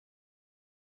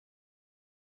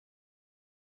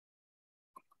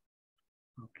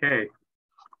Okay.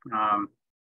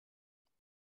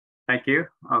 Thank you.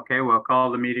 Okay, we'll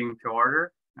call the meeting to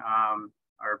order.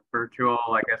 Our virtual,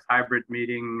 I guess, hybrid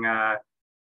meeting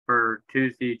for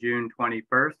Tuesday, June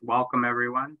 21st. Welcome,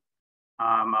 everyone.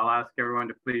 I'll ask everyone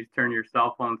to please turn your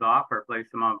cell phones off or place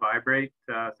them on vibrate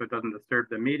so it doesn't disturb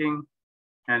the meeting.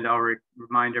 And I'll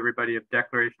remind everybody of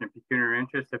declaration of pecuniary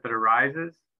interest if it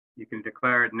arises. You can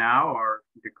declare it now or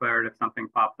declare it if something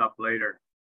pops up later.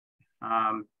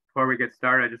 Before we get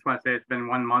started, I just want to say it's been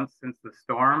 1 month since the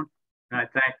storm, and I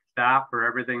thank staff for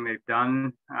everything they've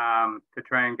done to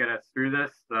try and get us through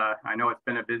this. I know it's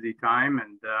been a busy time,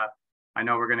 and I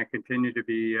know we're going to continue to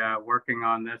be working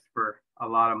on this for a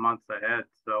lot of months ahead.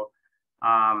 So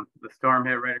the storm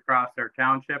hit right across our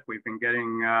township. We've been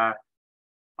getting a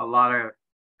lot of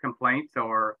complaints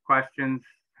or questions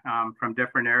from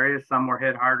different areas. Some were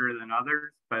hit harder than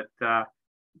others, but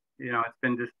you know, it's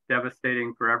been just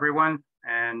devastating for everyone,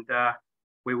 and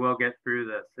we will get through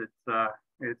this. It's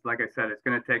like I said, it's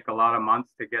going to take a lot of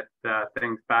months to get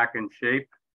things back in shape,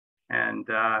 and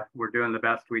we're doing the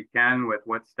best we can with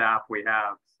what staff we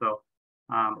have. So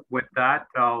with that,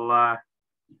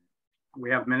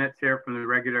 we have minutes here from the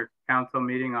regular council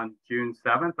meeting on June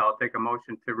 7th. I'll take a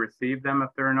motion to receive them if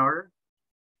they're in order.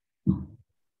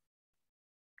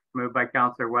 Moved by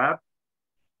Councillor Webb.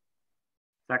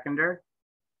 Seconder.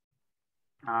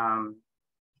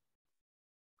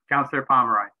 Councillor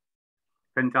Pomeroy.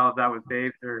 Couldn't tell if that was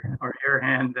Dave's or your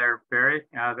hand there, Barry.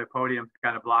 The podium's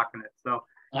kind of blocking it. So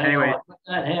anyway, I put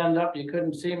that hand up, you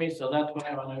couldn't see me, so that's why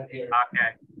I'm out here.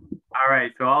 Okay. All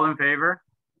right. So all in favor?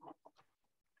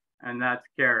 And that's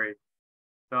carried.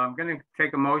 So I'm going to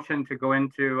take a motion to go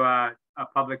into a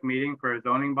public meeting for a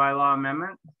zoning bylaw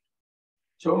amendment.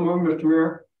 So moved, Mr.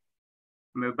 Mayor.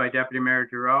 Moved by Deputy Mayor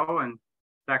Giroux, and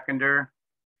seconder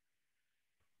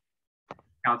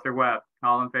Councillor Webb.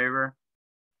 All in favor?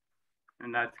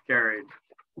 And that's carried.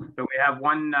 So we have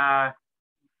one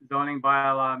zoning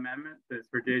bylaw amendment. This is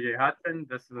for JJ Hudson.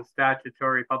 This is a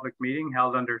statutory public meeting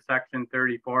held under Section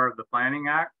 34 of the Planning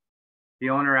Act. The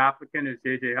owner applicant is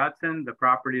JJ Hudson. The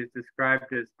property is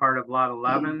described as part of Lot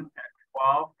 11 and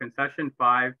 12, Concession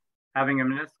 5, having a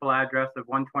municipal address of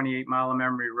 128 Mile of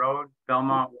Memory Road,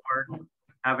 Belmont Ward,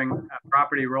 having a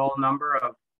property roll number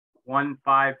of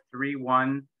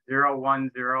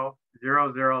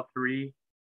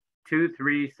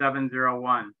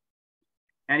 153101003233701.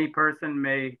 Any person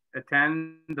may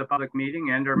attend the public meeting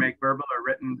and or make verbal or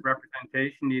written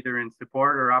representation either in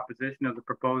support or opposition of the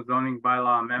proposed zoning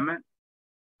bylaw amendment.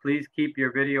 Please keep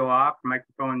your video off,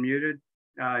 microphone muted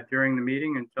during the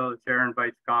meeting until the chair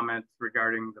invites comments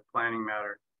regarding the planning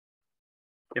matter.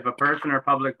 If a person or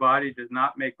public body does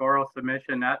not make oral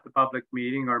submission at the public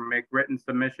meeting or make written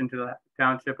submission to the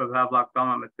Township of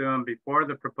Havelock-Belmont-Methuen before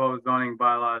the proposed zoning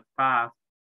bylaw is passed,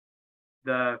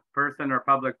 the person or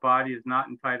public body is not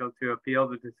entitled to appeal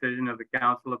the decision of the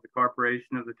Council of the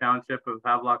Corporation of the Township of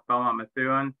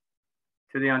Havelock-Belmont-Methuen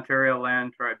to the Ontario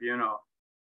Land Tribunal.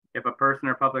 If a person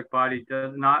or public body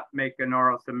does not make an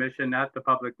oral submission at the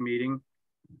public meeting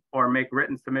or make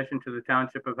written submission to the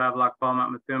Township of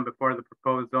Havelock-Belmont-Methuen before the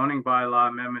proposed zoning bylaw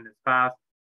amendment is passed,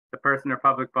 the person or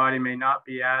public body may not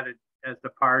be added as the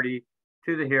party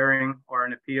to the hearing or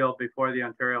an appeal before the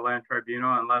Ontario Land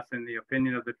Tribunal unless, in the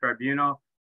opinion of the tribunal,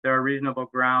 there are reasonable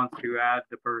grounds to add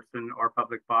the person or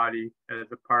public body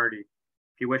as a party.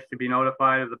 If you wish to be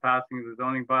notified of the passing of the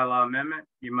zoning bylaw amendment,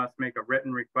 you must make a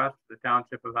written request to the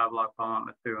Township of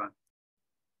Havelock-Belmont-Methuen.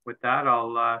 With that,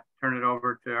 I'll turn it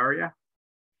over to Arya.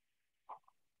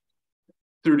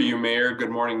 Through to you, Mayor. Good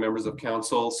morning, members of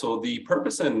council. So the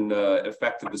purpose and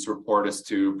effect of this report is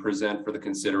to present for the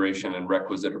consideration and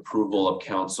requisite approval of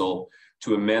council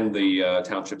to amend the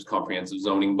township's comprehensive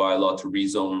zoning bylaw to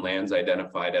rezone lands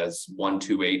identified as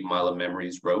 128 Mile of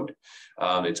Memories Road.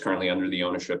 It's currently under the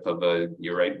ownership of,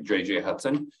 you're right, JJ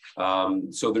Hudson.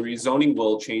 So the rezoning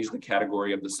will change the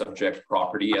category of the subject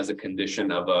property as a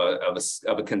condition of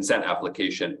a consent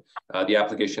application. The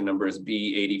application number is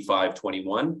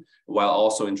B8521, while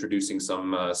also introducing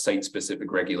some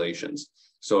site-specific regulations.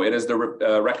 So it is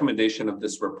the recommendation of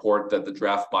this report that the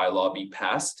draft bylaw be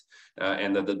passed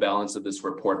and that the balance of this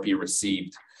report be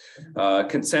received.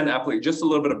 Consent application, just a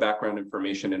little bit of background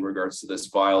information in regards to this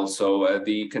file. So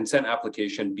the consent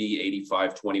application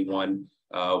B8521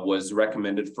 was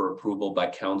recommended for approval by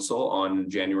council on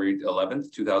January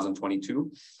 11th, 2022,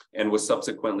 and was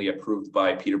subsequently approved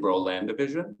by Peterborough Land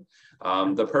Division.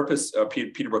 The purpose of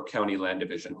Peterborough County Land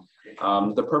Division.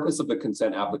 The purpose of the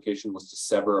consent application was to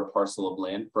sever a parcel of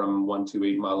land from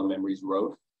 128 Mile of Memories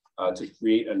Road to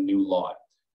create a new lot.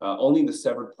 Only the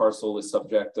severed parcel is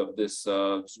subject of this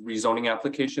rezoning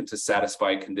application to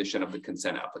satisfy a condition of the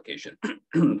consent application.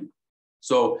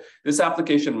 So this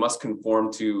application must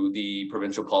conform to the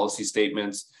provincial policy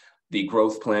statements, the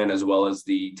growth plan, as well as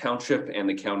the township and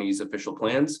the county's official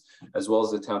plans, as well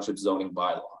as the township zoning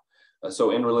bylaw.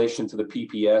 So in relation to the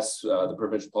PPS, the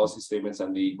provincial policy statements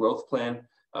and the growth plan,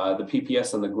 the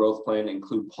PPS and the growth plan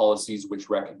include policies which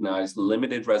recognize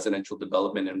limited residential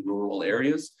development in rural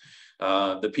areas.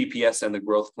 The PPS and the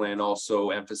growth plan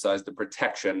also emphasize the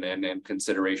protection and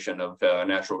consideration of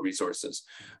natural resources.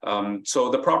 So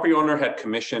the property owner had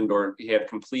commissioned, or he had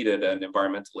completed, an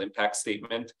environmental impact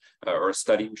statement, or a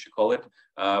study, we should call it,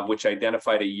 which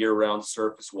identified a year-round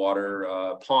surface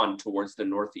water pond towards the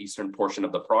northeastern portion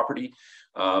of the property.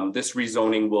 This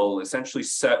rezoning will essentially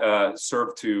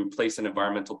serve to place an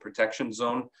environmental protection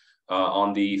zone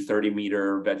on the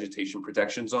 30-meter vegetation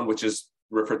protection zone, which is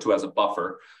referred to as a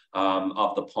buffer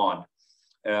of the pond.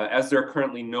 As there are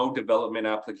currently no development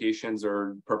applications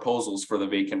or proposals for the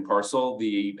vacant parcel,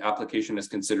 the application is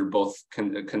considered both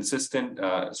consistent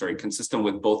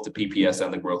with both the PPS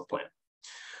and the growth plan.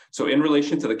 So in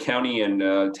relation to the county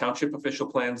and township official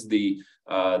plans, the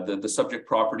subject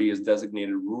property is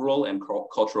designated rural and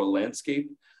cultural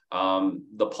landscape.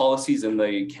 The policies in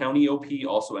the county OP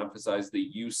also emphasize the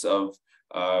use of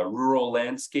rural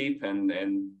landscape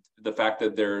and the fact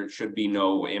that there should be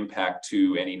no impact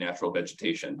to any natural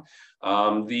vegetation.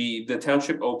 The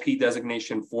township OP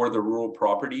designation for the rural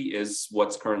property is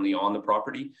what's currently on the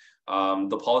property.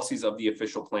 The policies of the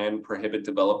official plan prohibit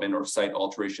development or site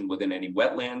alteration within any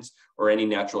wetlands or any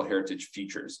natural heritage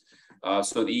features.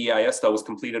 So the EIS that was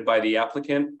completed by the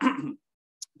applicant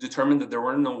determined that there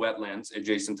were no wetlands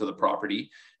adjacent to the property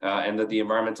and that the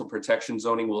environmental protection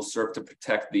zoning will serve to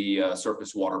protect the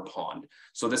surface water pond.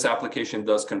 So this application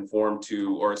does conform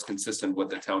to, or is consistent with,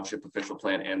 the township official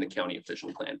plan and the county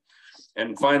official plan.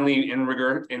 And finally, in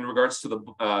regards to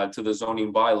the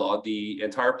zoning bylaw, the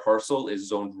entire parcel is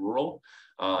zoned rural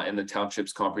in the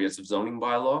township's comprehensive zoning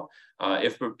bylaw.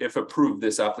 If approved,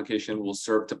 this application will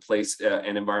serve to place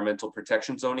an environmental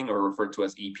protection zoning, or referred to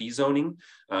as EP zoning,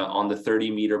 on the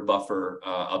 30-meter buffer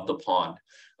of the pond.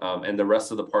 And the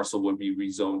rest of the parcel would be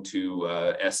rezoned to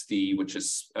SD, which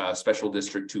is Special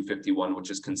District 251,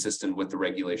 which is consistent with the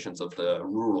regulations of the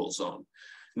rural zone.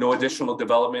 No additional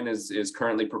development is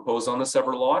currently proposed on the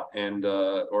severed lot and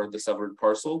or the severed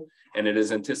parcel, and it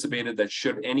is anticipated that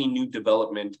should any new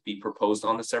development be proposed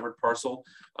on the severed parcel,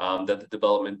 that the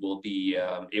development will be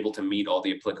able to meet all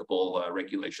the applicable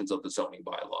regulations of the zoning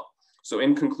bylaw. So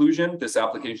in conclusion, this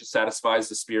application satisfies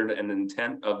the spirit and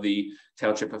intent of the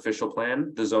township official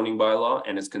plan, the zoning bylaw,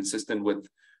 and is consistent with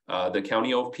the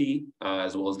county OP,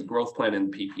 as well as the growth plan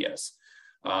and PPS.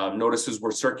 Notices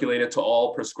were circulated to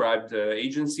all prescribed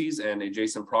agencies and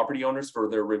adjacent property owners for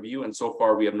their review, and so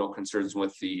far we have no concerns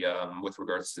with the with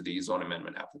regards to the zone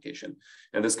amendment application.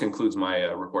 And this concludes my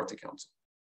report to council.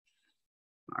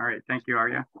 All right, thank you,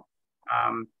 Arya.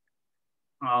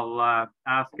 I'll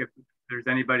ask if there's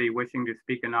anybody wishing to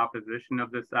speak in opposition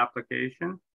of this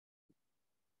application.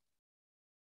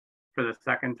 For the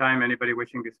second time, anybody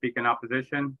wishing to speak in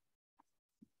opposition?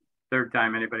 Third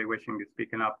time, anybody wishing to speak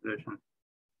in opposition?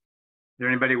 Is there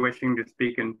anybody wishing to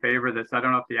speak in favor of this? I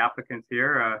don't know if the applicant's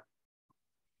here.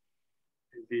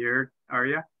 Is he here,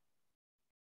 Arya?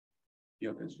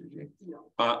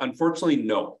 Unfortunately,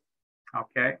 no.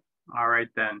 Okay, all right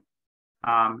then.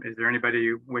 Is there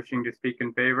anybody wishing to speak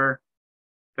in favor?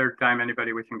 Third time,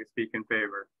 anybody wishing to speak in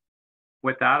favor?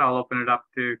 With that, I'll open it up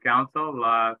to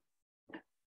council.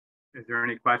 Is there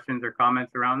any questions or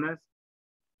comments around this?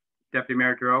 Deputy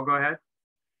Mayor Giroux, go ahead.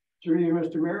 Through you,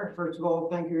 Mr. Mayor. First of all,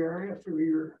 thank you, Arya, for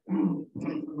your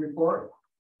report.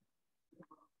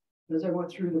 As I went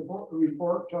through the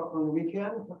report on the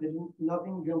weekend,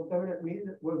 nothing jumped out at me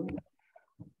that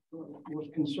was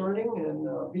concerning,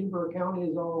 and Beaver County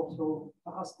has also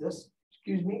passed this,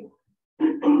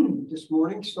 this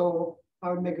morning. So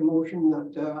I would make a motion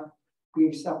that we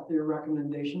accept their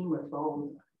recommendation with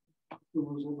all the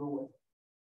rules will go with.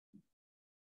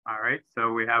 All right,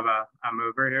 so we have a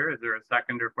mover here. Is there a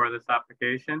seconder for this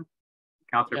application?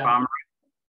 Councillor Pomeroy.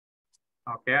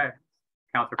 Okay,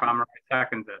 Councillor Pomeroy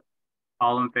seconds it.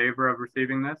 All in favor of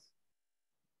receiving this?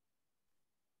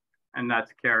 And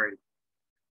that's carried.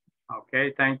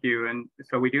 Okay, thank you. And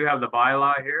so we do have the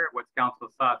bylaw here. What's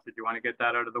council's thoughts? Did you want to get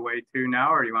that out of the way too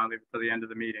now, or do you want to leave it till the end of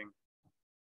the meeting?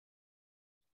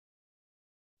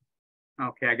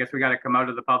 Okay, I guess we got to come out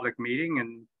of the public meeting,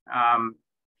 and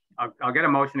I'll get a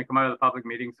motion to come out of the public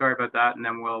meeting. Sorry about that. And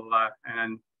then we'll, and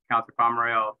then Councillor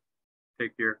Pomeroy, I'll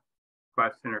take your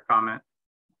question or comment.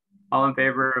 All in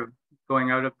favor of going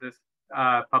out of this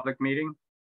public meeting?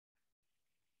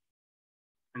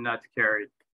 And that's carried.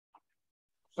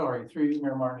 Sorry, through you,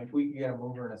 Mayor Martin, if we could get a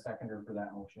mover and a seconder for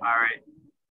that motion. All right.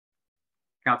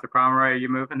 Councillor Pomeroy, are you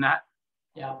moving that?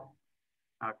 Yeah.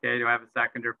 Okay, do I have a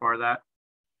seconder for that?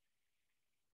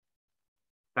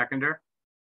 Seconder?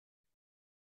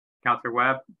 Councillor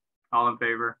Webb, all in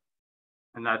favor?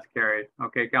 And that's carried.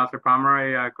 Okay, Councillor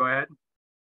Pomeroy, go ahead.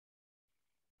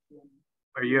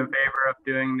 Are you in favor of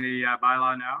doing the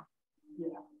bylaw now?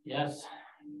 Yeah. Yes.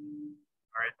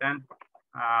 All right then.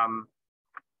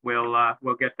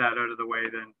 We'll get that out of the way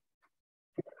then.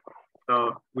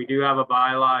 So we do have a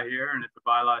bylaw here, and it's a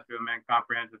bylaw to amend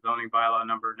comprehensive zoning bylaw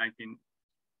number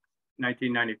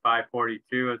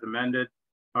 1995-42 as amended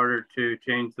in order to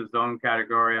change the zone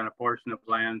category on a portion of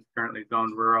lands currently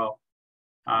zoned rural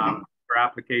for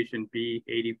application B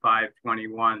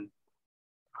 8521.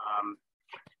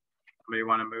 Somebody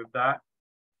want to move that?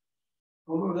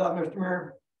 I'll move that, Mr.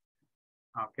 Mayor.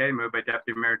 Okay, moved by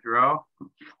Deputy Mayor Giroux.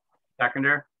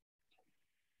 Seconder?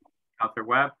 Councillor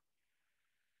Webb?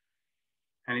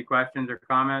 Any questions or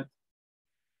comments?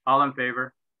 All in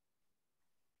favor?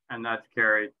 And that's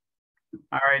carried.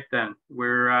 All right then,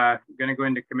 we're going to go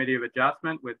into committee of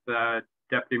adjustment with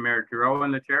Deputy Mayor Giroux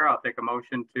in the chair. I'll take a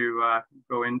motion to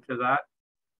go into that.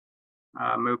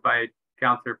 Moved by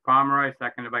Councillor Pomeroy,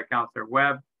 seconded by Councillor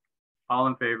Webb. All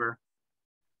in favor?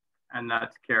 And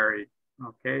that's carried.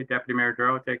 Okay, Deputy Mayor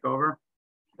Giroux, take over.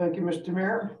 Thank you, Mr.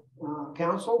 Mayor.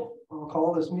 Council, I'll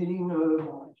call this meeting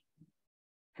of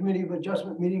Committee of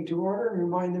Adjustment meeting to order and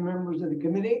remind the members of the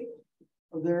committee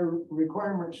of their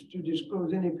requirements to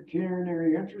disclose any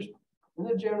pecuniary interest and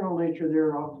the general nature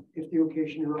thereof if the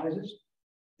occasion arises.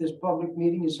 This public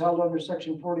meeting is held under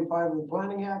Section 45 of the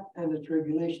Planning Act and its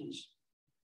regulations.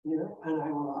 Here, and I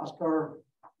will ask our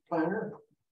planner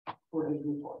for his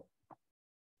report.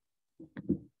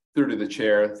 Through to the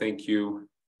chair. Thank you,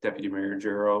 Deputy Mayor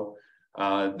Giroux.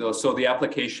 So the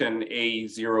application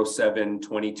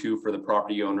A0722 for the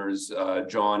property owners,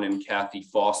 John and Kathy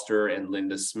Foster and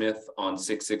Linda Smith on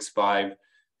 665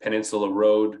 Peninsula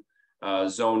Road,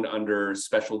 zoned under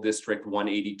Special District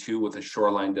 182 with a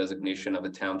shoreline designation of a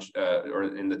township or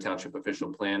in the township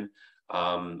official plan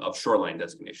of shoreline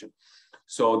designation.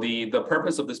 So the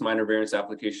purpose of this minor variance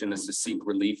application is to seek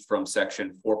relief from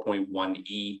section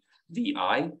 4.1E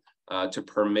VI to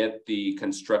permit the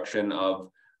construction of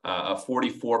a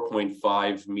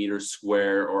 44.5 meters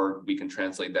square, or we can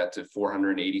translate that to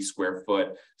 480 square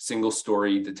foot, single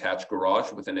story detached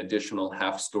garage with an additional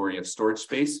half story of storage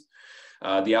space.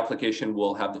 The application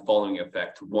will have the following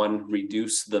effect. One,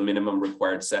 reduce the minimum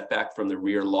required setback from the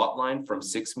rear lot line from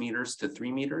 6 meters to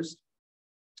 3 meters.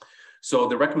 So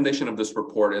the recommendation of this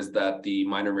report is that the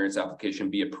minor variance application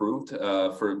be approved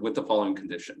with the following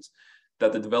conditions: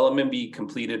 that the development be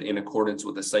completed in accordance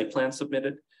with the site plan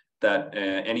submitted, that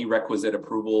any requisite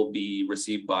approval be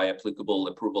received by applicable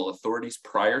approval authorities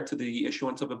prior to the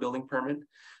issuance of a building permit,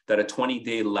 that a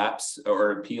 20-day lapse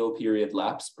or appeal period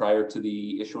lapse prior to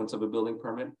the issuance of a building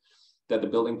permit, that the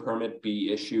building permit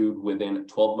be issued within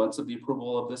 12 months of the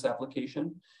approval of this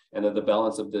application, and that the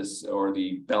balance of this or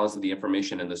the balance of the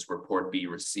information in this report be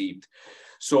received.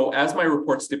 So as my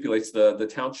report stipulates, the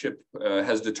township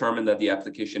has determined that the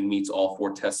application meets all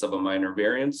 4 tests of a minor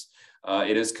variance.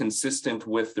 It is consistent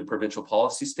with the provincial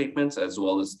policy statements as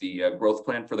well as the growth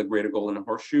plan for the Greater Golden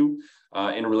Horseshoe.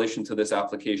 In relation to this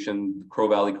application, Crow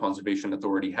Valley Conservation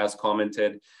Authority has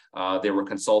commented. They were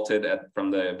consulted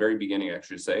from the very beginning, I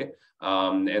should say,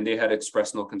 and they had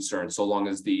expressed no concern so long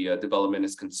as the development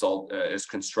is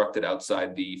constructed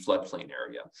outside the floodplain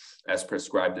area, as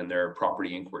prescribed in their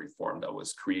property inquiry form that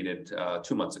was created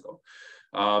 2 months ago.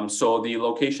 So the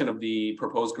location of the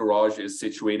proposed garage is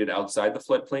situated outside the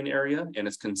floodplain area and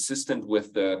is consistent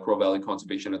with the Crow Valley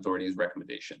Conservation Authority's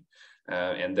recommendation.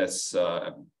 And this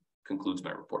concludes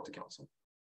my report to council.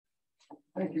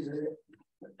 Thank you,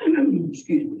 Barry.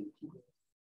 Excuse me.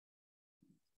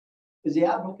 Is the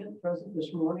applicant present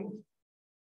this morning?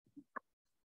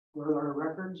 What are our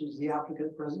records? Is the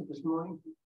applicant present this morning?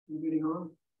 You getting on?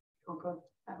 Okay.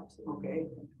 Okay.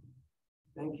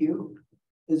 Thank you.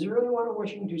 Is there anyone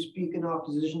wishing to speak in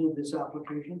opposition to this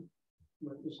application?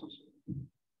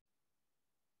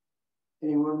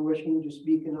 Anyone wishing to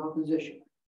speak in opposition?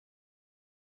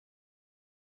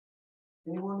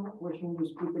 Anyone wishing to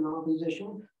speak in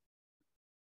opposition?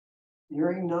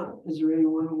 Hearing none, is there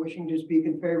anyone wishing to speak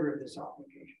in favor of this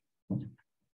application?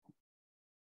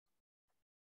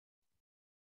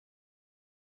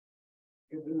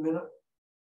 Give it a minute.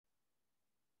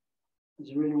 Is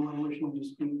there anyone wishing to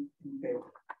speak in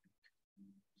favor?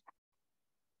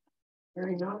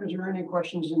 Hearing none, is there any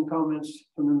questions and comments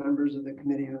from the members of the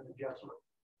Committee on Adjustment?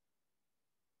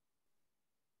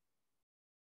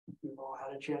 We've all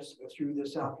had a chance to go through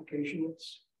this application.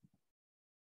 It's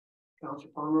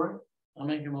Councillor Pomeroy. I'll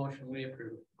make a motion, we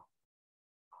approve.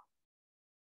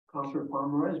 Councillor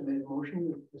Pomeroy has made a motion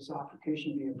that this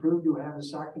application be approved. Do I have a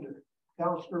second?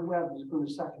 Councillor Webb is going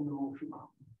to second the motion.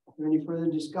 Is there any further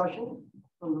discussion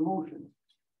on the motion?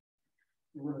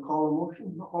 I'm going to call a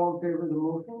motion. All in favor of the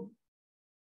motion?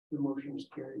 The motion is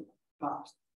carried.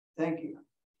 Passed. Thank you.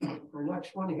 Our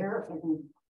next one here, if I can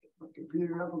get my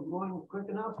computer up and going quick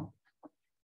enough.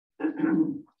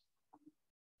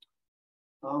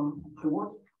 I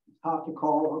won't have to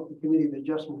call the Committee of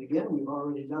Adjustment again. We've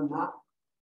already done that.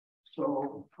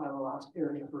 So I will ask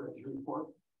Area for his report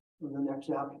on the next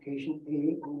application,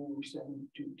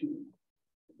 A0722.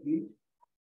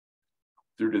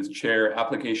 Through to the chair,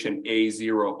 application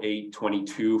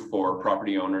A0822 for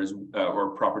property owners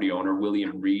or property owner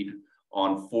William Reed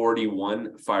on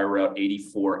 41 Fire Route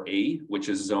 84A, which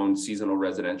is zoned seasonal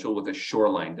residential with a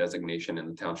shoreline designation in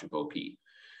the Township OP.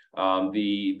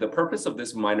 The purpose of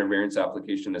this minor variance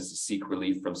application is to seek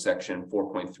relief from section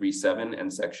 4.37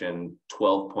 and section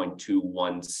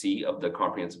 12.21C of the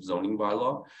comprehensive zoning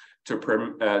bylaw to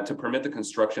permit the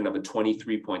construction of a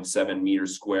 23.7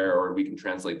 meters square, or we can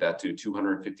translate that to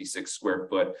 256 square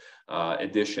foot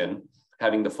addition,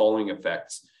 having the following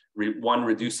effects. One,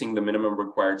 reducing the minimum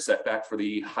required setback for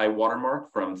the high water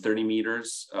mark from 30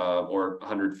 meters or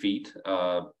 100 feet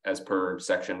as per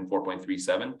section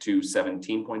 4.37 to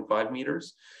 17.5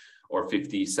 meters or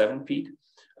 57 feet.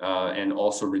 And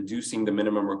also reducing the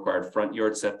minimum required front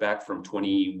yard setback from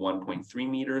 21.3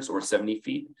 meters or 70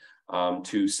 feet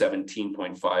to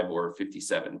 17.5 or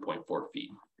 57.4 feet.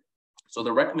 So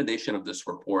the recommendation of this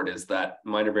report is that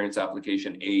minor variance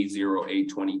application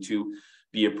A0822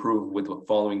 be approved with the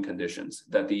following conditions: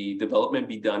 that the development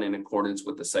be done in accordance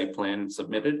with the site plan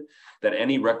submitted, that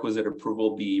any requisite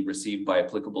approval be received by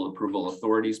applicable approval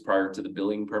authorities prior to the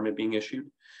building permit being issued,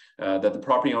 that the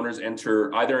property owners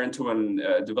enter either into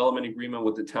a development agreement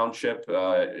with the township,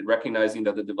 recognizing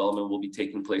that the development will be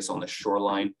taking place on the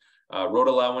shoreline road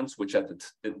allowance, which at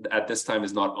this time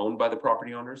is not owned by the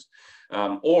property owners,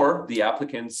 or the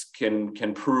applicants can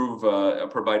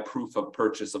provide proof of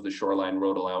purchase of the shoreline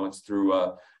road allowance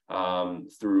through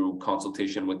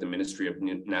consultation with the Ministry of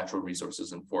Natural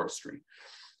Resources and Forestry.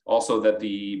 Also, that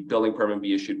the building permit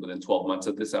be issued within 12 months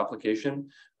of this application,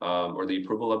 or the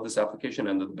approval of this application,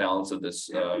 and the balance of this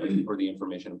or the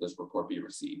information of this report be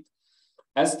received.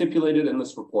 As stipulated in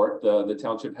this report, the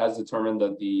township has determined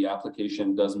that the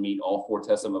application does meet all 4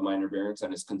 tests of a minor variance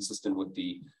and is consistent with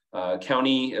the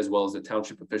county, as well as the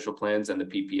township official plans and the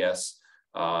PPS,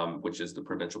 which is the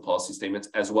provincial policy statements,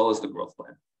 as well as the growth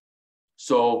plan.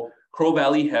 So Crow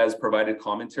Valley has provided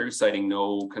commentary citing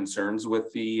no concerns with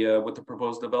the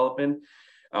proposed development.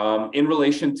 In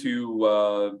relation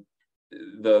to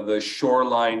the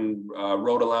shoreline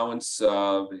road allowance,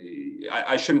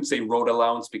 I shouldn't say road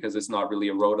allowance because it's not really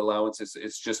a road allowance,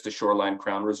 it's just a shoreline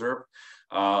crown reserve.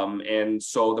 And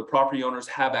so the property owners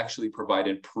have actually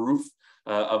provided proof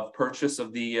of purchase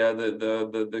of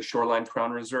the shoreline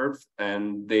crown reserve,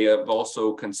 and they have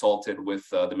also consulted with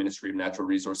the Ministry of Natural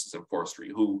Resources and Forestry,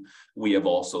 who we have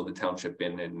also, the township,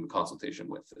 been in consultation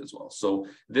with as well. So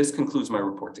this concludes my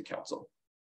report to council.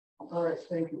 All right,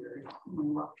 thank you, Larry.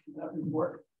 That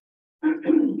report.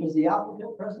 Is the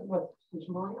applicant present with this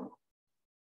morning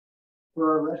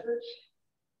for our records?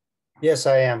 Yes,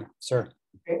 I am, sir.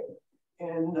 Okay,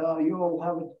 and you will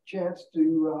have a chance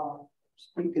to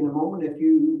speak in a moment if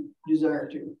you desire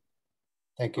to.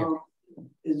 Thank you.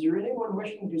 Is there anyone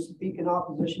wishing to speak in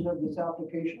opposition of this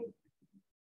application?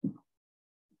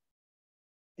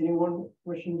 Anyone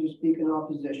wishing to speak in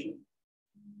opposition?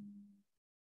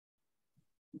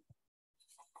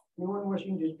 Anyone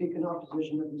wishing to speak in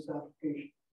opposition of this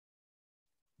application?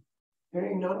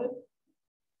 Hearing none.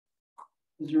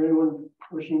 Is there anyone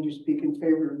wishing to speak in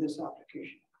favor of this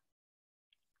application?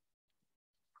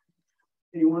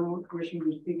 Anyone wishing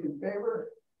to speak in favor?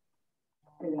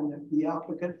 And if the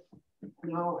applicant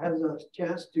now has a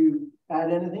chance to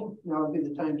add anything, now would be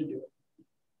the time to do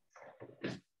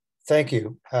it. Thank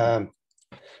you. My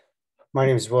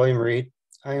name is William Reed.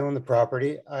 I own the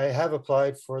property. I have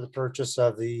applied for the purchase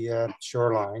of the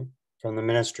shoreline from the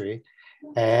ministry,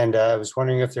 and I was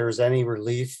wondering if there was any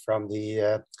relief from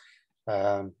the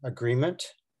agreement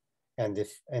and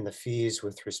the fees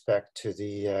with respect to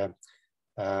the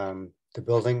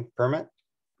building permit,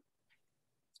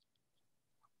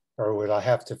 or would I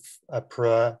have to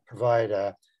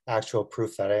provide actual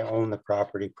proof that I own the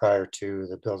property prior to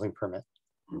the building permit?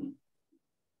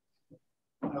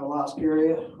 I will ask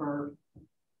area or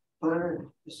planner,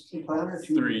 assistant planner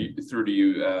to. Through to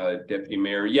you, Deputy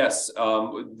Mayor. Yes,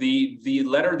 the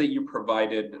letter that you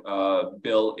provided,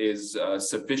 Bill, is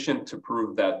sufficient to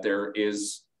prove that there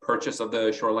is purchase of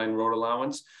the shoreline road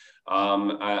allowance.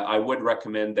 I would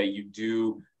recommend that you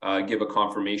do give a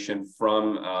confirmation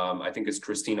from, I think it's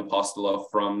Christina Apostolo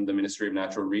from the Ministry of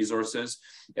Natural Resources,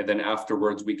 and then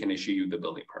afterwards we can issue you the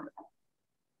building permit.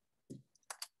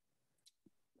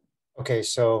 Okay,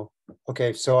 so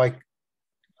I,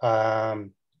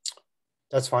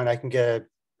 that's fine. I can get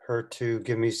her to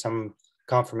give me some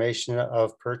confirmation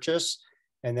of purchase,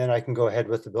 and then I can go ahead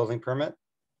with the building permit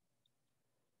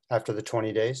after the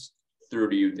 20 days.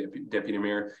 Through to you, Deputy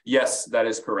Mayor. Yes, that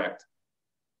is correct.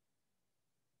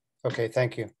 Okay,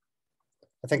 thank you.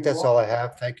 I think that's all I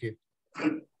have. Thank you.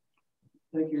 Thank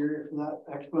you for that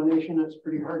explanation. It's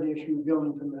pretty hard to issue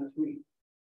building permits.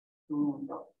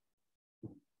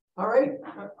 All right.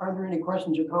 Are there any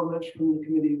questions or comments from the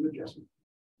Committee of Adjustment?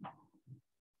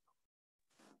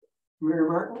 Mayor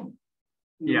Martin?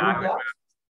 Yeah,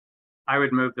 I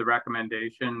would move the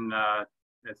recommendation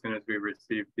as soon as we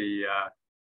receive the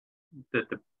that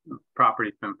the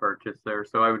property's been purchased there.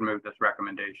 So I would move this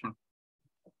recommendation.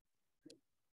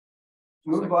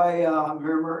 Moved by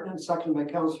Mayor Martin and seconded by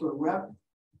Councillor Webb.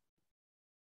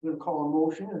 I'm going to call a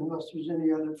motion unless there's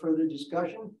any other further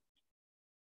discussion.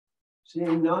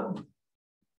 Seeing none,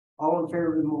 all in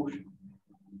favor of the motion.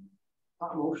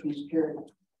 That motion is carried.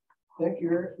 Thank you,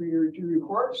 Eric, for your two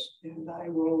reports, and I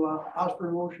will ask for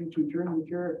a motion to adjourn the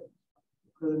chair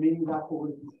for the meeting back over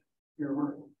to Mayor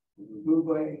Martin. Moved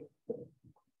by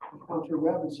Councillor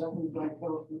Webb and seconded by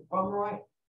Councillor Pomeroy.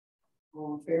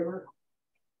 All in favor?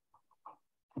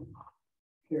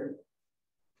 Carried.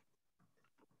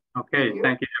 Okay,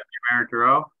 thank you, Deputy Mayor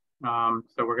Giroux.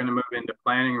 So we're going to move into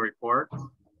planning reports.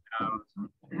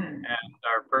 And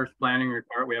our first planning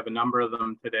report, we have a number of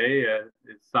them today,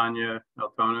 is Sonia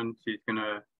Eltonen. She's going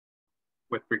to,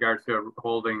 with regards to a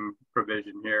holding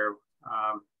provision here.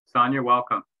 Sonia,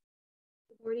 welcome.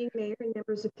 Good morning, Mayor and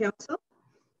members of Council.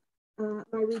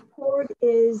 My report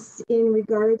is in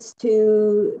regards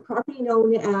to property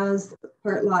known as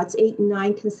part lots 8 and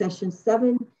 9, concession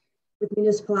 7, with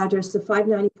municipal address of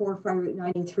 594 Fire Route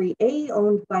 93A,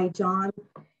 owned by John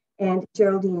and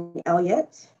Geraldine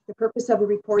Elliott. The purpose of the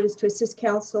report is to assist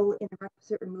Council in the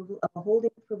requisite removal of a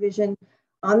holding provision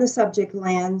on the subject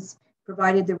lands,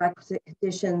 provided the requisite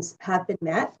conditions have been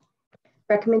met.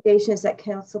 Recommendation is that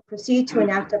Council proceed to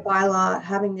enact a bylaw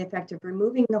having the effect of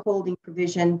removing the holding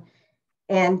provision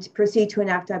and proceed to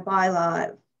enact a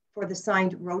bylaw for the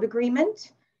signed road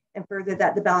agreement, and further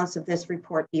that the balance of this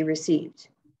report be received.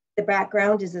 The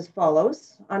background is as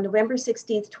follows. On November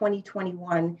 16th,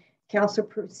 2021, Council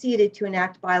proceeded to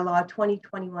enact bylaw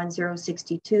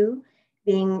 2021-062,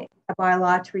 being a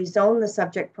bylaw to rezone the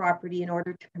subject property in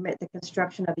order to permit the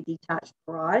construction of a detached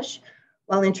garage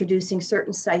while introducing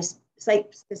certain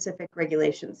site-specific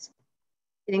regulations.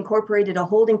 It incorporated a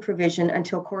holding provision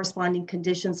until corresponding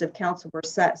conditions of council were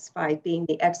satisfied, being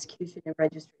the execution and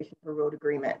registration of a road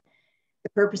agreement. The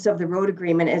purpose of the road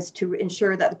agreement is to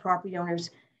ensure that the property owners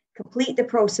complete the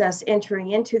process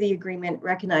entering into the agreement,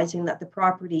 recognizing that the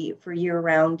property for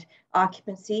year-round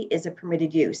occupancy is a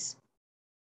permitted use.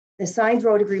 The signed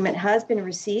road agreement has been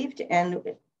received and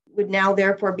would now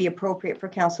therefore be appropriate for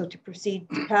council to proceed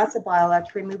to pass a bylaw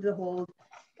to remove the hold,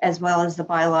 as well as the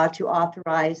bylaw to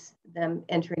authorize them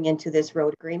entering into this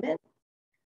road agreement,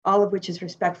 all of which is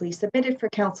respectfully submitted for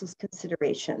council's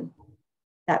consideration.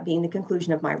 That being the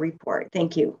conclusion of my report.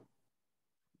 Thank you.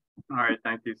 All right,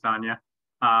 thank you, Sonia.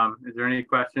 Is there any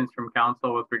questions from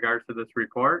council with regards to this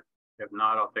report? If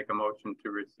not, I'll take a motion to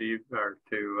receive or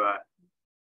to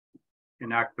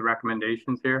enact the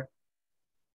recommendations here.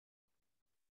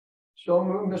 So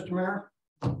moved, Mr. Mayor.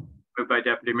 Moved by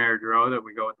Deputy Mayor Giroux that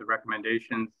we go with the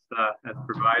recommendations as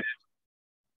provided.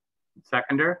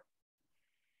 Seconder.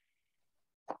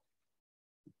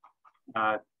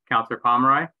 Councillor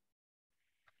Pomeroy.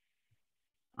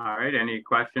 All right, any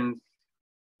questions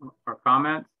or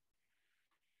comments?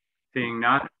 Seeing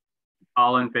none,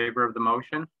 all in favor of the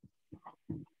motion?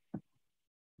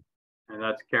 And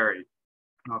that's carried.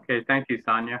 Okay, thank you,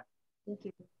 Sonia. Thank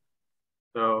you.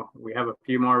 So we have a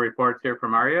few more reports here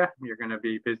from Arya. You're going to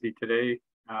be busy today.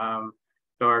 So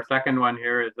our second one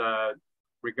here is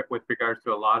with regards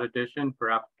to a lot addition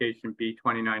for application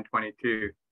B2922.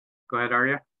 Go ahead,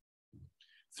 Arya.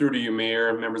 Through to you,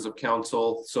 Mayor, members of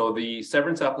council. So the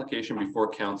severance application before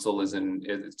council is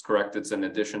it's correct. It's an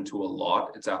addition to a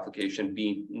lot. It's application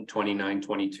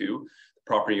B2922. The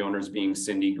property owners being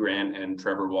Cindy Grant and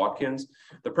Trevor Watkins.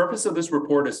 The purpose of this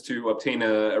report is to obtain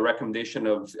a recommendation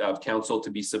of council to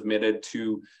be submitted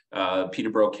to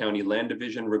Peterborough County Land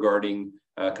Division regarding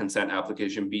consent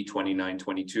application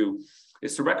B2922.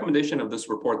 It's the recommendation of this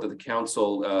report that the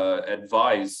council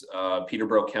advise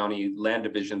Peterborough County Land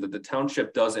Division that the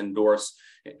township does endorse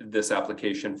this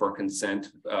application for consent,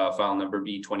 file number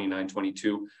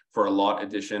B2922, for a lot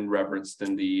addition referenced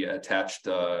in the attached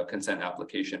consent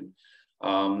application.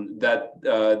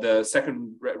 The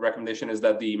second recommendation is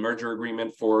that the merger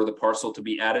agreement for the parcel to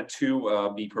be added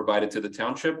to be provided to the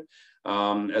township,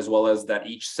 as well as that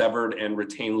each severed and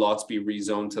retained lots be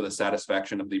rezoned to the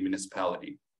satisfaction of the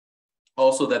municipality.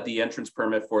 Also, that the entrance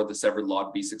permit for the severed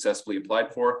lot be successfully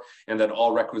applied for, and that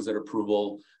all requisite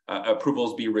approvals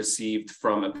be received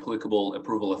from applicable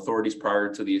approval authorities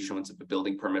prior to the issuance of the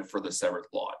building permit for the severed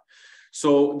lot.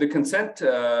 So the consent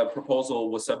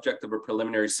proposal was subject of a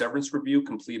preliminary severance review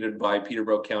completed by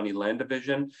Peterborough County Land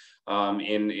Division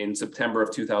in September of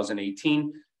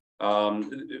 2018.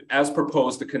 As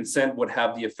proposed, the consent would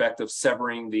have the effect of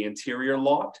severing the interior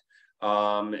lot,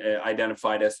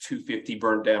 identified as 250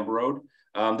 Burnt Dam Road.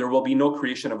 There will be no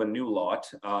creation of a new lot,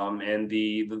 and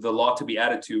the lot to be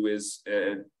added to is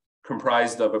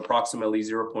comprised of approximately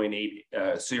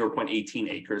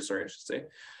 0.18 acres, sorry, I should say,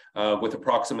 with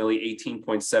approximately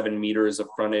 18.7 meters of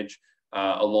frontage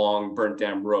along Burnt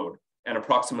Dam Road, and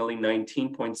approximately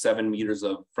 19.7 meters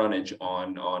of frontage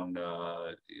on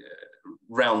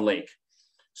Round Lake.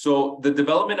 So the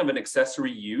development of an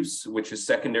accessory use, which is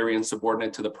secondary and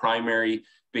subordinate to the primary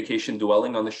vacation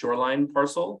dwelling on the shoreline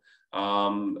parcel,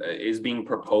 is being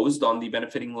proposed on the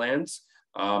benefiting lands,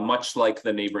 much like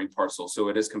the neighboring parcel. So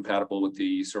it is compatible with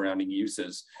the surrounding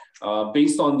uses.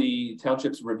 Based on the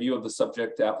township's review of the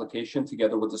subject application,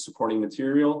 together with the supporting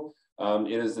material,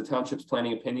 it is the township's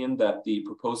planning opinion that the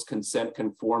proposed consent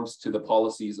conforms to the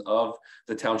policies of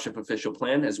the township official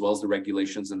plan, as well as the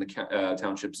regulations in the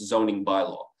township's zoning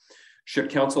bylaw.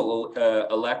 Should council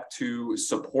elect to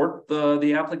support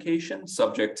the application,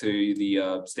 subject to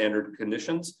the standard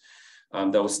conditions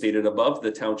that was stated above,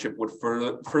 the township would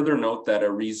further note that a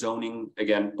rezoning,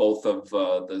 again, both of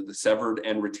the severed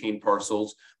and retained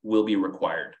parcels will be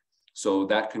required. So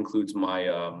that concludes my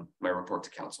my report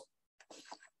to council.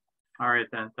 All right,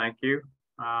 then, thank you.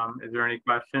 Is there any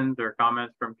questions or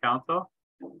comments from council?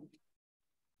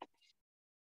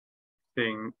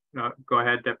 Seeing, go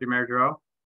ahead, Deputy Mayor Giroux.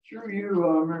 Through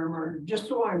you, Mayor Martin, just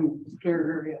so I'm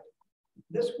clear here,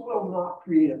 this will not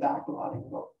create a backlotting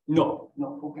vote. No.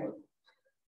 No, okay.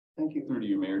 Thank you. Through to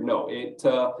you, Mayor. No, it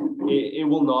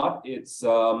will not. It's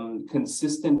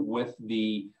consistent with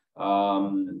the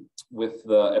applicable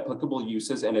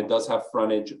uses, and it does have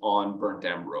frontage on Burnt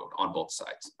Dam Road on both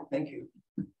sides. Thank you.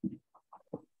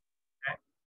 Okay.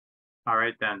 All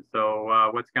right, then. So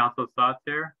what's council's thoughts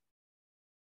here?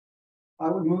 I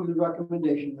would move the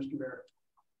recommendation, Mr. Mayor.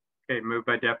 Okay, moved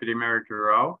by Deputy Mayor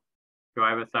Giroux. Do I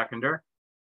have a seconder?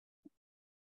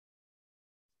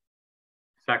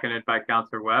 Seconded by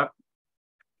Councillor Webb.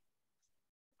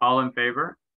 All in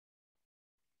favor?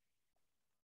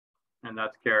 And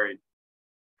that's carried.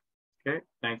 Okay,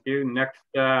 thank you. Next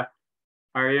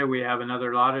area, we have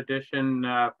another lot addition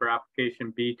for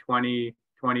application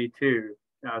B2022.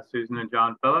 Susan and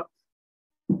John Phillips.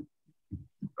 Go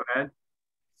ahead.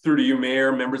 Through to you,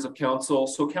 Mayor, members of council.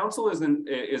 So council is in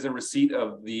receipt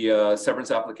of the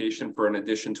severance application for an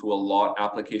addition to a lot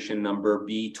application number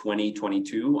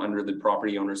B2022 under the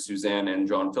property owners Suzanne and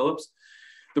John Phillips.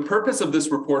 The purpose of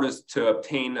this report is to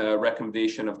obtain a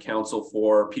recommendation of council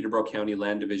for Peterborough County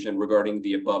Land Division regarding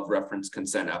the above referenced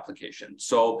consent application.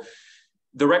 So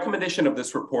the recommendation of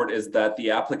this report is that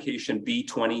the application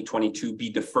B2022 be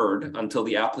deferred until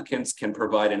the applicants can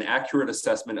provide an accurate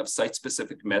assessment of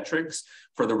site-specific metrics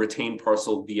for the retained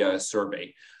parcel via a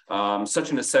survey.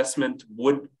 Such an assessment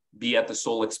would be at the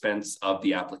sole expense of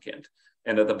the applicant,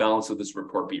 and that the balance of this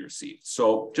report be received.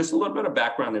 So just a little bit of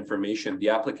background information. The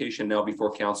application now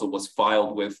before council was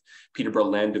filed with Peterborough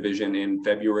Land Division in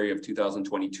February of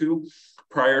 2022.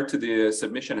 Prior to the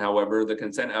submission, however, the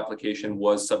consent application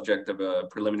was subject of a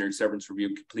preliminary severance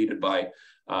review completed by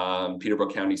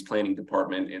Peterborough County's Planning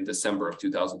Department in December of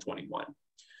 2021.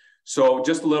 So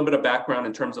just a little bit of background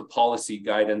in terms of policy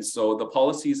guidance. So the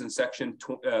policies in section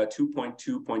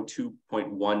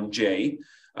 2.2.2.1J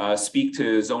speak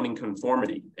to zoning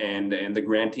conformity, and the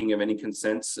granting of any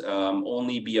consents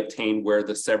only be obtained where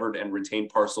the severed and retained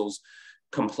parcels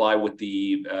comply with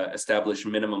the established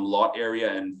minimum lot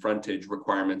area and frontage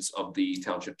requirements of the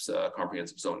township's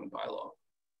comprehensive zoning bylaw.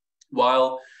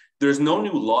 While There's no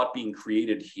new lot being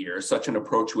created here. Such an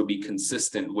approach would be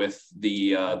consistent with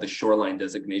the shoreline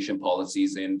designation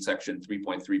policies in section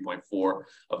 3.3.4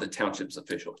 of the township's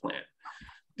official plan.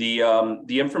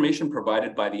 The information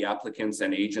provided by the applicants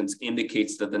and agents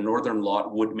indicates that the northern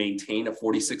lot would maintain a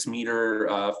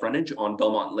 46-meter frontage on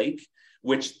Belmont Lake,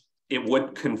 which it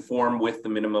would conform with the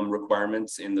minimum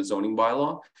requirements in the zoning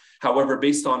bylaw. However,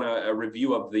 based on a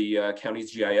review of the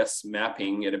county's GIS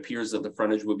mapping, it appears that the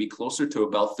frontage would be closer to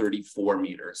about 34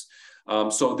 meters.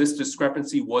 So this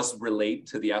discrepancy was relayed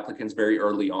to the applicants very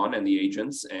early on and the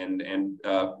agents, and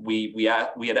we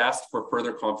had asked for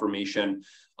further confirmation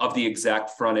of the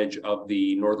exact frontage of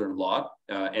the northern lot,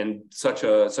 and such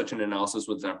an analysis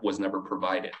was never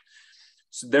provided.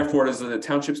 So therefore, it is the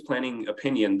township's planning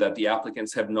opinion that the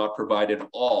applicants have not provided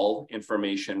all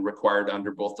information required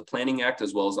under both the Planning Act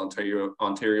as well as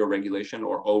Ontario regulation,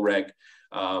 or OREG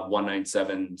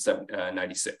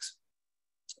 197/96.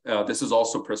 This is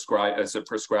also prescribed as a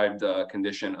prescribed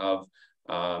condition of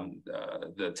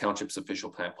the township's official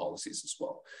plan policies as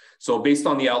well. So based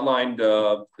on the outlined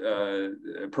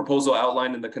proposal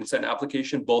outlined in the consent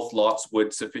application, both lots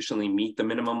would sufficiently meet the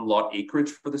minimum lot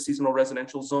acreage for the seasonal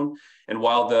residential zone. And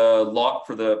while the lot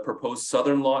for the proposed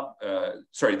southern lot, the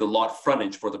lot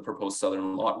frontage for the proposed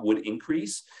southern lot would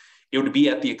increase, it would be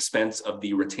at the expense of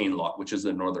the retained lot, which is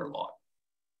the northern lot.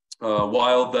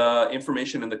 While the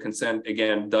information in the consent,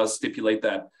 again, does stipulate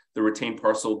that the retained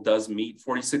parcel does meet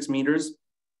 46 meters,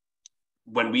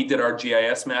 when we did our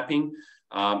GIS mapping,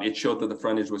 it showed that the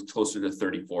frontage was closer to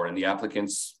 34, and the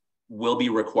applicants will be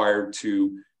required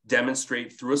to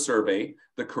demonstrate through a survey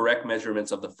the correct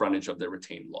measurements of the frontage of the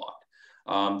retained lot.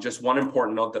 Just one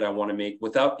important note that I want to make: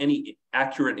 without any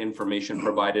accurate information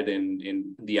provided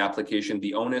in the application,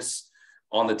 the onus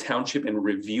on the township in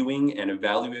reviewing and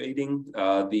evaluating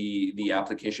the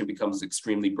application becomes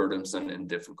extremely burdensome and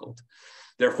difficult.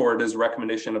 Therefore, it is a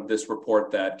recommendation of this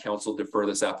report that council defer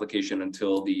this application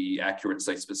until the accurate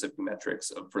site-specific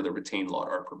metrics for the retained lot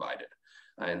are provided.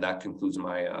 And that concludes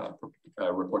my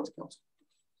report to council.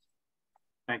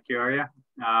 Thank you, Arya.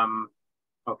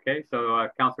 Okay, so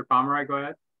Councillor Pomeroy, go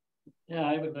ahead. Yeah,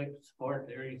 I would like to support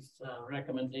Larry's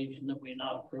recommendation that we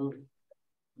not approve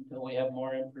until we have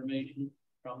more information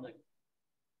from the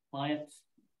clients.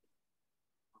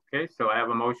 Okay, so I have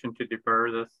a motion to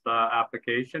defer this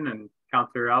application, and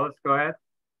Councillor Ellis, go ahead.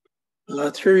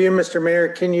 Through you, Mr. Mayor,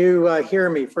 can you hear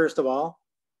me first of all?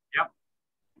 Yep.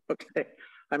 Okay,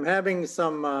 I'm having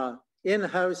some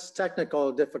in-house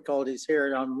technical difficulties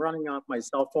here. I'm running off my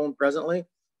cell phone presently,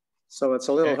 so it's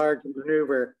a little hard to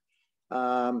maneuver.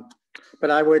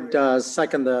 But I would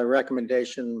second the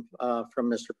recommendation from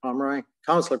Mr. Pomeroy,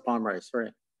 Councillor Pomeroy,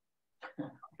 sorry.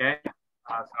 Okay, so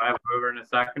I have a mover and a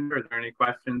seconder. Are there any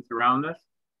questions around this?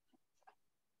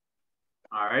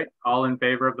 All right, all in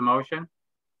favor of the motion?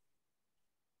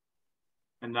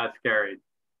 And that's carried.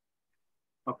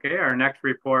 Okay, our next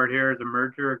report here is a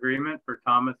merger agreement for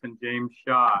Thomas and James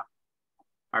Shaw.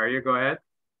 Arya, go ahead.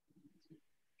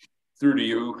 Through to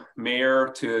you, Mayor,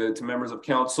 to members of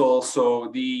council. So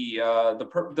the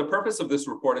purpose of this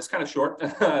report is kind of short.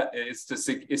 It's to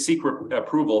seek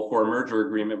approval for a merger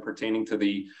agreement pertaining to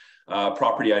the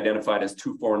property identified as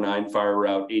 249 Fire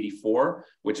Route 84,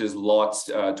 which is lots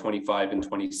 25 and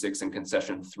 26 in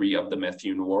concession 3 of the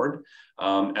Methuen ward,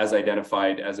 as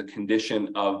identified as a condition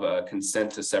of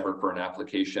consent to sever for an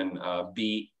application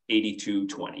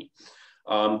B8220.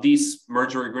 These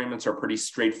merger agreements are pretty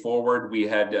straightforward. We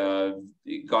had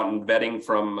gotten vetting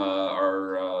from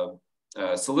our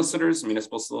solicitors,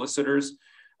 municipal solicitors.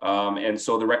 And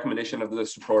so the recommendation of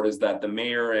this report is that the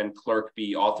mayor and clerk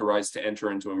be authorized to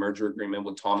enter into a merger agreement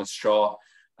with Thomas Shaw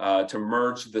to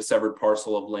merge the severed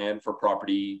parcel of land for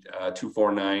property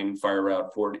 249 Fire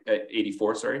Route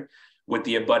 84, with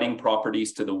the abutting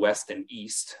properties to the west and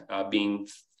east being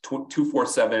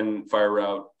 247 Fire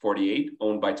Route 48,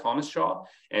 owned by Thomas Shaw,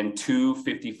 and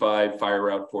 255 Fire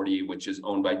Route 48, which is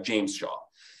owned by James Shaw.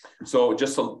 So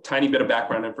just a tiny bit of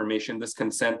background information: this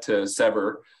consent to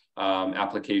sever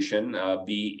application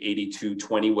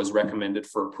B8220 was recommended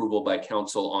for approval by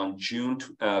council on June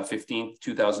 15th,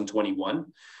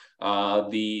 2021.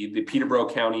 The Peterborough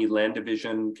County Land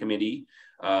Division Committee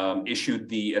issued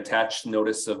the attached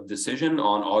notice of decision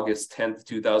on August 10th,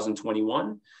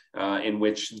 2021, in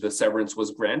which the severance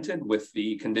was granted with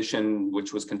the condition,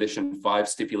 which was condition 5,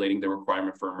 stipulating the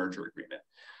requirement for a merger agreement.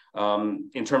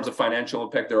 In terms of financial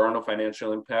impact, there are no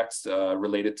financial impacts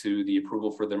related to the approval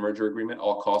for the merger agreement.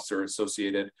 All costs are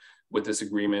associated with this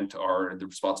agreement are the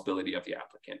responsibility of the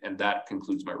applicant. And that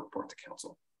concludes my report to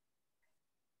council.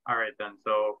 All right, then.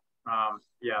 So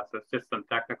Yeah, so it's just some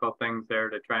technical things there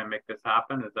to try and make this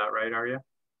happen. Is that right, Arya?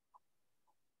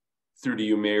 Through to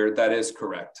you, Mayor. That is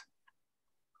correct.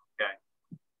 Okay.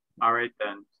 All right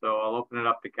then. So I'll open it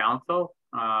up to council.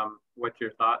 What's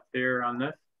your thoughts here on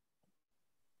this?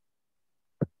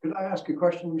 Could I ask a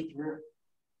question, Mr. Mayor?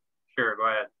 Sure, go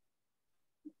ahead.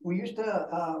 We used to,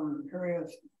 Area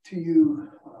to you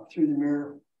through the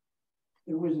mayor,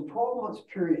 there was a 12-month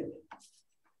period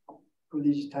for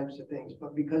these types of things,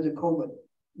 but because of COVID,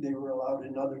 they were allowed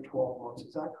another 12 months.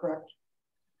 Is that correct?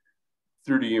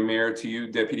 Through to you, Mayor, to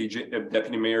you,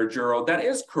 Deputy Mayor Juro. That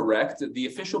is correct. The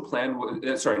official plan,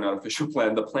 sorry, not official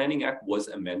plan, the Planning Act was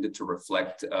amended to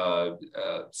reflect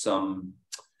some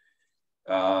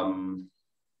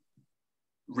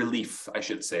relief, I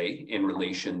should say, in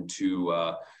relation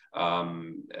to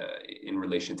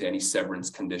any severance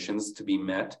conditions to be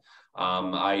met.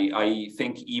 I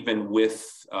think even with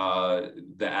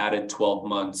the added 12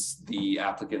 months, the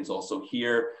applicants also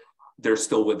here, they're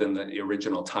still within the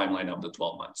original timeline of the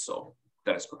 12 months. So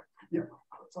that is correct. Yeah,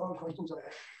 that's all the questions I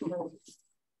have.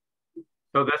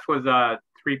 So this was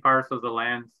 3 parcels of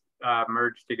land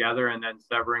merged together and then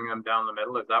severing them down the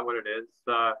middle. Is that what it is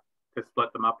to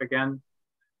split them up again?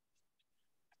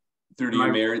 Through to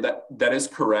you, Mayor. That is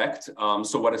correct.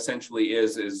 So what essentially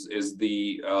is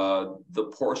the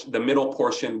portion, the middle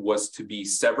portion was to be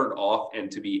severed off and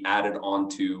to be added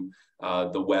onto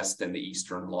the west and the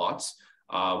eastern lots.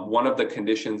 One of the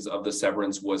conditions of the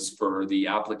severance was for the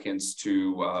applicants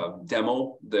to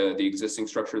demo the existing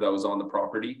structure that was on the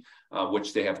property,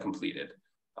 which they have completed.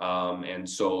 And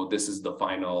so this is the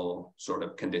final sort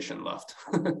of condition left.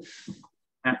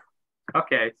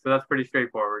 Okay, so that's pretty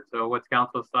straightforward. So what's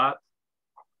council's thoughts?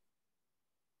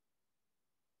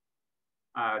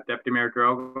 Deputy Mayor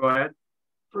Juro, go ahead.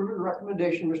 For the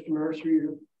recommendation, Mr. Mayor, through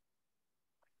you.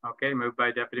 Okay, moved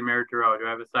by Deputy Mayor Juro. Do I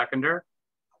have a seconder?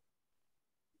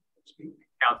 Speak.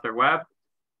 Councillor Webb.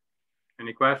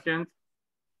 Any questions?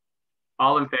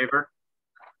 All in favor?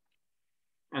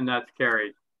 And that's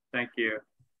carried. Thank you.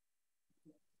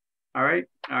 All right,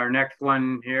 our next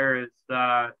one here is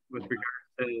with regards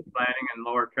to the planning and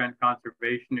Lower Trent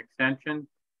Conservation Extension.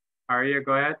 Arya,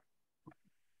 go ahead.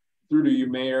 Through to you,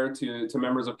 Mayor, to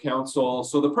members of council.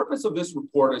 So the purpose of this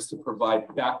report is to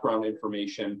provide background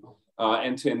information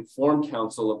and to inform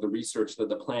council of the research that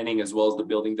the planning as well as the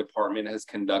building department has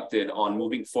conducted on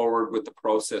moving forward with the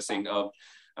processing of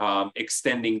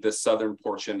extending the southern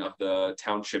portion of the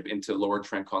township into Lower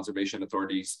Trent Conservation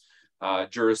Authority's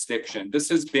jurisdiction. This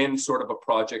has been sort of a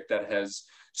project that has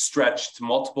stretched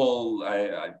multiple,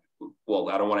 well,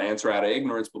 I don't want to answer out of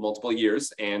ignorance, but multiple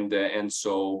years. And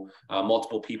so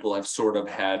multiple people have sort of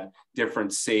had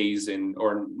different says in,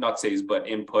 or not says, but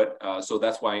input. So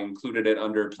that's why I included it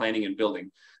under planning and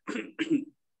building.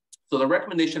 So the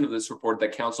recommendation of this report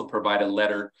that council provide a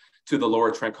letter to the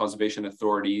Lower Trent Conservation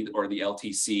Authority or the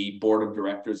LTC Board of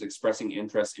Directors expressing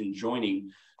interest in joining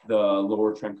the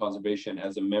Lower Trent Conservation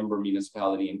as a member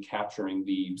municipality and capturing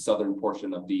the southern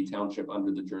portion of the township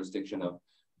under the jurisdiction of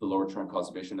the Lower Trent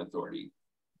Conservation Authority.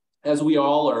 As we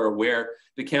all are aware,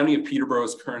 the County of Peterborough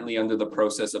is currently under the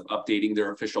process of updating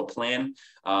their official plan,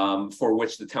 for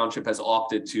which the township has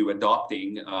opted to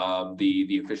adopting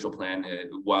the official plan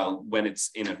when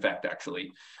it's in effect,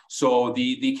 actually. So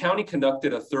the county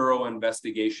conducted a thorough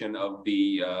investigation of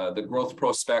the growth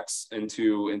prospects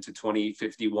into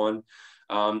 2051.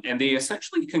 And they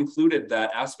essentially concluded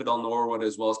that Asphodel, Norwood,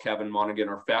 as well as Cavan Monaghan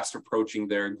are fast approaching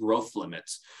their growth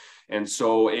limits. And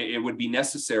so it would be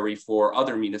necessary for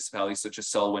other municipalities such as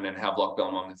Selwyn and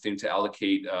Havelock-Belmont-Methuen to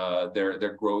allocate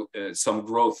their growth, some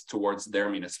growth towards their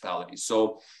municipalities.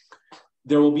 So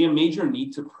there will be a major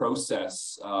need to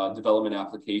process development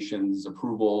applications,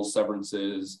 approvals,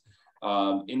 severances,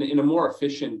 in a more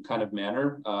efficient kind of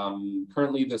manner.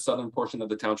 Currently, the southern portion of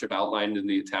the township outlined in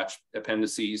the attached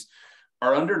appendices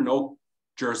are under no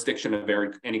jurisdiction of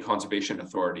any conservation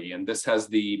authority. And this has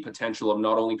the potential of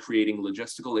not only creating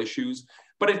logistical issues,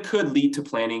 but it could lead to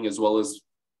planning as well as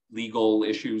legal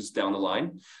issues down the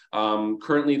line.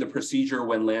 Currently, the procedure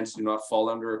when lands do not fall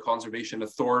under a conservation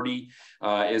authority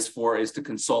is to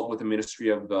consult with the Ministry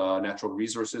of Natural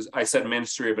Resources. I said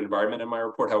Ministry of Environment in my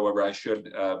report, however, I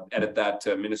should edit that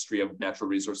to Ministry of Natural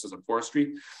Resources and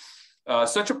Forestry.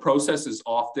 Such a process is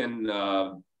often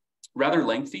rather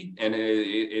lengthy, and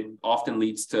it often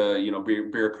leads to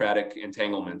bureaucratic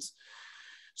entanglements.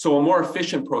 So a more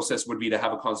efficient process would be to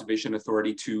have a conservation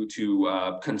authority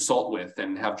to consult with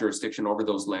and have jurisdiction over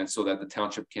those lands, so that the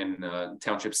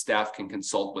township staff can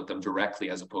consult with them directly,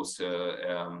 as opposed to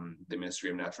the Ministry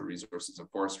of Natural Resources and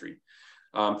Forestry.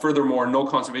 Furthermore, no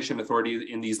conservation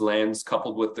authority in these lands,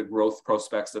 coupled with the growth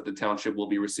prospects that the township will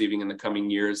be receiving in the coming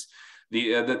years.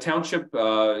 The township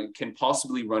can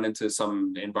possibly run into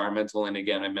some environmental, and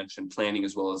again, I mentioned planning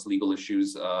as well as legal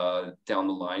issues down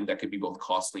the line that could be both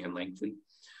costly and lengthy.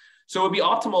 So it would be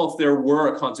optimal if there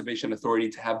were a conservation authority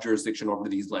to have jurisdiction over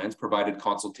these lands, provided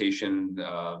consultation,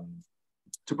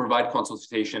 to provide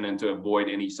consultation and to avoid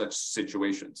any such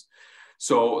situations.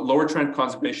 So Lower Trent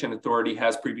Conservation Authority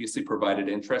has previously provided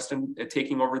interest in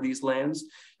taking over these lands.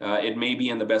 It may be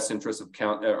in the best interest of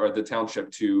the township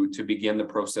to begin the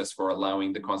process for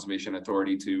allowing the Conservation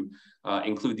Authority to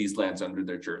include these lands under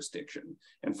their jurisdiction.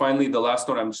 And finally, the last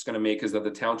note I'm just going to make is that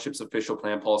the township's official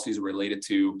plan policies related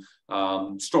to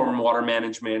stormwater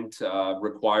management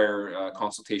require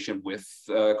consultation with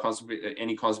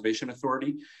any conservation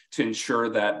authority to ensure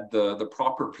that the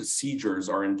proper procedures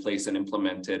are in place and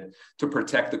implemented to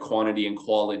protect the quantity and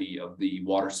quality of the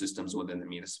water systems within the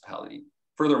municipality.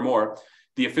 Furthermore,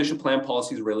 the official plan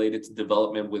policies related to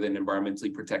development within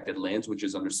environmentally protected lands, which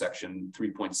is under section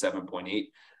 3.7.8,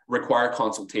 require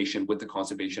consultation with the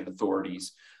conservation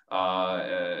authorities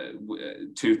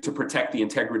to protect the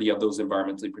integrity of those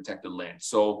environmentally protected lands.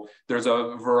 So there's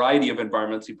a variety of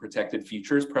environmentally protected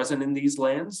features present in these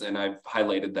lands, and I've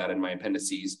highlighted that in my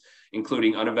appendices,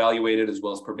 including unevaluated as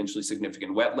well as provincially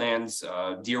significant wetlands,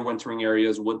 deer wintering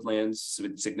areas, woodlands,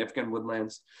 significant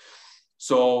woodlands.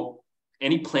 So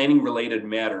any planning related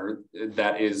matter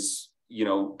that is,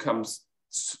 comes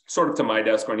sort of to my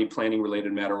desk, or any planning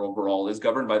related matter overall, is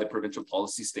governed by the provincial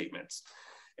policy statements.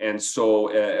 And so,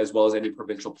 as well as any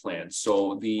provincial plans.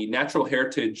 So the Natural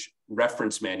Heritage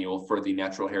Reference Manual for the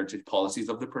natural heritage policies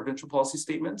of the provincial policy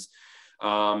statements,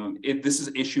 this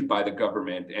is issued by the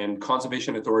government, and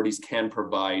conservation authorities can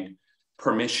provide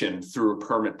permission through a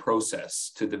permit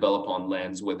process to develop on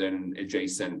lands within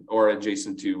adjacent to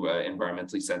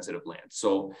environmentally sensitive lands.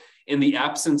 So in the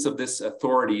absence of this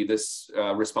authority, this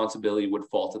responsibility would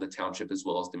fall to the township as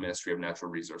well as the Ministry of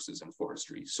Natural Resources and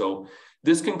Forestry. So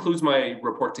this concludes my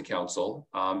report to council.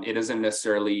 It isn't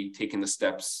necessarily taking the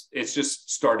steps, it's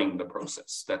just starting the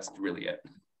process. That's really it.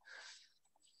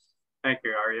 Thank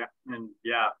you, Arya. And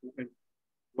yeah,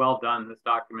 well done. This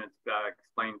document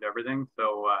explains everything.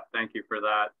 So thank you for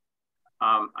that.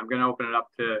 I'm going to open it up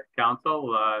to council.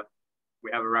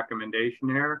 We have a recommendation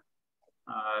here.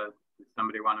 Does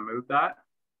somebody want to move that?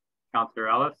 Councillor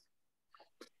Ellis.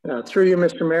 Through you,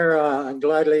 Mr. Mayor, I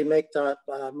gladly make that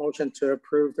motion to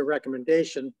approve the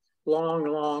recommendation. Long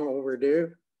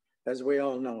overdue, as we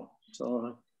all know.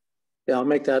 So yeah, I'll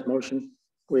make that motion.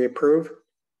 We approve.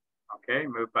 Okay,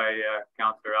 moved by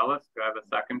Councillor Ellis. Do I have a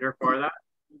seconder for that?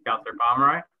 Councillor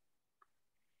Pomeroy,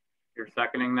 you're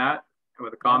seconding that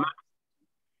with a comment?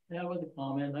 Yeah, with a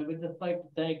comment. I would just like to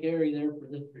thank Gary there for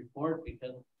this report,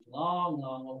 because it's long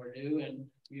overdue. And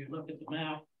if you look at the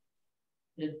map,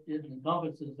 it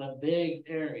encompasses a big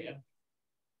area,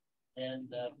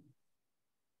 and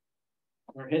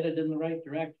we're headed in the right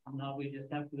direction. Now we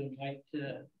just have to invite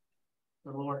the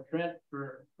Lower Trent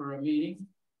for a meeting.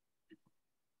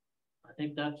 I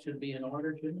think that should be in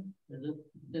order, shouldn't it? Is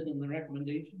it in the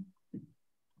recommendation?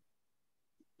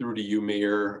 Through to you,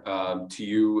 Mayor. To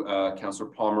you, Councillor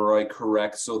Pomeroy,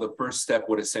 correct. So the first step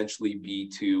would essentially be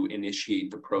to initiate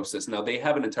the process. Now they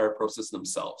have an entire process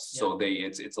themselves, so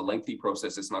it's a lengthy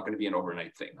process. It's not going to be an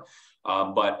overnight thing,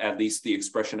 but at least the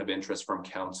expression of interest from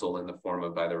council in the form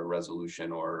of either a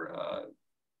resolution or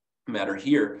matter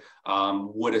here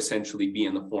would essentially be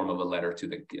in the form of a letter to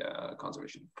the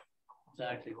conservation.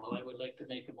 Exactly. Well, I would like to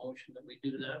make a motion that we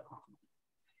do that.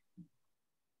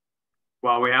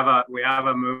 Well, we have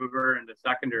a mover and a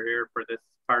seconder here for this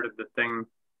part of the thing,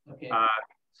 okay.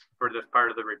 For this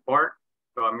part of the report.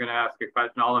 So I'm going to ask a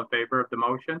question. All in favor of the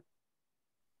motion?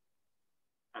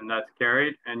 And that's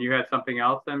carried. And you had something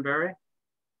else then, Barry?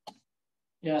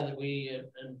 Yeah, that we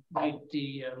invite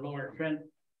the Lower Trent.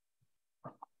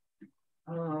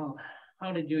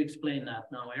 How did you explain that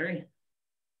now, Larry?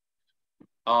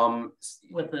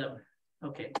 With the,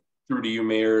 okay. Through to you,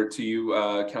 Mayor, to you,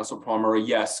 Councillor Pomeroy.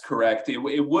 Yes, correct.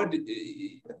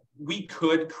 We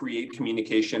could create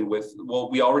communication with, well,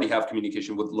 we already have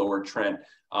communication with Lower Trent,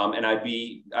 and I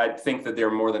think that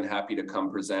they're more than happy to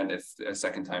come present if a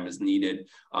second time is needed.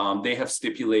 They have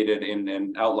stipulated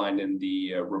and outlined in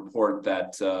the report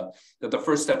that that the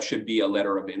first step should be a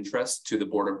letter of interest to the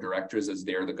Board of Directors, as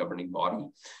they're the governing body.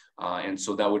 And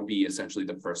so that would be essentially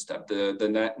the first step.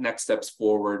 The next steps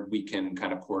forward, we can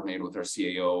kind of coordinate with our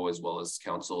CAO as well as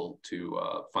council to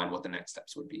find what the next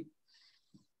steps would be.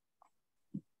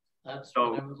 That's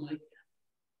what I would like.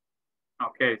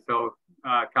 Okay, so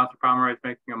Councillor Pomeroy is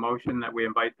making a motion that we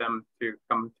invite them to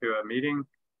come to a meeting.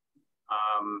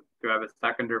 Do I have a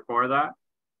seconder for that?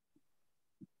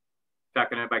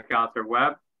 Seconded by Councillor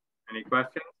Webb. Any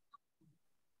questions?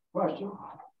 Question,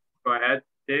 Go ahead,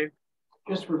 Dave.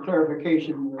 just for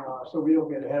clarification, so we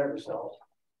don't get ahead of ourselves.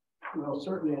 We'll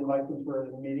certainly invite them for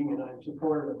the meeting, and I'm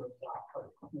supportive of that, but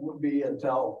it won't be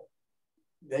until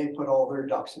they put all their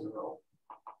ducks in a row.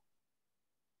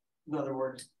 In other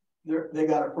words, they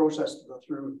got a process to go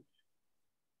through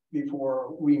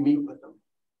before we meet with them,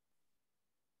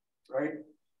 right?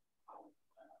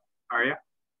 Are you?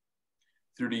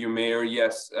 Through to you, Mayor.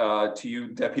 Yes, to you,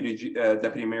 Deputy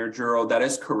Mayor Juro, that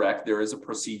is correct. There is a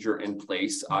procedure in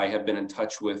place. I have been in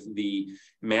touch with the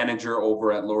manager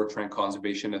over at Lower Trent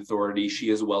Conservation Authority. She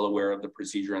is well aware of the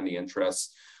procedure and the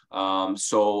interests.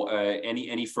 So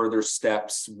any further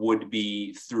steps would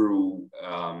be through,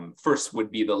 first would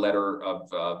be the letter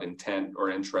of intent or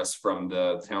interest from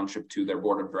the township to their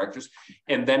board of directors.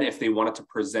 And then if they wanted to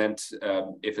present,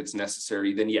 if it's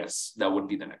necessary, then yes, that would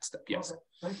be the next step. Yes. Okay.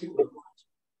 Thank you.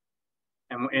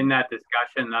 And in that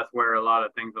discussion, that's where a lot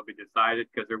of things will be decided,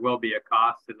 because there will be a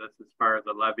cost to this as far as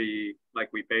the levy,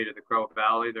 like we pay to the Crow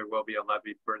Valley, there will be a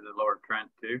levy for the Lower Trent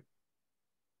too.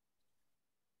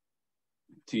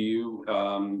 To you,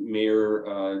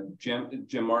 Mayor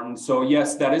Jim Martin. So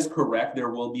yes, that is correct.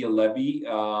 There will be a levy.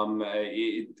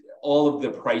 All of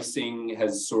the pricing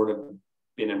has sort of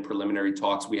been in preliminary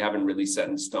talks. We haven't really set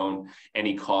in stone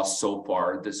any costs so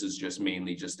far. This is just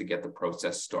mainly just to get the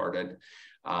process started.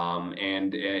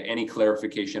 And any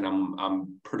clarification,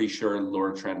 I'm pretty sure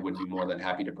Lower Trent would be more than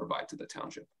happy to provide to the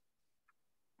township.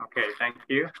 Okay, thank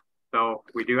you. So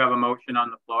we do have a motion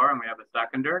on the floor and we have a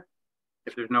seconder.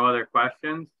 If there's no other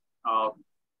questions,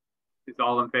 is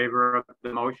all in favor of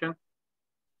the motion?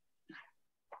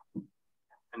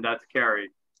 And that's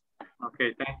carried.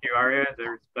 Okay, thank you, Arya.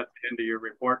 That's the end of your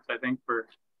reports, I think, for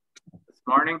this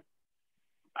morning.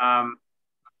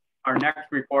 Our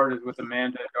next report is with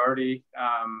Amanda Doherty,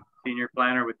 Senior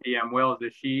Planner with DM Wills.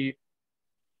 Is she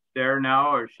there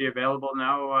now, or is she available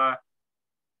now,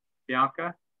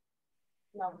 Bianca?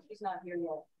 No, she's not here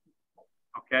yet.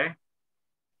 Okay.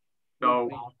 So,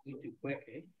 way too quick,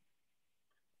 eh?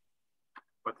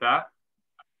 What's that?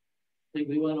 I think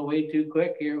we went away too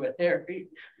quick here with Harry.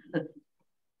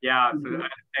 Yeah, so I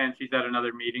understand she's at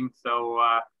another meeting. So,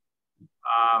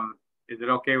 is it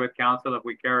okay with council if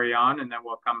we carry on and then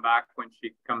we'll come back when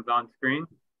she comes on screen?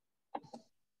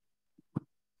 Is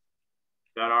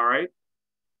that all right?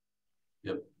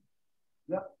 Yep.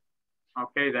 Yep.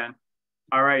 Okay then.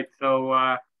 All right.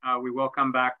 So we will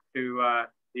come back to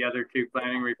the other two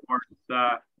planning reports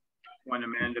when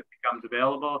Amanda becomes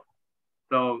available.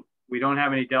 So we don't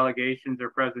have any delegations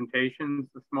or presentations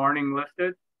this morning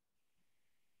listed.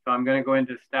 So I'm going to go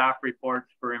into staff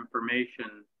reports for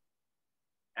information.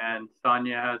 And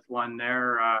Sonia has one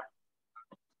there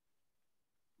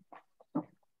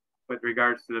with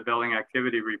regards to the building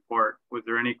activity report. Was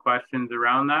there any questions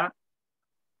around that?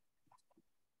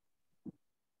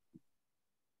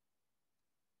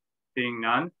 Seeing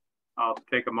none, I'll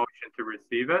take a motion to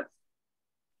receive it.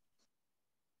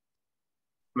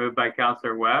 Moved by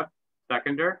Councillor Webb,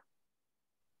 seconder.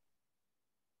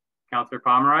 Councillor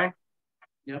Pomeroy?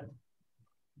 Yep.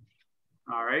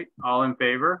 All right, all in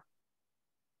favor?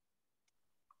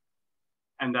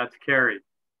 And that's carried.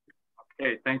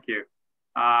 Okay, thank you.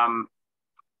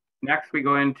 Next, we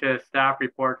go into staff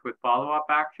reports with follow-up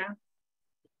action.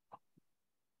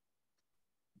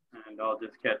 And I'll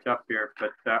just catch up here.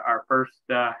 But our first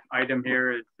item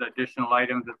here is additional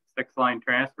items at the 6-line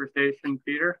transfer station,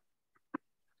 Peter.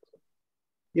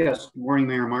 Yes, good morning,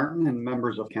 Mayor Martin and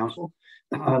members of council.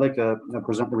 I'd like to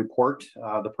present the report.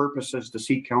 The purpose is to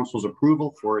seek council's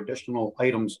approval for additional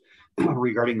items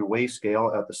regarding the weigh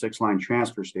scale at the 6-line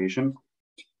transfer station.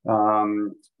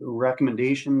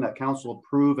 Recommendation that council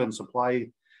approve and supply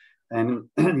and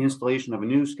the installation of a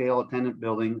new scale attendant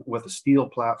building with a steel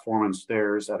platform and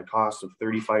stairs at a cost of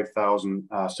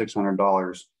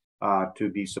 $35,600 to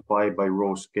be supplied by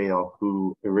Rowe Scale,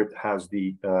 who has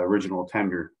the original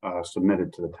tender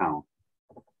submitted to the town.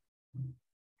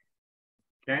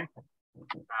 Okay.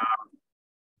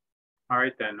 All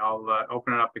right, then I'll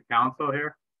open it up to council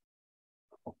here.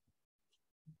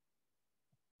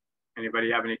 Anybody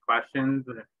have any questions?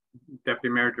 Deputy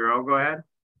Mayor Giroux, go ahead.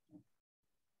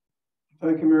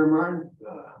 Thank you, Mayor Martin.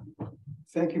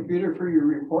 Thank you, Peter, for your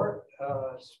report.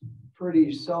 It's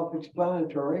pretty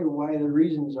self-explanatory why the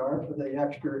reasons are for the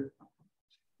extra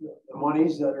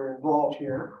monies that are involved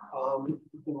here and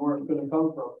where it's going to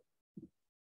come from.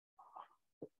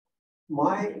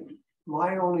 My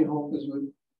only hope is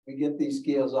we get these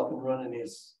scales up and running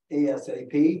is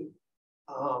ASAP.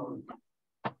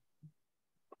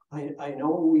 I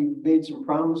know we made some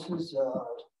promises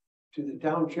to the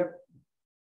township,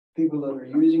 people that are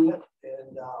using it,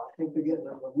 and I think they're getting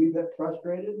a wee bit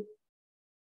frustrated.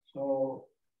 So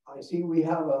I see we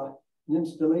have an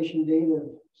installation date of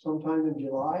sometime in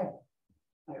July.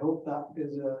 I hope that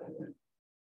is a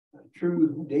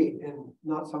true date and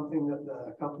not something that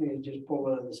the company is just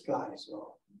pulling out of the sky.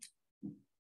 So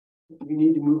we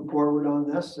need to move forward on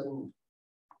this, and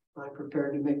I'm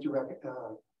prepared to make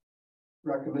the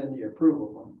recommend the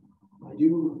approval. I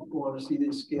do want to see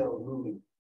this scale moving.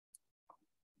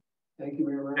 Thank you,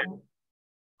 Mayor Martin.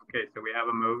 Okay, so we have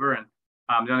a mover, and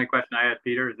the only question I had,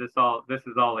 Peter, is this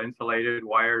is all insulated,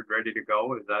 wired, ready to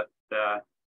go? Is that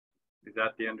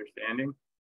the understanding?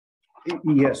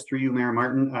 Yes, through you, Mayor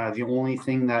Martin. The only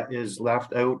thing that is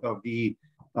left out of the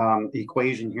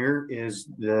equation here is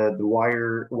the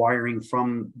wiring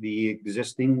from the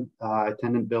existing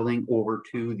attendant building over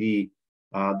to the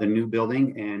new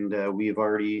building, and we have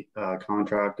already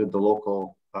contracted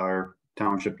the our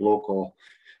township local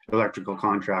electrical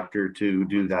contractor to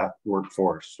do that work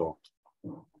for us. So,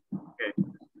 okay,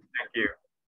 thank you.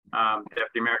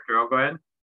 Deputy Mayor Carroll, go ahead.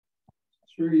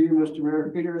 Through you, Mr. Mayor.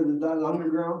 Peter, is that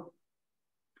underground?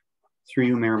 Through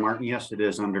you, Mayor Martin. Yes, it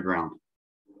is underground.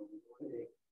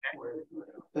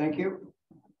 Thank you.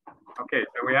 Okay,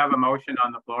 so we have a motion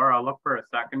on the floor. I'll look for a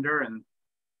seconder, and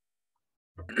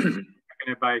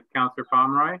seconded by Councillor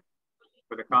Pomeroy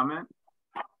for the comment.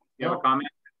 You have a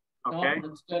comment? Okay. No,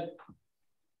 that's good.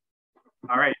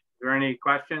 All right. Is there any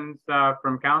questions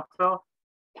from council?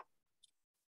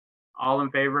 All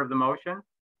in favor of the motion?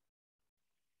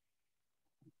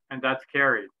 And that's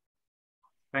carried.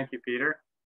 Thank you, Peter.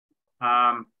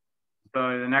 So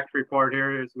the next report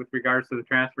here is with regards to the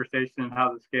transfer station and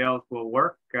how the scales will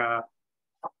work. Go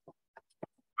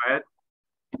ahead.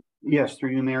 Yes,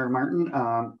 through you, Mayor Martin.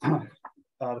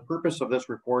 The purpose of this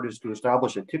report is to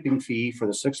establish a tipping fee for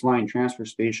the 6-line transfer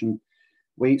station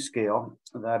weight scale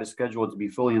that is scheduled to be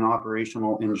fully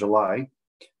operational in July.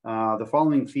 The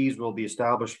following fees will be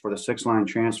established for the 6-line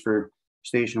transfer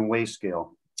station weight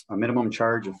scale. A minimum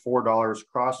charge of $4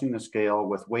 crossing the scale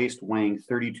with waste weighing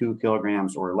 32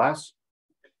 kilograms or less.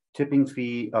 Tipping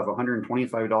fee of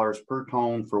 $125 per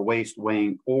ton for waste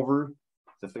weighing over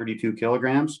the 32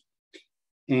 kilograms.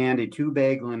 And a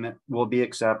 2-bag limit will be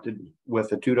accepted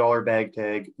with a $2 bag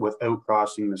tag without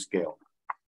crossing the scale.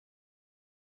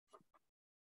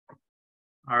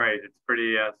 All right, it's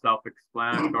pretty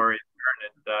self-explanatory,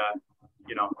 and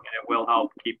you know, and it will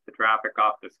help keep the traffic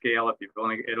off the scale. If you've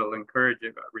only, it'll encourage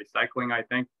recycling, I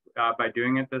think, by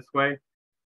doing it this way.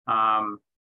 I'll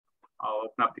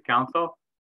open up to council.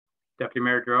 Deputy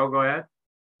Mayor Drew, go ahead.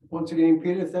 Once again,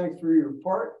 Peter, thanks for your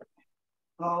report.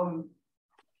 I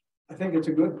think it's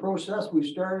a good process. We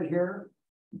started here.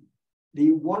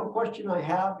 The one question I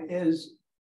have is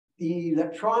the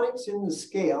electronics in the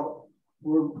scale.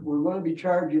 We're going to be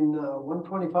charging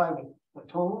 $125 a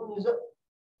ton, is it?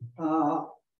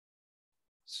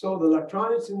 So the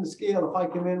electronics in the scale, if I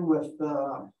come in with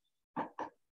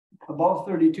above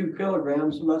 32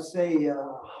 kilograms, let's say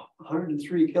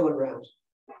 103 kilograms,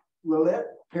 will it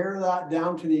pare that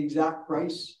down to the exact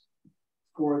price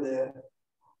for the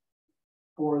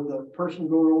person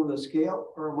going over the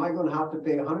scale, or am I going to have to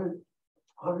pay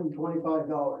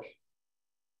 $125?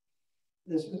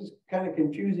 This is kind of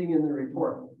confusing in the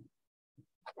report.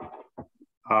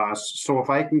 So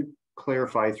if I can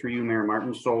clarify through you, Mayor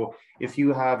Martin. So if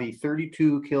you have a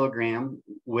 32 kilogram,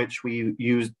 which we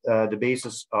used the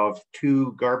basis of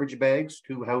 2 garbage bags,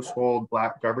 2 household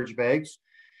black garbage bags.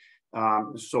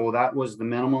 So that was the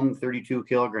minimum 32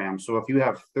 kilograms. So if you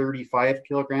have 35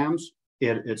 kilograms,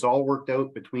 it's all worked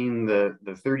out between the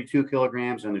 32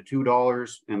 kilograms and the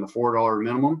 $2 and the $4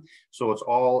 minimum. So it's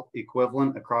all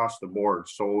equivalent across the board.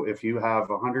 So if you have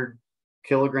 100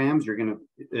 kilograms,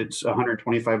 it's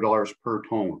 $125 per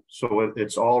ton. So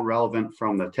it's all relevant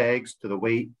from the tags to the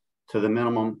weight to the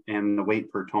minimum and the weight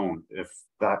per ton, if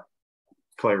that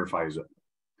clarifies it.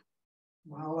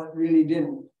 Well, it really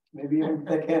didn't. Maybe I'm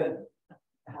thick-headed.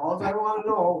 All I want to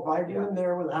know, if I get in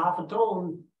there with half a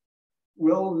ton,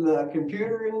 will the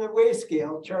computer in the weigh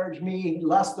scale charge me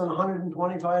less than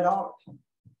 $125?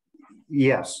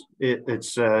 Yes,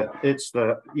 it's the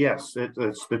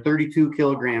 32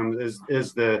 kilograms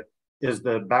is the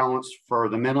balance for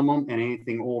the minimum, and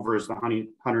anything over is the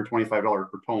 $125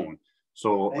 per ton.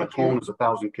 So a ton is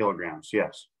 1,000 kilograms.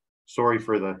 Yes. Sorry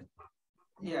for the.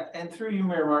 Yeah, and through you,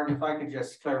 Mayor Martin, if I could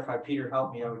just clarify, Peter,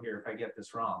 help me out here if I get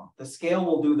this wrong. The scale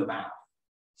will do the math.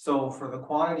 So for the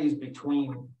quantities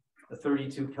between the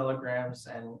 32 kilograms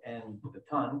and the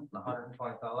ton, the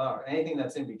 125 hour, anything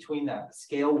that's in between that, the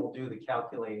scale will do the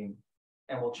calculating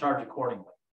and will charge accordingly.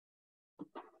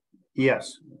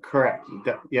 Yes, correct.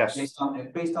 Yes. Based on the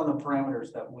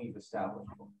parameters that we've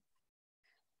established.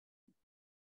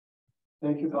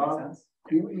 Thank you, Bob.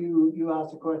 You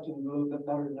asked a question a little bit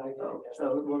better than I did.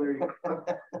 So, well, there you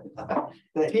go.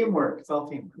 The teamwork, it's all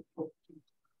teamwork.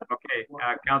 Okay,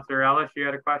 Councillor Ellis, you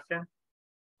had a question?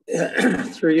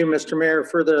 Through you, Mr. Mayor,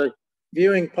 for the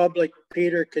viewing public,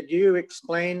 Peter, could you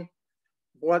explain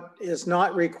what is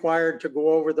not required to go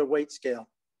over the weight scale?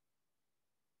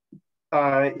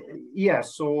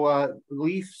 Yes, so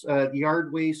leaves,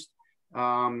 yard waste,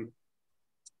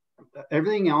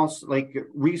 everything else, like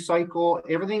recycle,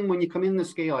 everything when you come in the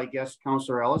scale, I guess,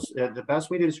 Councillor Ellis, the best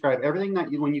way to describe everything that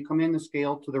when you come in the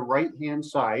scale to the right-hand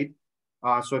side,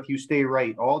 so if you stay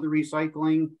right, all the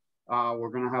recycling, we're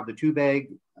going to have the 2-bag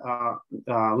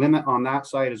limit on that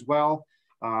side as well.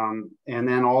 And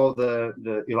then all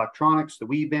the electronics, the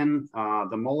wee bin,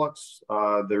 the mullets,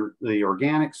 the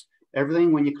organics,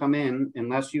 everything when you come in,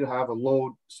 unless you have a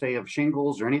load, say, of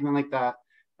shingles or anything like that,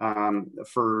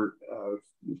 for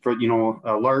you know,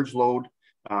 a large load,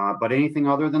 but anything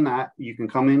other than that, you can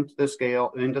come into the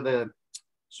scale, into the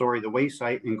waste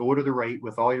site and go to the right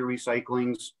with all your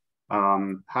recyclings,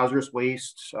 hazardous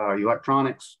waste,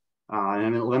 electronics,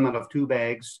 and a limit of 2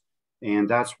 bags. And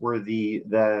that's where the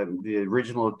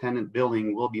original tenant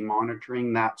building will be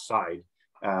monitoring that side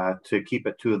to keep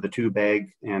it to the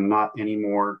 2-bag and not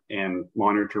anymore, and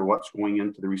monitor what's going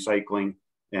into the recycling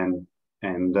and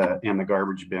the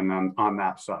garbage bin on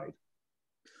that side.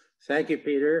 Thank you,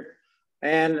 Peter.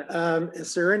 And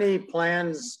is there any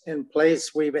plans in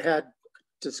place? We've had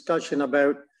discussion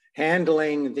about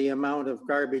handling the amount of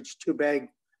garbage, 2-bag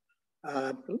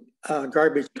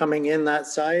garbage coming in that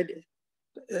side.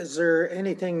 Is there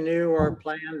anything new or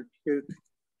planned to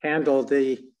handle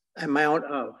the amount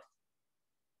of?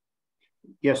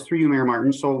 Yes, through you, Mayor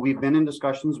Martin. So we've been in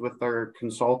discussions with our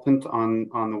consultant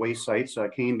on the waste sites,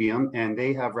 K&BM, and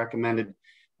they have recommended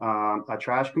a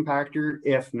trash compactor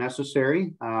if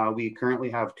necessary. We currently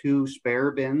have 2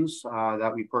 spare bins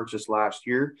that we purchased last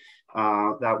year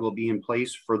that will be in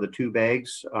place for the 2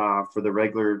 bags for the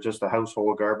regular, just the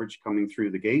household garbage coming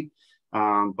through the gate.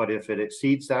 But if it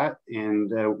exceeds that,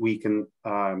 and we can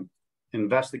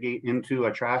investigate into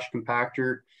a trash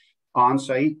compactor on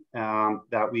site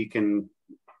that we can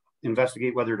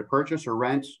investigate whether to purchase or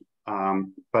rent.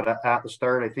 But at the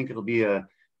start, I think it'll be a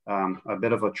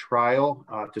bit of a trial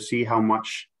to see how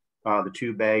much the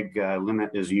 2-bag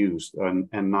limit is used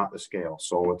and not the scale.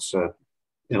 So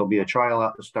it'll be a trial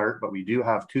at the start, but we do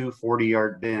have 2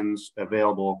 40-yard bins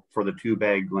available for the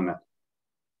 2-bag limit.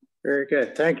 Very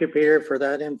good. Thank you, Peter, for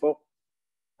that info.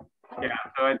 Yeah,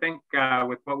 so I think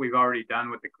with what we've already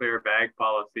done with the clear bag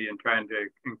policy and trying to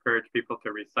encourage people to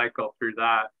recycle through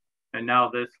that, and now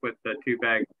this with the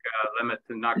 2-bag limit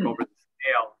to not go over the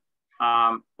scale,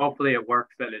 hopefully it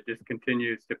works, that it just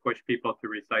continues to push people to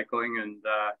recycling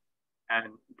and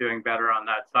doing better on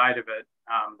that side of it.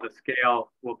 The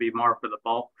scale will be more for the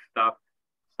bulk stuff,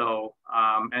 so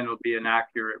and it'll be an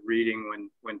accurate reading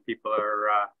when people are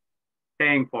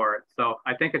paying for it. So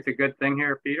I think it's a good thing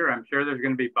here, Peter. I'm sure there's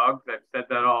going to be bugs. I've said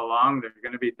that all along. There's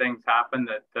going to be things happen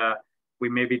that we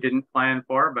maybe didn't plan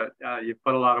for, but you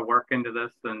put a lot of work into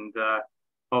this, and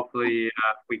hopefully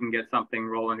we can get something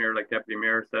rolling here, like Deputy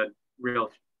Mayor said,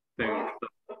 real soon.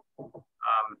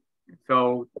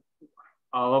 So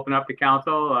I'll open up to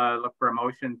council, look for a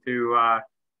motion to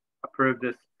approve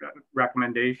this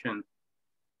recommendation.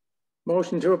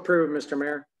 Motion to approve, Mr.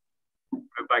 Mayor.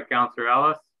 Moved by Councillor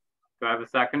Ellis. Do I have a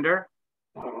seconder?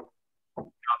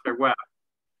 Councillor Webb.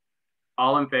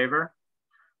 All in favor?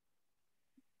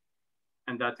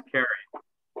 And that's carried.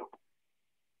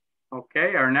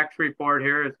 Okay, our next report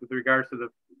here is with regards to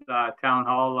the town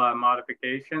hall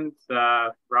modifications.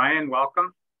 Ryan,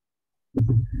 welcome.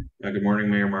 Good morning,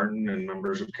 Mayor Martin and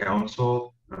members of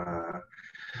council.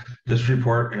 This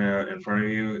report in front of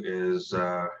you is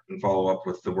in follow-up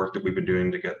with the work that we've been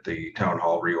doing to get the town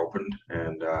hall reopened.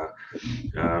 And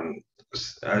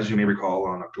as you may recall,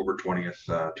 on October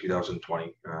 20th,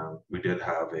 2020, we did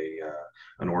have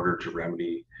an order to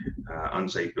remedy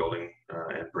unsafe building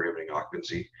and prohibiting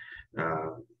occupancy.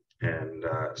 And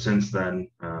since then,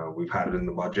 we've had it in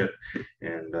the budget,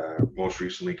 and most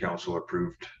recently, council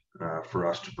approved for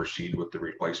us to proceed with the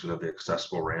replacement of the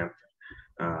accessible ramp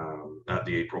at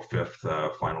the April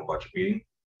 5th final budget meeting.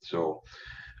 So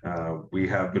we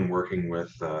have been working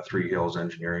with Three Hills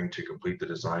Engineering to complete the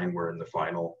design. We're in the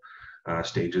final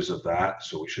stages of that,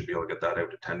 so we should be able to get that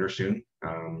out to tender soon.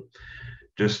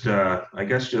 just I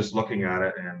guess just looking at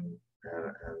it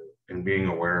and being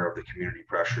aware of the community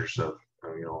pressures of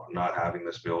not having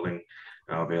this building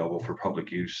available for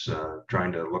public use,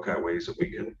 trying to look at ways that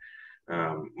we can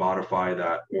modify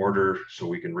that order so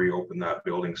we can reopen that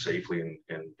building safely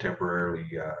and temporarily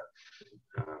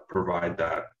provide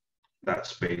that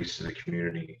space to the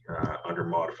community under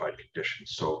modified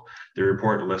conditions. So the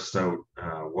report lists out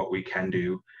what we can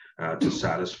do to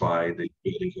satisfy the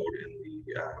building code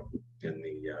in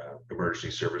the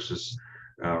emergency services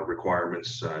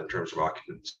requirements in terms of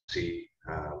occupancy,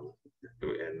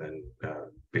 and then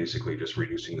basically just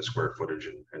reducing the square footage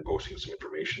and posting some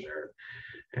information there,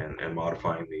 and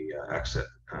modifying the exit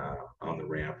on the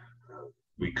ramp.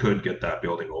 We could get that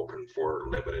building open for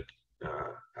limited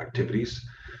activities.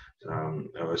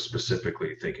 I was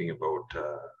specifically thinking about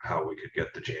how we could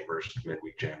get the jammers,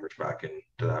 midweek jammers, back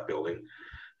into that building.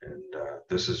 And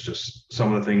this is just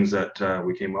some of the things that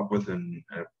we came up with, and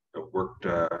worked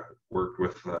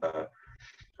with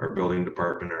our building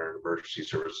department, our emergency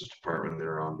services department.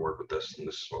 They're on board with this, and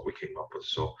this is what we came up with.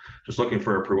 So just looking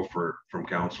for approval from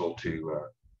council to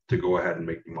go ahead and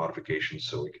make the modifications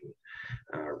so we can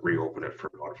reopen it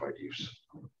for modified use.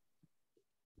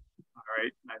 All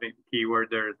right, I think the key word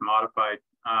there is modified.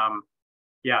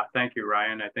 Yeah, thank you,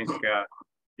 Ryan. I think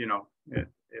if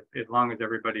as long as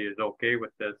everybody is okay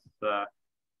with this,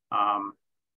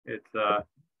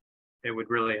 it would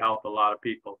really help a lot of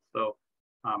people. So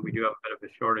we do have a bit of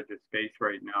a shortage of space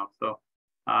right now. So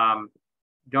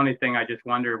the only thing I just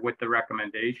wonder, with the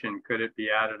recommendation, could it be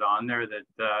added on there that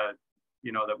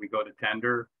that we go to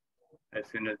tender as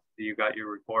soon as you got your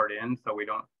report in, so we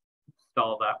don't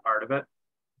stall that part of it?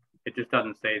 It just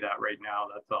doesn't say that right now,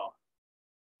 that's all.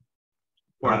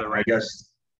 I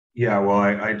guess, yeah, well,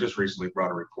 I just recently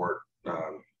brought a report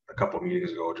a couple of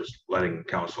meetings ago, just letting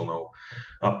council know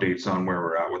updates on where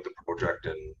we're at with the project,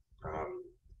 and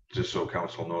just so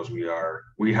council knows,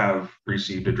 we have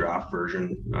received a draft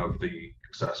version of the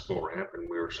accessible ramp, and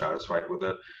we were satisfied with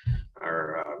it.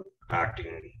 Our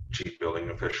acting chief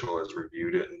building official has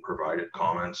reviewed it and provided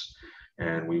comments,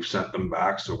 and we've sent them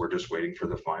back. So we're just waiting for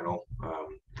the final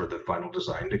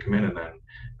design to come in, and then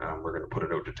we're going to put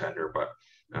it out to tender. But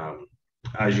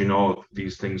as you know,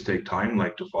 these things take time,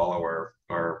 like to follow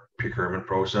our procurement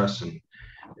process, and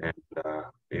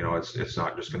it's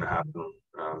not just going to happen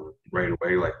right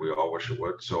away like we all wish it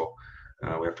would. So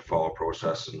we have to follow a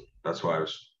process, and that's why I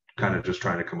was kind of just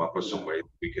trying to come up with some way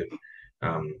we could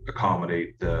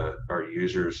accommodate our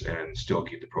users and still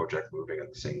keep the project moving at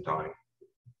the same time.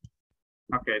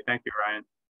 Okay, thank you, Ryan.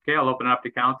 Okay, I'll open it up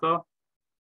to council.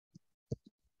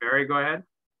 Barry, go ahead.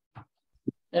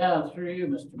 Yeah, through you,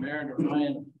 Mr. Mayor, to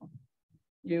Ryan.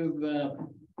 You've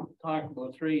talked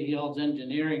about Three Hills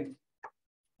Engineering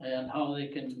and how they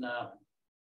can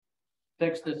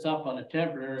fix this up on a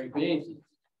temporary basis.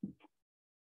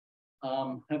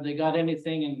 Have they got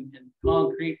anything in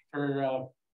concrete for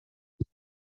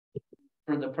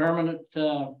the permanent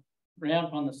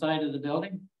ramp on the side of the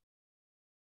building?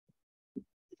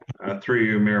 Through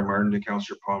you, Mayor Martin, to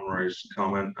Councillor Pomeroy's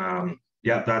comment.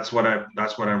 Yeah, that's what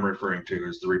I'm referring to,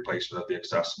 is the replacement of the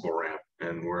accessible ramp,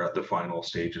 and we're at the final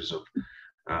stages of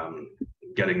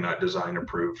getting that design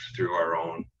approved through our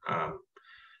own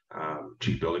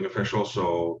chief building official.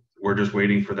 So we're just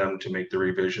waiting for them to make the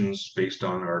revisions based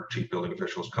on our chief building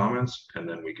official's comments, and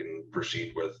then we can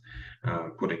proceed with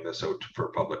putting this out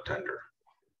for public tender.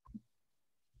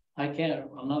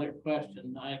 Another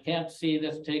question. I can't see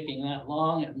this taking that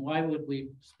long, and why would we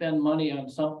spend money on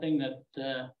something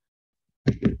that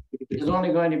is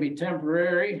only going to be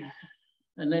temporary,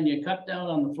 and then you cut down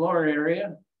on the floor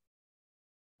area?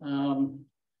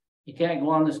 You can't go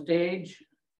on the stage,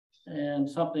 and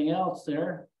something else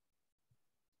there.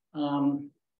 Am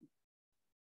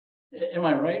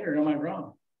I right or am I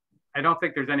wrong? I don't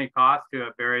think there's any cost to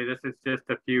it, Barry. This is just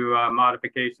a few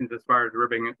modifications as far as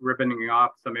ribboning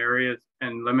off some areas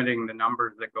and limiting the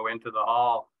numbers that go into the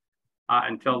hall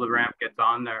until the ramp gets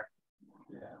on there.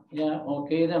 Yeah,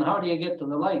 okay, then how do you get to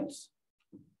the lights?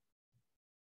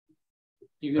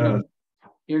 You're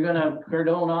gonna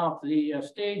cordon off the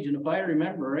stage, and if I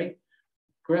remember right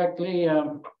correctly,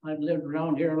 I've lived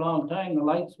around here a long time, the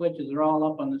light switches are all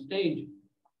up on the stage.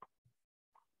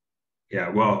 Yeah,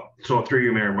 well, so through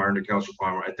you, Mayor Martin, to Councillor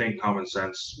Palmer, I think common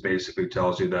sense basically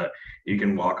tells you that you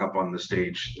can walk up on the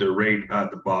stage. They're right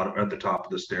at the bottom, at the top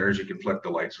of the stairs. You can flick the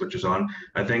light switches on.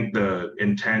 I think the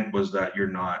intent was that you're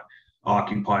not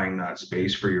occupying that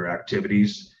space for your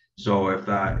activities. So if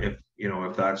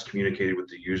that's communicated with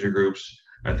the user groups,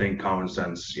 I think common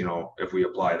sense, if we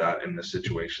apply that in this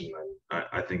situation, then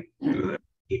I think that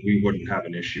we wouldn't have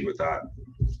an issue with that.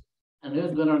 And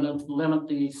who's gonna limit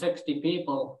the 60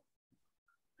 people?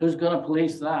 Who's gonna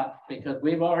police that? Because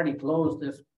we've already closed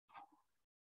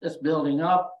this building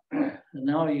up, and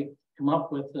now you come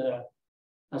up with a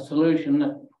solution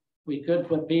that we could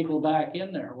put people back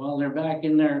in there. Well, they're back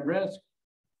in there at risk.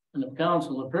 And if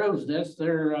council approves this,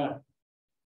 they're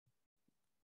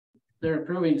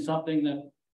approving something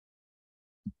that,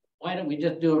 why don't we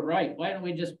just do it right? Why don't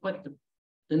we just put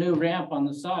the new ramp on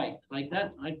the side like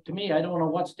that? To me, I don't know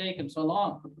what's taking so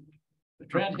long. But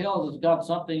Trent Hills has got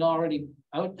something already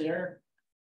out there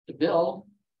to build,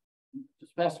 the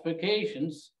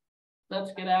specifications.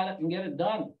 Let's get at it and get it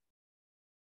done.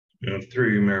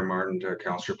 Through you, Mayor Martin, to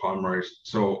Councillor Pomeroy.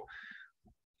 So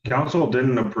council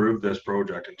didn't approve this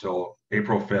project until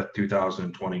April 5th,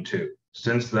 2022.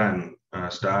 Since then,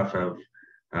 staff have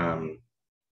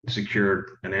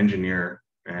secured an engineer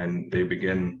and they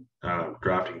begin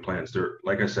drafting plans. They're,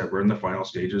 like I said, we're in the final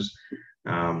stages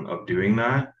of doing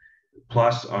that.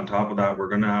 Plus, on top of that, we're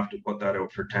going to have to put that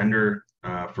out for tender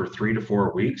for 3 to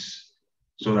 4 weeks.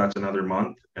 So that's another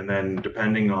month. And then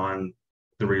depending on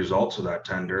the results of that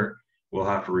tender, we'll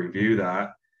have to review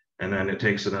that. And then it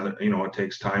takes another, it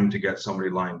takes time to get somebody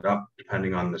lined up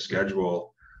depending on the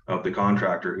schedule of the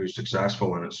contractor who's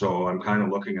successful in it. So I'm kind of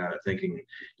looking at it thinking,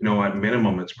 at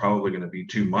minimum, it's probably going to be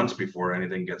 2 months before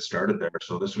anything gets started there.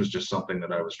 So this was just something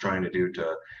that I was trying to do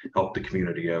to help the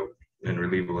community out and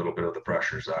relieve a little bit of the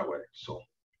pressures that way. So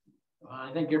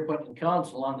I think you're putting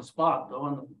council on the spot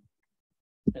though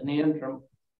in the interim.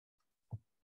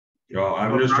 Well,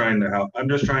 I'm just trying to help. I'm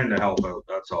just trying to help out.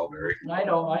 That's all, Barry. I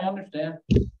know, I understand.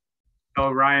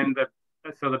 So Ryan,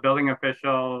 the building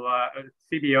official,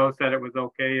 CDO said it was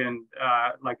okay, and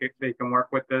they can work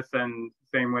with this, and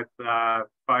same with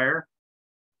fire.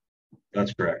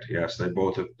 That's correct. Yes, they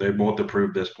both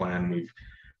approved this plan.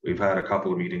 We've had a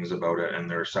couple of meetings about it,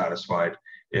 and they're satisfied.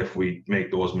 If we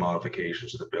make those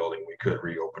modifications to the building, we could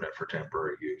reopen it for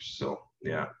temporary use. So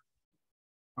yeah.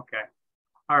 Okay.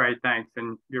 All right. Thanks.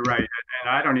 And you're right. And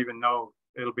I don't even know.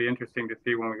 It'll be interesting to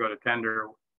see when we go to tender.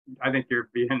 I think you're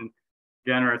being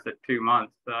generous at 2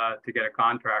 months to get a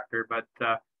contractor. But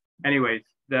anyways,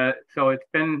 so it's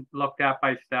been looked at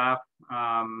by staff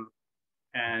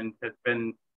and it's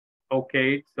been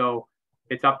okayed. So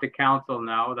it's up to council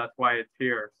now. That's why it's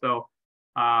here. So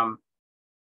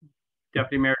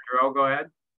Deputy Mayor Giroux, go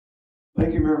ahead.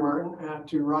 Thank you, Mayor Martin.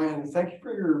 To Ryan, thank you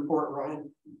for your report, Ryan.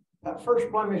 At first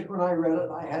blemish, when I read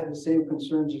it, I had the same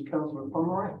concerns as Councillor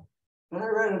Pomeroy. And I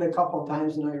read it a couple of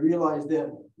times and I realized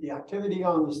then the activity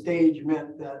on the stage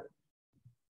meant that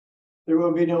there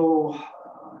will be no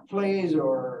plays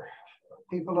or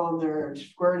people on there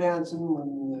square dancing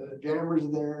when the jammers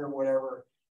are there or whatever.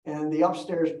 And the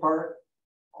upstairs part,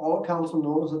 all council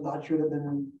knows that should have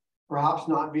been perhaps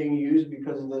not being used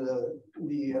because of the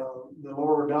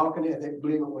lower balcony. I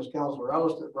believe it was Councillor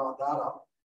Ellis that brought that up.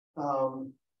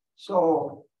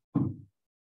 So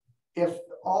if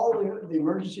all the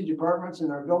emergency departments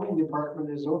and our building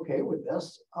department is okay with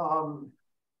this,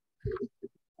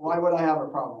 why would I have a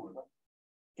problem with it?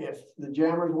 If the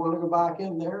jammers want to go back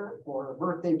in there for a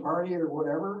birthday party or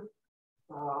whatever,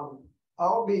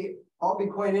 I'll be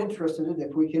quite interested in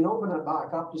if we can open it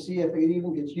back up to see if it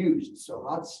even gets used. So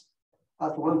that's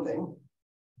one thing.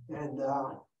 And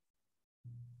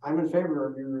I'm in favor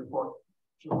of your report.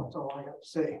 So that's all I got to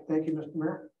say. Thank you, Mr.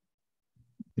 Mayor.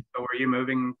 So were you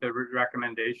moving the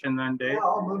recommendation then, Dave? Yeah,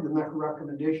 I'll move the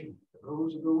recommendation. It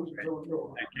goes.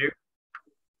 Thank you.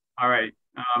 All right.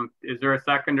 Is there a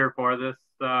seconder for this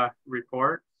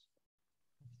report?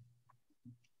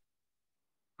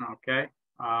 Okay.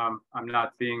 I'm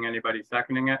not seeing anybody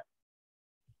seconding it.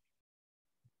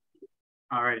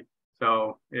 All right.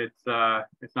 So it's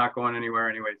not going anywhere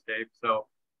anyways, Dave. So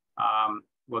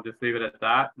we'll just leave it at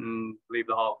that and leave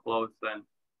the hall closed then.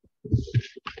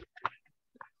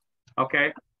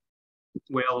 Okay,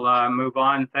 we'll move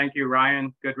on. Thank you,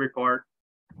 Ryan. Good report.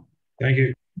 Thank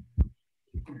you.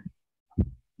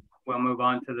 We'll move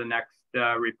on to the next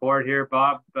report here,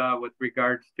 Bob, with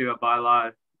regards to a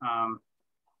bylaw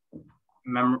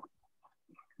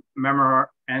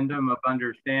memorandum of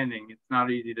understanding. It's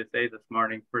not easy to say this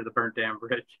morning for the Burnt Dam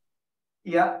Bridge.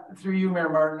 Yeah, through you, Mayor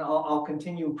Martin, I'll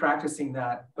continue practicing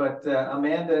that. But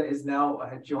Amanda is now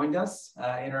joined us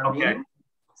in our meeting.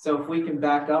 So if we can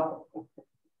back up,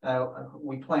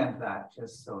 we planned that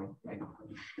just so we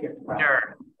get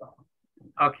sure.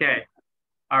 Okay.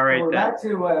 All right. So we're back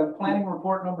to planning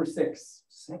report number 6.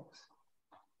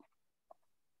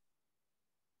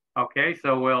 Okay,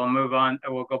 so we'll move on.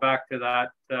 We'll go back to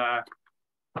that.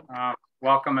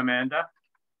 Welcome, Amanda.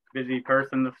 Busy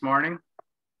person this morning.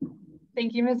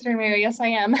 Thank you, Mr. Mayor. Yes, I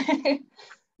am.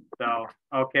 So,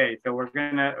 okay, so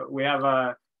we have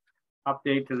a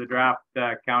update to the draft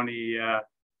county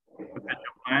official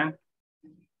plan.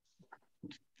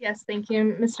 Yes, thank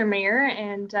you, Mr. Mayor,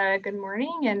 and good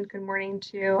morning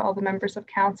to all the members of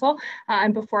council.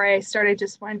 And before I start, I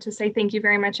just wanted to say thank you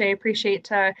very much. I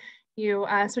appreciate you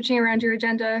switching around your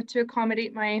agenda to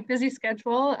accommodate my busy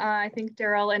schedule. I think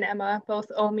Daryl and Emma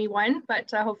both owe me one, but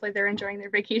hopefully they're enjoying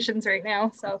their vacations right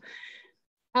now. So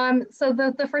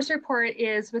the first report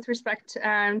is with respect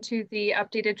to the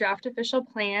updated draft official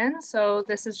plan. So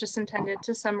this is just intended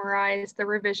to summarize the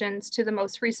revisions to the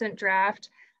most recent draft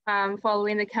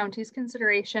following the county's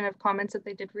consideration of comments that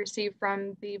they did receive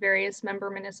from the various member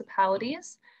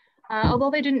municipalities.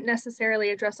 Although they didn't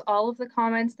necessarily address all of the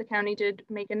comments, the county did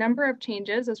make a number of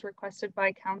changes as requested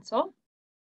by council.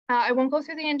 I won't go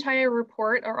through the entire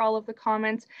report or all of the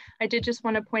comments. I did just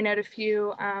want to point out a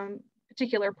few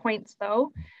particular points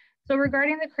though. So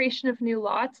regarding the creation of new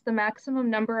lots, the maximum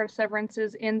number of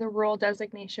severances in the rural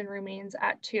designation remains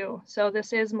at 2. So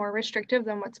this is more restrictive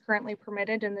than what's currently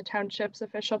permitted in the township's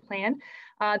official plan.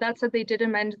 That said, they did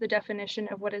amend the definition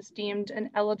of what is deemed an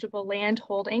eligible land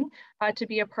holding to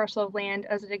be a parcel of land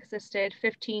as it existed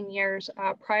 15 years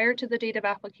prior to the date of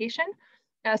application.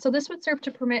 So this would serve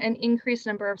to permit an increased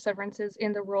number of severances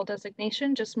in the rural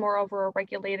designation, just more over a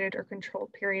regulated or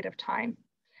controlled period of time.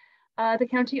 The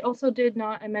county also did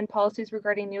not amend policies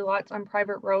regarding new lots on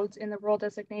private roads in the rural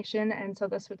designation, and so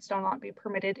this would still not be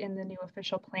permitted in the new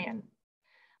official plan.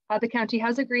 The county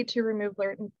has agreed to remove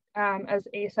Lerton as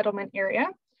a settlement area.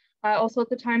 Also, at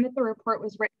the time that the report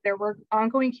was written, there were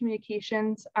ongoing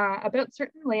communications about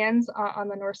certain lands on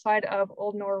the north side of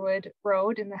Old Norwood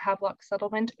Road in the Havelock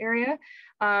settlement area.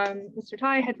 Mr.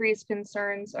 Ty had raised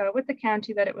concerns with the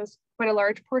county that it was quite a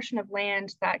large portion of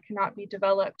land that cannot be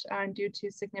developed due to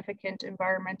significant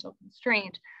environmental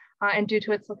constraint. And due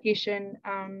to its location,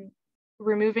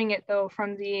 removing it though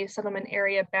from the settlement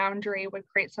area boundary would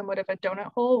create somewhat of a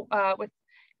donut hole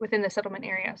within the settlement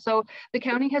area. So the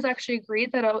county has actually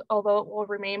agreed that although it will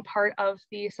remain part of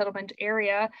the settlement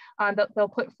area, that they'll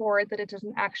put forward that it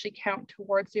doesn't actually count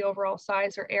towards the overall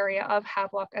size or area of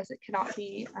Havelock as it cannot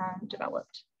be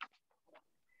developed.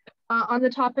 On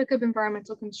the topic of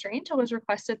environmental constraint, it was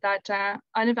requested that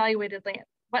unevaluated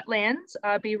wetlands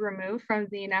be removed from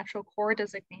the natural core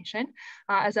designation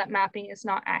as that mapping is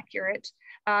not accurate.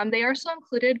 They are still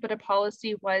included, but a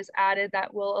policy was added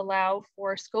that will allow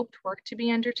for scoped work to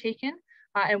be undertaken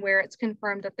and where it's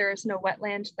confirmed that there is no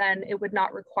wetland, then it would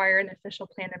not require an official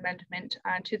plan amendment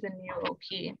to the new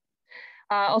OP.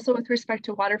 Also with respect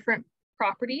to waterfront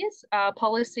properties,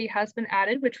 policy has been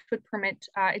added, which would permit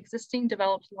existing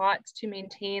developed lots to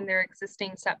maintain their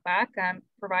existing setback,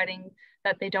 providing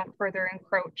that they don't further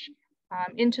encroach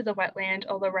into the wetland,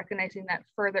 although recognizing that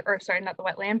further, or sorry, not the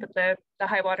wetland, but the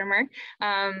high water mark,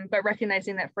 but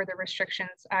recognizing that further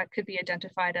restrictions could be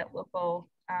identified at local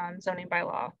zoning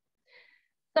bylaw.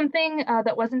 Something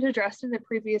that wasn't addressed in the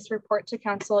previous report to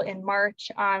council in March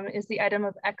is the item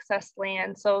of excess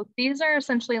land. So these are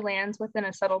essentially lands within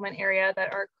a settlement area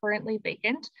that are currently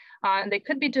vacant. They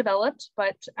could be developed,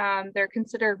 but they're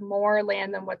considered more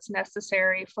land than what's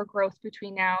necessary for growth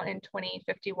between now and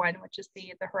 2051, which is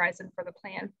the horizon for the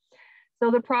plan.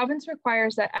 So the province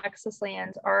requires that excess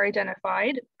lands are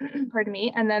identified, pardon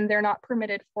me, and then they're not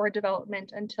permitted for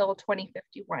development until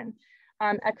 2051.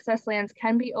 Excess lands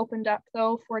can be opened up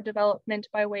though for development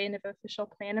by way of official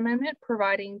plan amendment,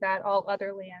 providing that all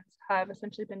other lands have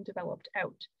essentially been developed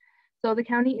out. So the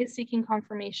county is seeking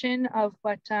confirmation of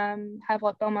what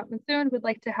Havelock-Belmont-Methuen would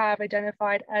like to have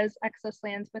identified as excess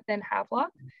lands within Havelock.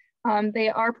 They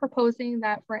are proposing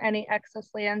that for any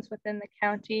excess lands within the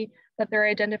county that they're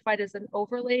identified as an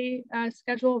overlay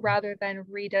schedule rather than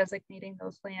redesignating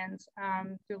those lands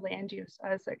through land use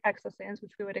as excess lands,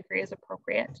 which we would agree is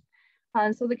appropriate.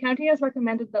 So the county has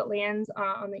recommended that lands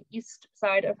on the east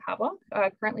side of Havelock,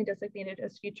 currently designated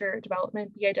as future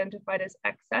development, be identified as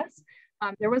excess.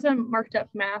 There was a marked up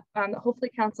map that hopefully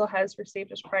council has received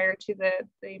just prior to the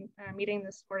meeting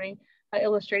this morning,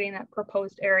 illustrating that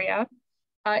proposed area.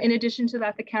 In addition to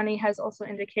that, the county has also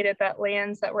indicated that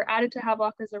lands that were added to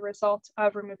Havelock as a result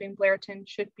of removing Blairton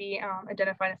should be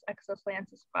identified as excess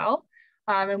lands as well.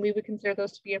 And we would consider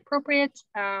those to be appropriate,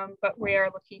 but we are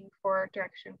looking for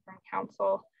direction from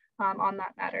council on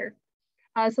that matter.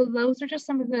 So those are just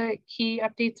some of the key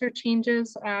updates or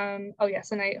changes. Oh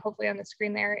yes, and hopefully on the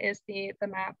screen there is the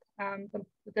map.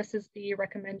 This is the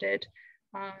recommended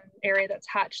area that's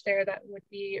hatched there that would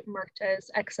be marked as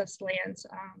excess lands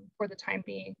for the time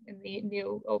being in the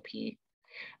new OP.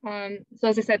 So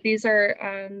as I said, these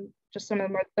are just some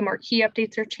of the more key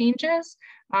updates or changes.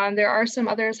 There are some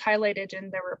others highlighted in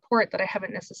the report that I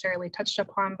haven't necessarily touched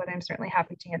upon, but I'm certainly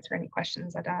happy to answer any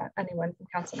questions that anyone from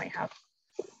council might have.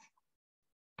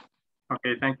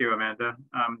 Okay, thank you, Amanda.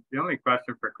 The only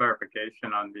question for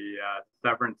clarification on the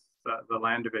severance, the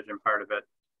land division part of it,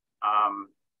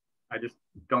 I just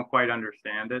don't quite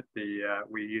understand it.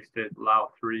 We used to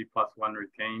allow 3 + 1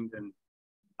 retained, and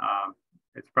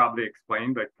it's probably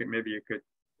explained, but maybe you could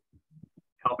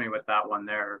help me with that one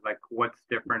there. Like, what's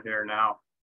different here now?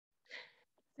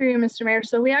 Through you, Mr. Mayor.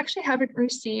 So we actually haven't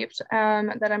received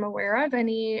that I'm aware of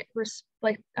any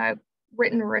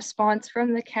written response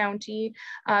from the county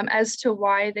as to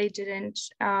why they didn't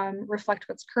reflect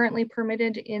what's currently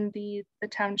permitted in the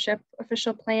township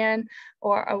official plan,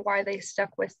 or why they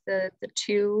stuck with the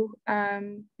 2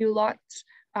 new lots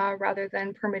rather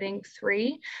than permitting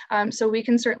 3. So we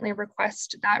can certainly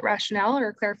request that rationale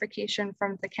or clarification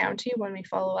from the county when we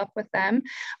follow up with them.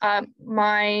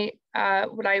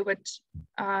 What I would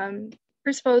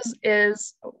presuppose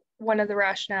is one of the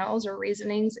rationales or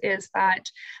reasonings is that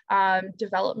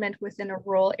development within a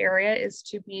rural area is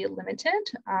to be limited.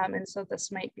 And so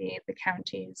this might be the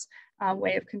county's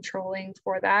way of controlling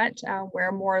for that,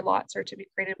 where more lots are to be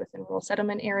created within rural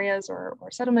settlement areas or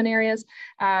settlement areas.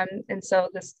 And so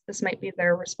this might be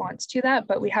their response to that,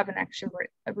 but we haven't actually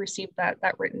received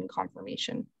that written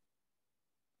confirmation.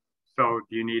 So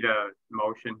do you need a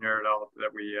motion here at all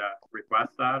that we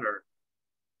request that, or?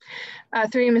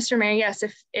 Through you, Mr. Mayor, yes,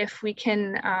 if we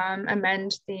can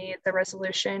amend the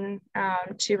resolution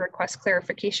to request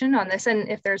clarification on this, and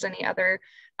if there's any other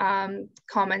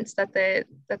comments that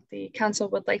the council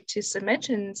would like to submit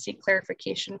and seek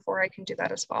clarification for, I can do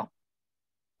that as well.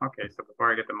 Okay, so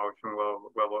before I get the motion,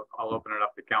 I'll open it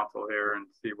up to council here and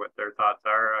see what their thoughts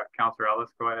are. Councillor Ellis,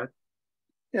 go ahead.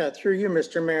 Yeah, through you,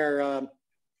 Mr. Mayor.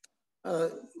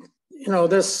 You know,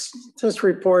 this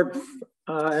report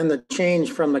and the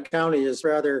change from the county is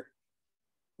rather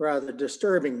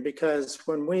disturbing, because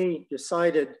when we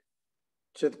decided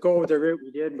to go the route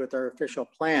we did with our official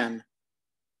plan,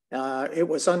 it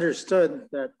was understood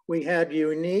that we had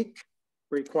unique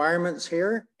requirements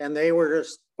here and they were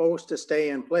supposed to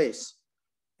stay in place.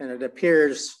 And it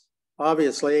appears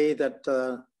obviously that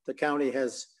the county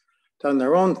has done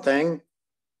their own thing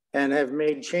and have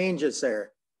made changes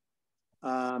there.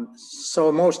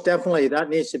 So most definitely that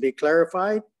needs to be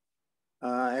clarified.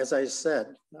 As I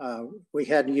said, we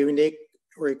had unique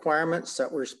requirements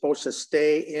that were supposed to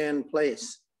stay in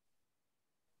place.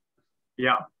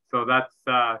 Yeah, so that's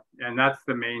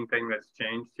the main thing that's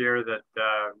changed here that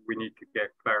we need to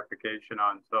get clarification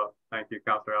on. So thank you,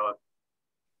 Councillor Ellis.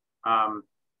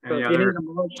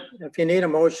 If you need a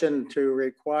motion to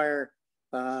require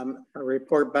a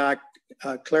report back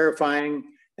clarifying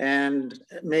and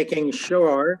making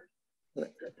sure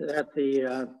that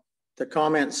the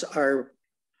comments are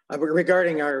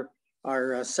regarding our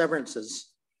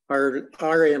severances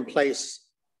are in place.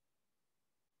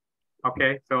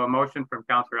 Okay, so a motion from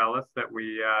Councillor Ellis that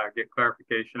we get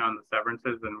clarification on the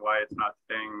severances and why it's not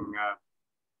staying.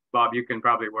 Bob, you can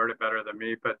probably word it better than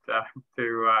me, but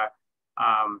to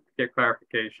get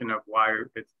clarification of why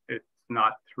it's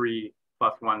not 3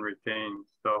 + 1 retained,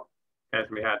 so as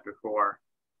we had before.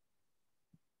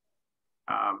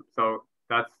 So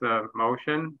that's the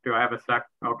motion. Do I have a second?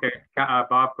 Okay,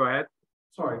 Bob, go ahead.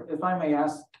 Sorry, if I may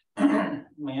ask,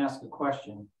 a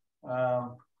question.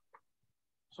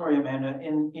 Sorry, Amanda,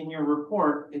 in your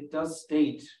report, it does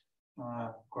state,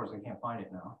 of course, I can't find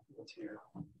it now. It's here.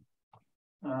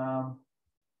 The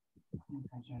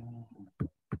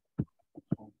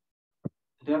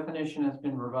definition has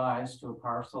been revised to a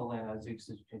parcel and as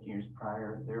existed 10 years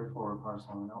prior, therefore a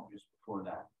parcel and not just before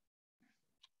that.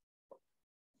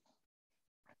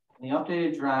 In the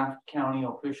updated draft county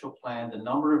official plan, the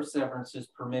number of severances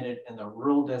permitted and the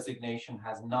rural designation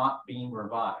has not been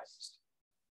revised.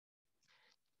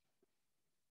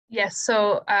 Yes,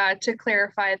 so to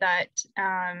clarify that,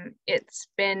 it's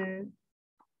been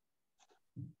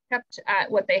kept at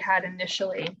what they had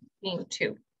initially being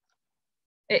 2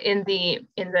 in the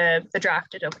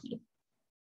drafted OP. Yeah.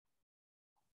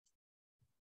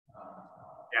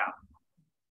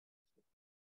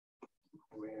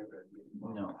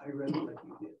 No, I read it like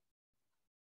you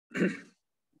did.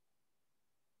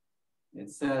 It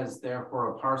says, therefore,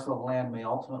 a parcel of land may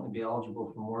ultimately be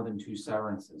eligible for more than 2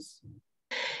 severances.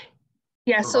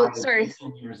 Yeah, so sorry.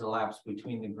 15 years elapsed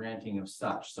between the granting of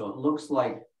such. So it looks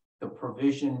like the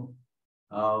provision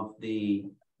of the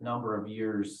number of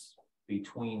years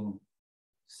between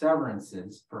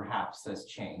severances perhaps has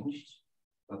changed,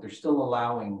 but they're still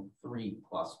allowing 3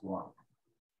 + 1.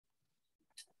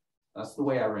 That's the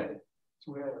way I read it. That's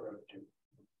the way I read it too.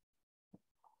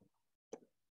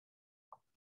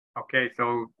 Okay,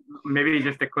 so maybe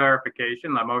just a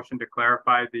clarification, a motion to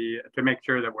clarify to make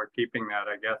sure that we're keeping that,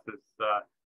 I guess, is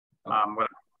what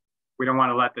we don't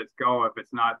want to let this go if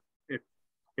it's not,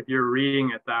 if you're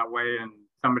reading it that way and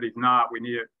somebody's not, we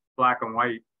need it black and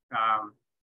white,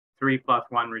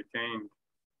 3+1 retained.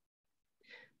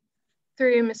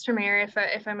 Through Mr. Mayor,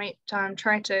 if I might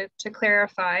try to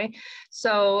clarify.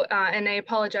 So, and I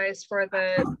apologize for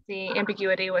the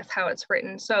ambiguity with how it's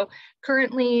written. So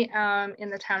currently in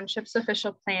the township's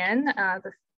official plan,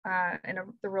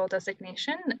 the rural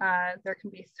designation, there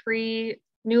can be 3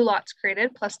 new lots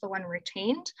created plus the 1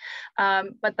 retained.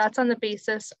 But that's on the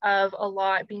basis of a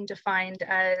lot being defined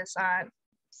as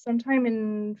sometime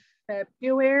in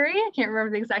February, I can't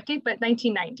remember the exact date, but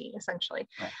 1990 essentially.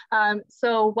 Right.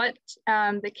 So what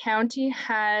the county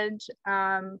had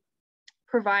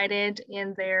provided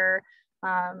in their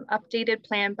updated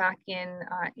plan back in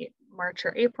March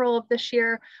or April of this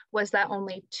year was that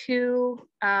only 2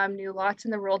 new lots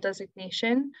in the rural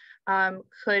designation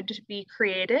could be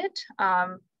created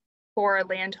for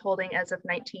land holding as of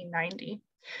 1990.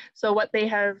 So what they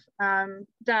have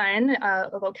done,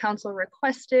 although council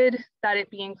requested that it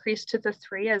be increased to the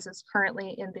 3 as is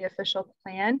currently in the official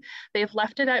plan, they've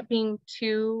left it at being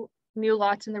 2 new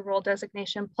lots in the rural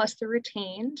designation plus the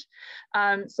retained.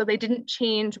 So they didn't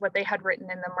change what they had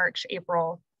written in the March,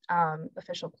 April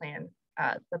official plan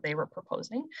that they were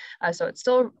proposing. So it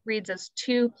still reads as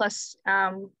 2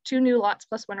 new lots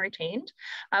plus 1 retained.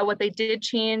 What they did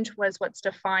change was what's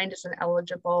defined as an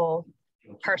eligible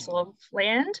parcel of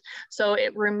land. So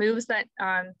it removes that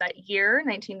that year,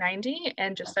 1990,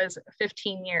 and just says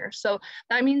 15 years. So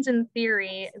that means in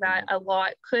theory that a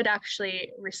lot could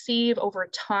actually receive over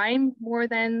time more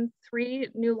than 3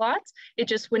 new lots. It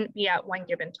just wouldn't be at one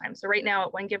given time. So right now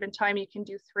at one given time, you can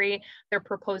do 3. They're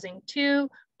proposing 2,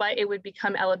 but it would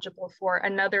become eligible for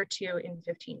another 2 in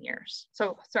 15 years.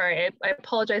 So sorry, I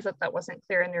apologize if that wasn't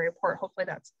clear in the report. Hopefully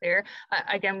that's clear.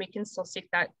 Again, we can still seek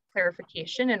that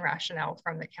clarification and rationale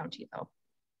from the county though.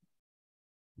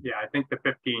 Yeah, I think the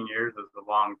 15 years is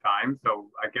a long time. So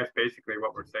I guess basically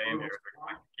what we're saying here is we're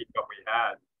going to keep what we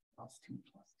had.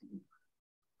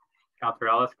 Councillor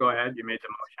Ellis, go ahead. You made the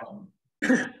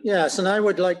motion. Yes, and I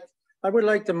would like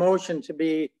the motion to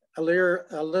be a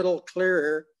little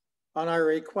clearer on our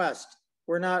request.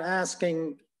 We're not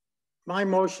asking, my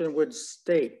motion would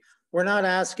state, we're not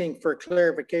asking for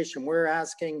clarification. We're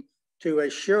asking to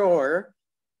assure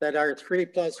that our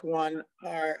 3+1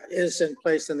 is in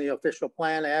place in the official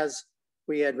plan as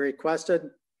we had requested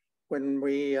when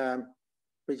we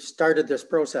started this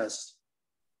process.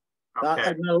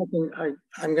 Okay.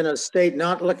 I'm going to state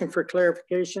not looking for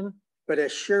clarification, but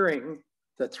assuring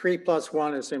that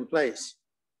 3+1 is in place.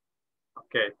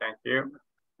 Okay, thank you.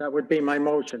 That would be my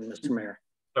motion, Mr. Mayor.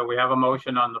 So we have a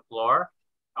motion on the floor.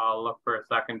 I'll look for a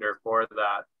seconder for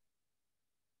that.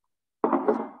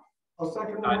 I'll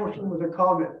second the motion with a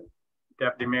comment.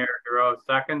 Deputy Mayor Giroux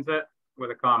seconds it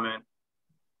with a comment.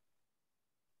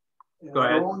 Go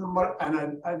ahead.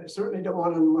 I certainly don't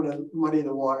want to muddy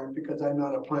the water because I'm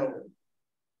not a planner.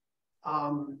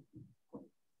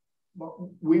 But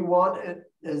we want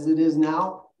it as it is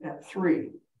now at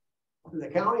 3. The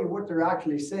county, what they're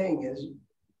actually saying is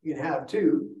you can have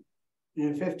 2, and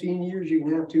in 15 years you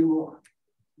can have 2 more.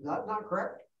 Is that not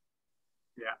correct?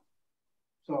 Yeah.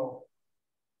 So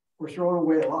we're throwing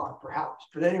away a lot, perhaps.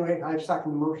 But anyway, I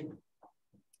second the motion.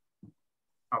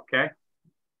 Okay.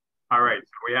 All right.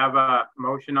 So we have a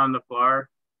motion on the floor,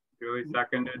 duly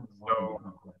seconded. So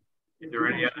is there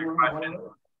any other questions?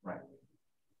 Right.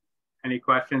 Any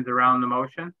questions around the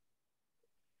motion?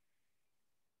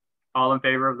 All in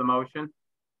favor of the motion?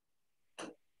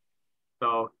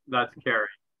 So that's carried.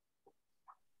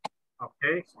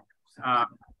 Okay.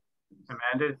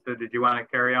 Amanda, so did you want to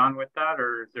carry on with that,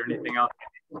 or is there anything else?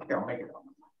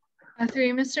 Through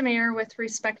you, Mr. Mayor, with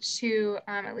respect to,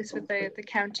 at least with the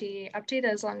county update,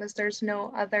 as long as there's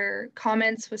no other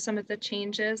comments with some of the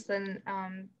changes, then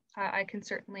I can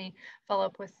certainly follow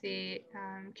up with the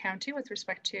county with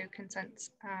respect to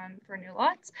consents for new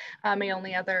lots. My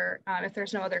only other, if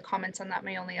there's no other comments on that,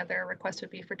 my only other request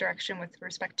would be for direction with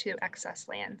respect to excess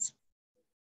lands.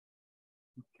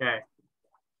 Okay.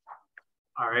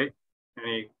 All right.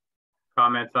 Any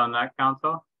comments on that,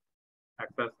 council?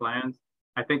 Excess lands?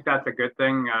 I think that's a good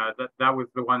thing. That was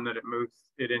the one that it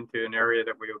moves it into an area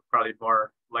that we were probably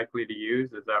more likely to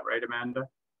use. Is that right, Amanda?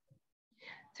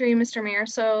 Through you, Mr. Mayor.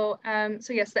 So,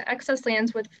 so yes, the excess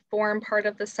lands would form part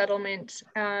of the settlement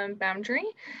boundary,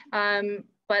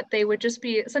 but they would just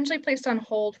be essentially placed on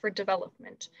hold for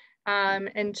development.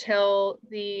 until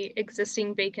the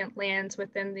existing vacant lands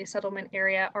within the settlement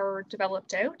area are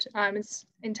developed out. It's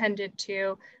intended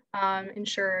to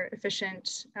ensure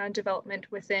efficient development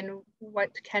within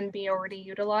what can be already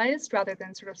utilized rather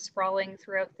than sort of sprawling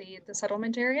throughout the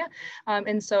settlement area.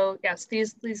 And so, yes,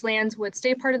 these lands would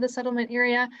stay part of the settlement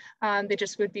area. They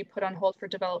just would be put on hold for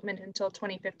development until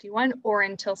 2051 or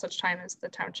until such time as the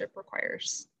township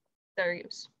requires their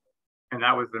use. And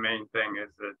that was the main thing, is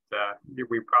that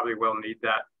we probably will need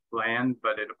that land,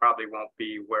 but it probably won't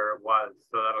be where it was.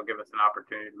 So that'll give us an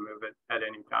opportunity to move it at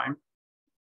any time.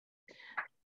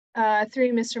 Through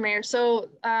you, Mr. Mayor. So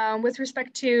with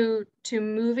respect to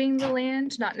moving the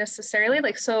land, not necessarily.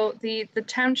 Like, so the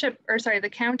township, or sorry, the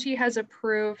county has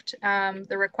approved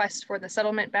the request for the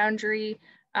settlement boundary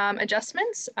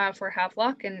adjustments for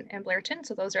Havelock and Blairton.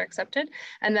 So those are accepted.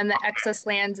 And then the excess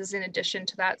lands is in addition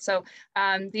to that. So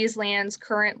these lands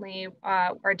currently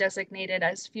are designated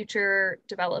as future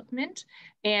development.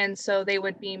 And so they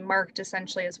would be marked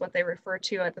essentially as what they refer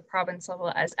to at the province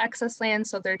level as excess lands.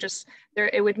 So they're just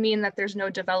there. It would mean that there's no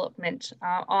development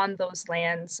on those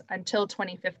lands until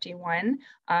 2051,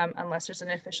 unless there's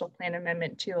an official plan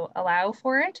amendment to allow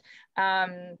for it.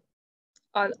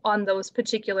 On those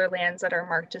particular lands that are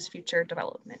marked as future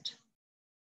development.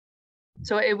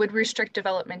 So it would restrict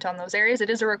development on those areas. It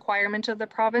is a requirement of the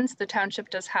province. The township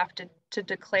does have to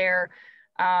declare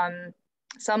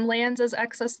some lands as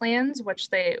excess lands, which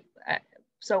they,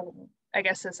 so I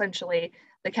guess essentially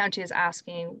the county is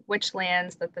asking which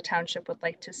lands that the township would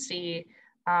like to see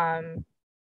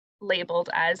labeled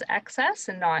as excess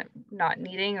and not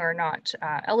needing or not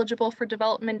eligible for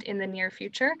development in the near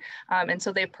future. And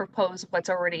so they propose what's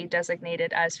already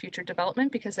designated as future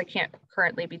development because they can't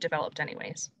currently be developed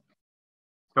anyways.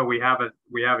 So we have a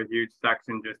huge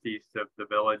section just east of the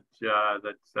village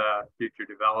that's future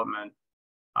development.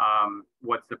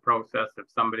 What's the process if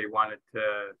somebody wanted to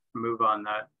move on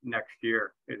that next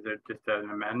year? Is it just an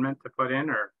amendment to put in,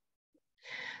 or?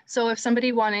 So if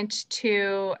somebody wanted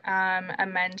to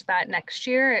amend that next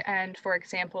year and, for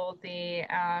example, the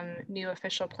new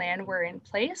official plan were in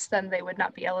place, then they would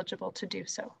not be eligible to do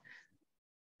so.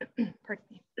 Pardon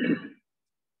me.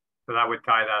 So that would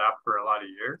tie that up for a lot of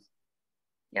years?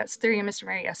 Yes, through you, Mr.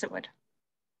 Mayor, yes, it would.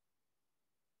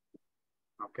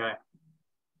 Okay.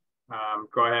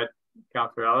 Go ahead,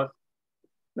 Councillor Ellis.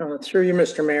 No, through you,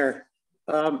 Mr. Mayor.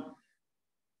 I'm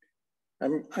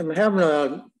having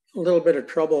a little bit of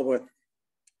trouble with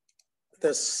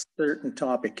this certain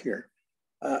topic here.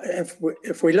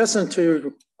 If we listen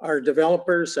to our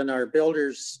developers and our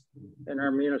builders in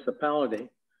our municipality,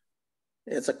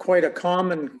 it's quite a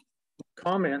common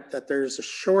comment that there's a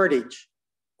shortage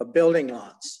of building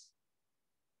lots.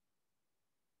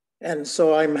 And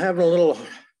so I'm having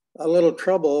a little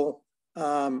trouble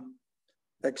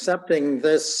accepting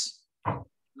this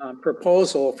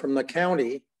proposal from the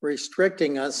county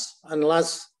restricting us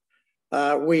unless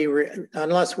we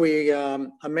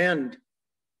amend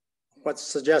what's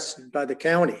suggested by the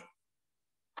county.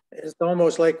 It's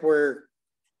almost like we're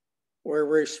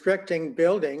restricting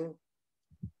building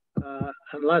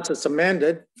unless it's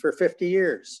amended for 50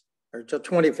 years or till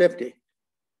 2050.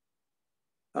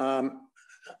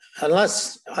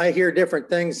 Unless I hear different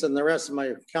things than the rest of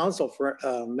my council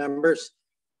members,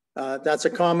 that's a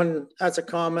common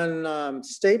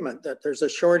statement that there's a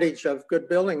shortage of good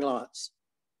building lots.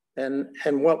 And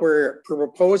what we're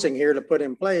proposing here to put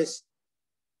in place,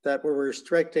 that we're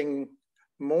restricting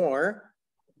more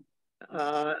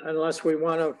unless we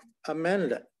want to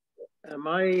amend it. Am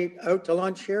I out to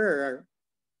lunch here? Or?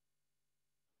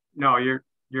 No, you're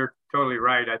totally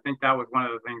right. I think that was one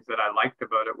of the things that I liked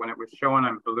about it when it was showing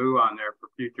in blue on there for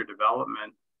future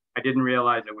development. I didn't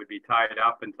realize it would be tied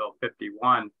up until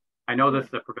 51. I know this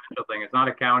is a provincial thing. It's not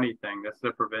a county thing. This is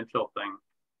a provincial thing.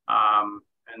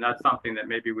 And that's something that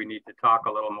maybe we need to talk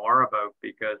a little more about,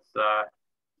 because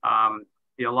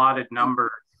the allotted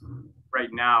numbers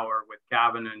right now are with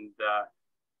Cavan and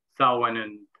Selwyn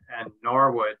and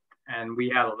Norwood, and we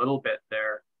had a little bit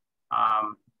there.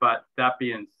 But that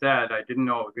being said, I didn't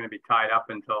know it was going to be tied up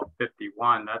until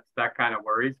 51. That kind of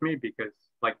worries me, because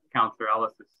like Councillor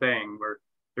Ellis is saying,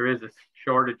 there is a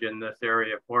shortage in this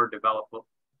area for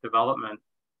development.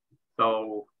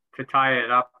 So to tie it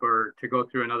up or to go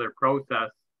through another process,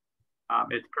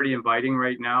 it's pretty inviting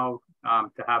right now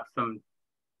to have some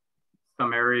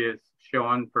areas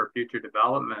shown for future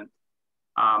development.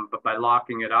 But by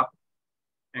locking it up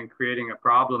and creating a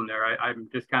problem there, I'm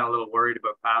just kind of a little worried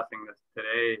about passing this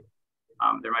today.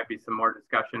 There might be some more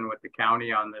discussion with the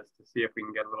county on this to see if we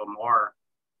can get a little more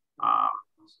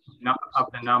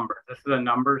of the numbers. This is a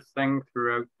numbers thing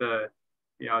throughout the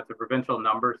you know, it's a provincial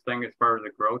numbers thing as far as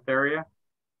the growth area.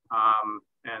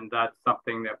 And that's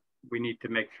something that we need to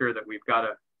make sure that we've got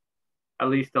at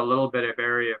least a little bit of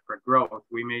area for growth.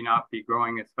 We may not be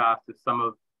growing as fast as some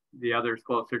of the others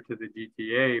closer to the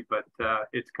GTA, but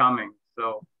it's coming.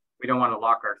 So we don't want to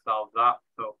lock ourselves up.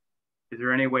 So is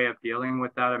there any way of dealing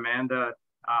with that, Amanda?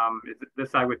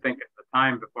 This, I would think at the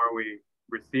time before we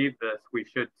receive this, we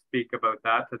should speak about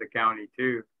that to the county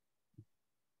too.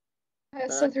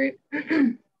 So through,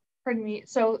 pardon me.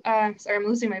 So sorry, I'm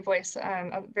losing my voice.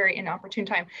 A very inopportune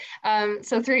time.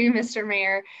 So through you, Mr.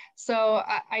 Mayor. So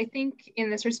I think in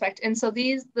this respect, and so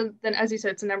then as you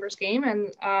said, it's a numbers game,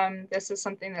 and this is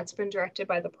something that's been directed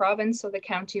by the province. So the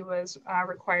county was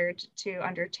required to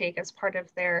undertake as part of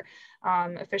their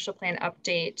official plan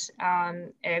update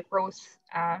a growth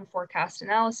forecast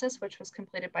analysis, which was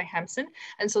completed by Hemson.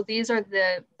 And so these are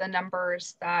the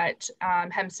numbers that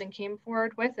Hemson came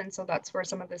forward with. And so that's where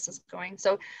some of this is going.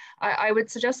 So I would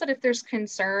suggest that if there's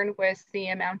concern with the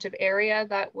amount of area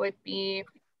that would be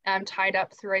tied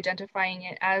up through identifying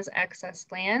it as excess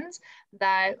lands,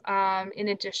 that in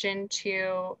addition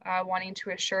to wanting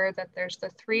to assure that there's the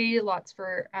 3 lots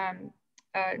for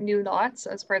new lots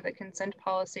as per the consent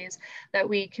policies, that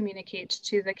we communicate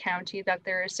to the county that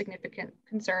there is significant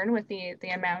concern with the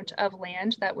amount of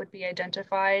land that would be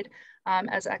identified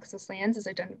as excess lands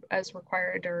as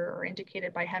required or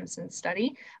indicated by Hemson's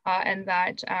study, and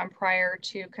that prior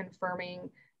to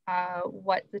confirming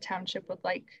what the township would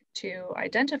like to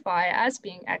identify as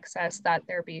being excess, that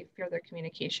there be further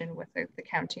communication with the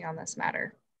county on this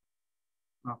matter.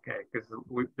 Okay, because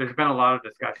there's been a lot of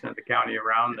discussion at the county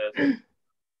around this.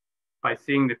 By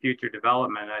seeing the future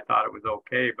development, I thought it was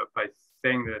okay, but by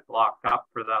saying that it's locked up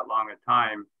for that long a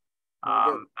time, that's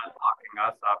locking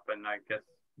us up. And I guess,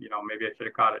 you know, maybe I should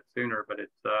have caught it sooner, but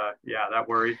it's, yeah, that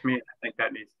worries me. I think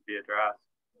that needs to be addressed.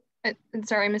 And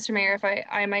sorry, Mr. Mayor, if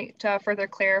I might further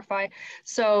clarify.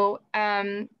 So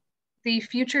the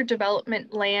future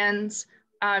development lands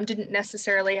didn't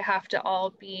necessarily have to all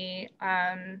be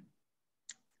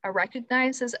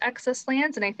recognized as excess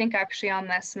lands. And I think actually on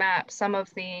this map, some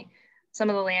of the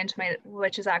land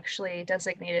which is actually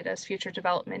designated as future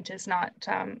development is not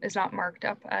marked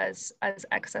up as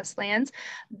excess lands.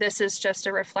 This is just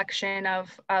a reflection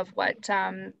of what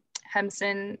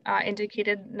Hemson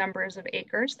indicated numbers of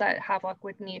acres that Havelock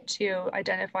would need to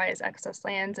identify as excess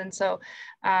lands. And so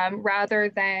rather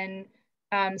than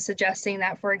suggesting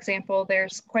that, for example,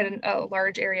 there's quite a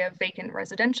large area of vacant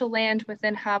residential land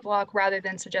within Havelock, rather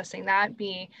than suggesting that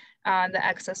be the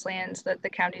excess lands, that the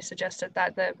county suggested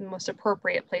that the most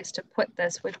appropriate place to put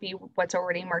this would be what's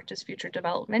already marked as future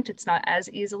development. It's not as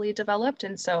easily developed,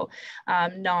 and so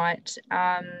not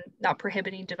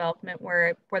prohibiting development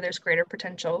where there's greater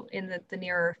potential in the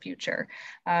nearer future.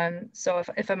 So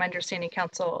if I'm understanding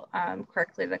council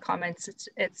correctly, the comments,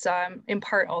 it's in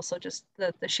part also just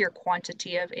the sheer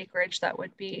quantity of acreage that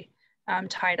would be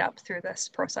tied up through this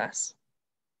process.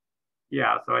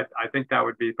 Yeah, so I think that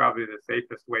would be probably the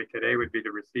safest way today would be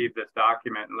to receive this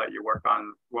document and let you work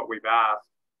on what we've asked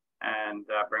and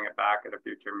bring it back at a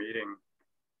future meeting,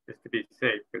 just to be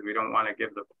safe, because we don't want to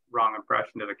give the wrong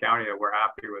impression to the county that we're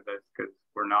happy with this, because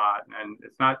we're not. And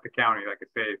it's not the county, like I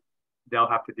say, they'll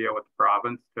have to deal with the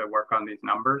province to work on these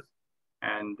numbers.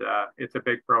 And it's a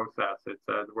big process. It's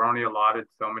we're only allotted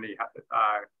so many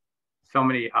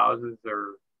houses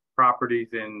or properties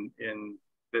in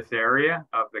this area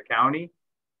of the county,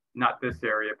 not this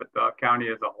area, but the county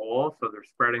as a whole. So they're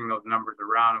spreading those numbers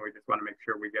around, and we just want to make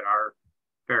sure we get our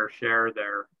fair share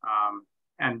there.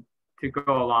 And to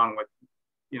go along with,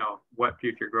 you know, what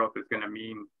future growth is going to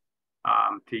mean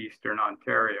to Eastern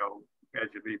Ontario as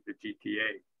you leave the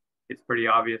GTA. It's pretty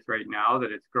obvious right now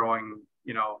that it's growing,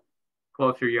 you know,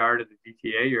 closer you are to the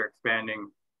GTA, you're expanding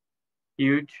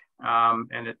huge,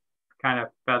 and it kind of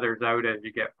feathers out as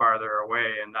you get farther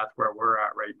away, and that's where we're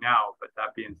at right now. But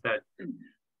that being said,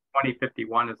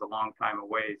 2051 is a long time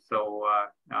away, so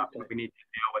we need to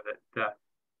deal with it.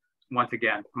 Once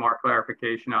again, more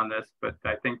clarification on this, but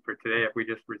I think for today, if we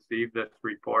just receive this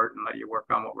report and let you work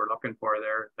on what we're looking for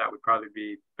there, that would probably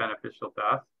be beneficial to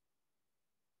us.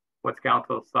 What's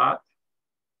council's thoughts?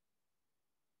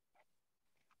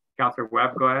 Councillor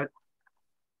Webb, go ahead.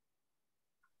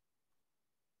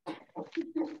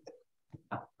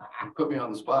 Put me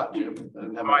on the spot, Jim.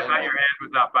 I thought your hand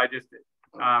was up. I just,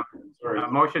 a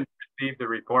motion to receive the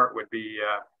report would be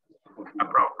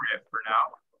appropriate for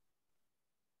now.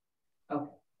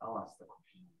 Okay, I'll ask the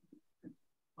question.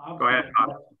 Go ahead, Bob.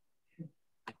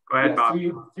 Go ahead, yes, Bob.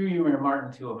 Through you, Mayor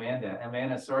Martin, to Amanda.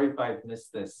 Amanda, sorry if I've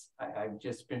missed this. I've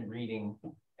just been reading,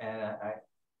 and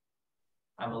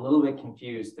I'm a little bit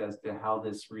confused as to how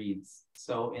this reads.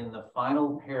 So in the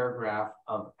final paragraph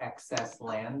of excess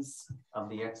lands, of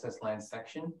the excess land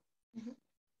section,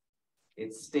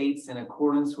 it states, in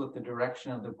accordance with the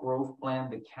direction of the growth plan,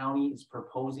 the county is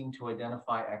proposing to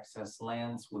identify excess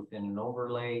lands within an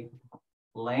overlay.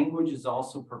 Language is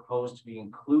also proposed to be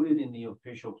included in the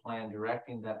official plan,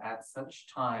 directing that at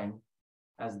such time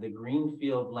as the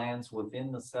greenfield lands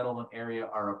within the settlement area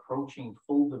are approaching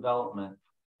full development,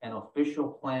 an official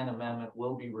plan amendment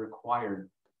will be required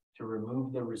to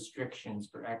remove the restrictions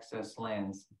for excess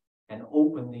lands and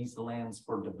open these lands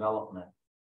for development.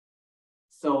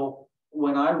 So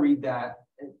when I read that,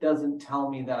 it doesn't tell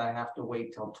me that I have to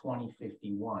wait till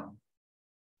 2051.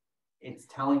 It's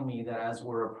telling me that as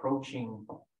we're approaching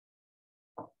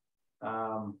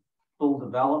full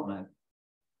development,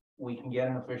 we can get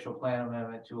an official plan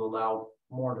amendment to allow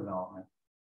more development.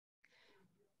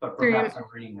 But perhaps I'm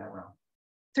reading that wrong.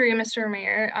 Through you, Mr.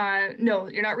 Mayor, no,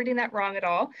 you're not reading that wrong at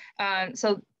all.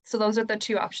 So those are the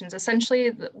two options. Essentially,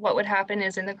 what would happen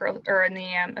is in the growth or in the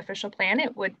official plan,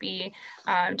 it would be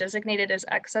designated as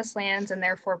excess lands and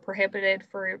therefore prohibited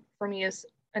from use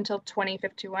until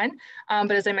 2051.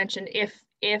 But as I mentioned, if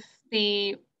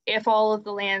all of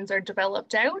the lands are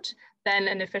developed out, then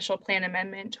an official plan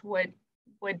amendment would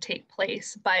take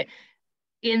place. But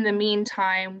in the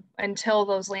meantime, until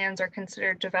those lands are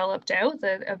considered developed out,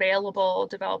 the available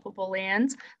developable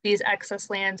lands, these excess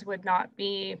lands would not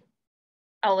be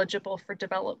eligible for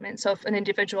development. So if an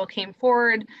individual came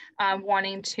forward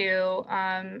wanting to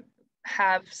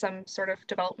have some sort of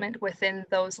development within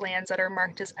those lands that are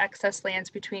marked as excess lands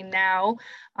between now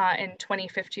and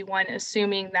 2051,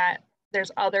 assuming that there's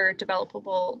other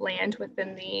developable land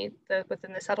within the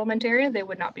settlement area, they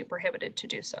would not be prohibited to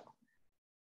do so.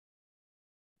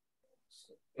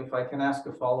 If I can ask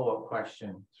a follow-up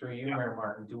question through you, Mayor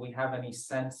Martin, do we have any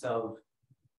sense of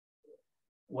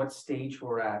what stage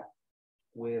we're at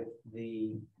with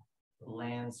the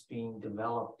lands being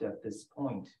developed at this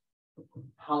point?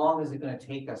 How long is it going to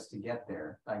take us to get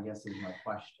there, I guess is my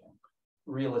question,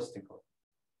 realistically?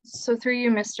 So through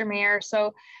you, Mr. Mayor.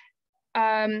 So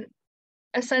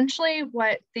essentially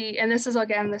and this is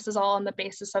all on the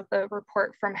basis of the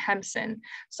report from Hemson.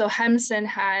 So Hemson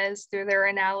has, through their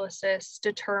analysis,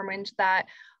 determined that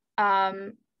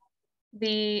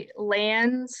the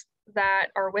lands that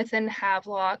are within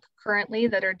Havelock currently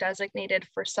that are designated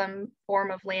for some form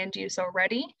of land use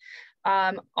already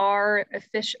are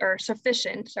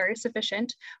sufficient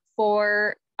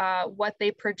for what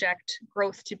they project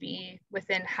growth to be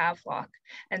within Havelock.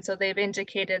 And so they've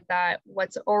indicated that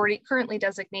what's already currently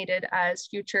designated as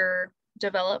future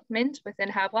development within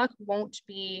Havelock won't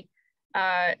be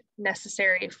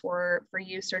necessary for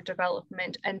use or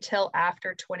development until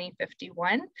after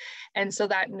 2051. And so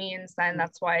that means then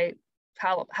that's why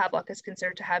Havelock is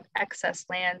considered to have excess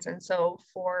lands. And so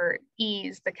for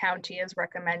ease, the county is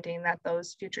recommending that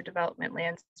those future development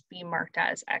lands be marked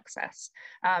as excess.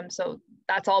 So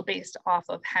that's all based off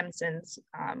of Hemson's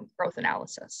growth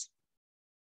analysis.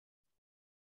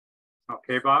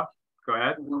 Okay, Bob, go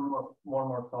ahead. One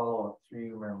more follow-up through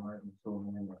you, Mayor Martin.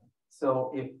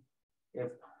 So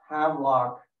if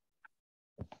Havelock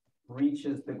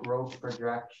reaches the growth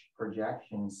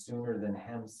projection sooner than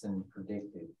Hemson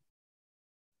predicted,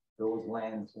 those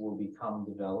lands will become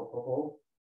developable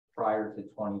prior to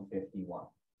 2051.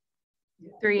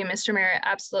 Through you, Mr. Mayor,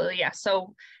 absolutely, yes.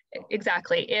 So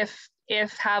exactly, if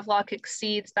Havelock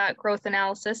exceeds that growth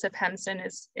analysis, if Hemson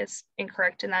is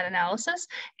incorrect in that analysis,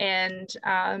 and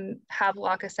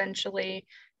Havelock essentially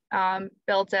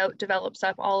develops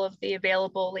up all of the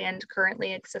available land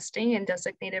currently existing and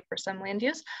designated for some land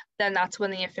use, then that's when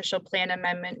the official plan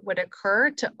amendment would occur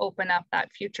to open up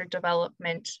that future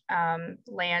development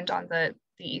land on the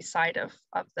east side of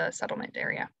the settlement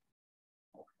area.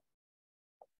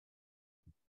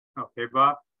 Okay,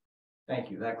 Bob.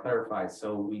 Thank you. That clarifies.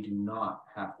 So we do not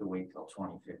have to wait till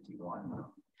 2051.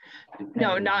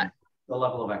 No, not the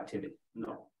level of activity.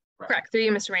 No. Correct. Through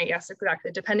you, Mr. Ray. Yes,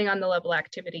 exactly. Depending on the level of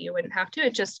activity, you wouldn't have to.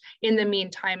 It just, in the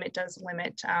meantime, it does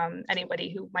limit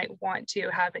anybody who might want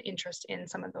to have an interest in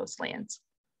some of those lands.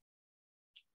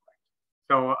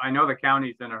 So I know the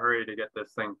county's in a hurry to get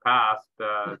this thing passed.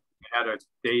 They had a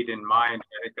date in mind.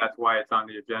 I think that's why it's on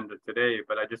the agenda today,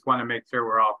 but I just want to make sure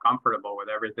we're all comfortable with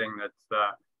everything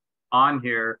that's on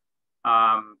here.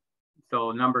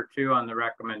 So number 2 on the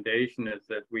recommendation is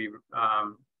that we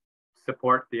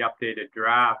support the updated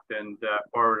draft and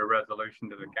forward a resolution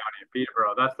to the county of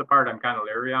Peterborough. That's the part I'm kind of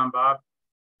leery on, Bob.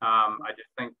 I just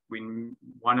think we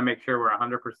want to make sure we're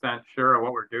 100% sure of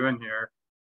what we're doing here.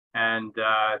 And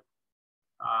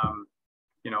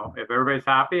you know, if everybody's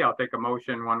happy, I'll take a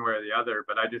motion one way or the other,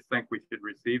 but I just think we should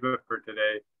receive it for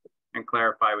today and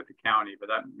clarify with the county, but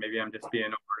that maybe I'm just being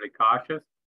overly cautious.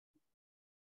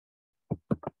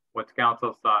 What's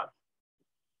council's thoughts?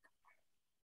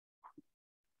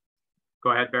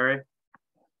 Go ahead, Barry.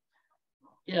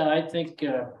 Yeah, I think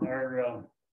our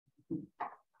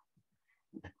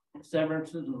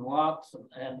severances and lots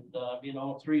and you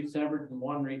know, 3 severed and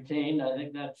 1 retained, I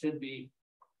think that should be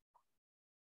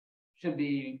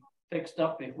fixed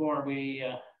up before we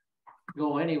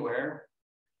go anywhere.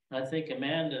 I think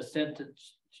Amanda said that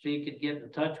she could get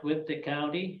in touch with the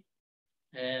county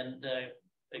and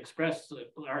express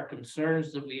our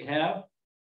concerns that we have.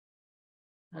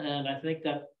 And I think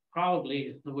that probably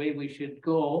is the way we should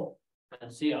go,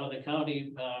 and see how the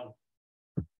county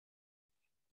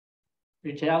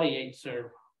retaliates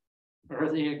or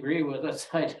they agree with us.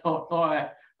 I don't know.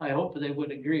 I hope they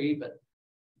would agree, but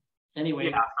anyway,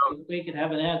 yeah. We could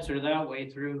have an answer that way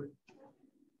through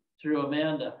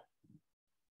Amanda.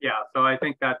 Yeah, so I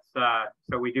think that's,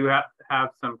 so we do have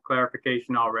some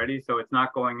clarification already, so it's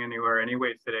not going anywhere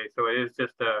anyways today. So it is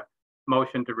just a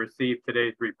motion to receive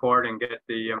today's report and get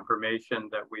the information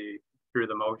that we, through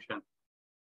the motion.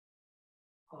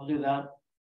 I'll do that.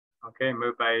 Okay,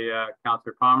 moved by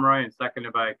Councillor Pomeroy and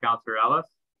seconded by Councillor Ellis.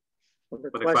 With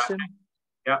a question?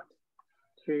 Yeah.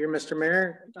 To you, Mr.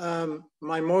 Mayor.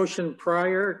 My motion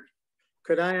prior,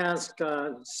 could I ask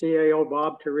CAO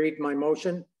Bob to read my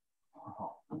motion?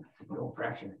 No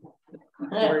pressure.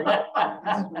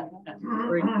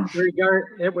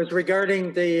 It was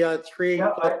regarding the 3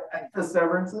 the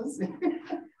severances.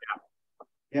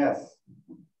 Yes.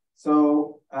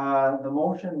 So the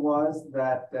motion was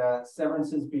that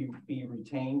severances be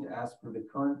retained as per the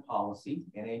current policy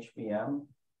in HBM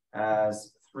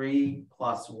as 3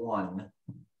 + 1,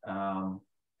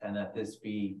 and that this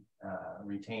be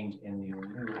retained in the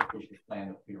new official plan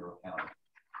of Peterborough County.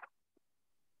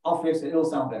 I'll fix it. It'll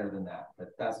sound better than that,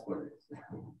 but that's what it is.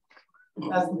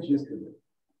 That's the gist of it.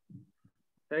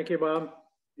 Thank you, Bob.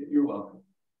 You're welcome.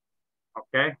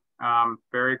 Okay,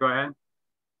 Barry, go ahead.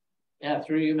 Yeah,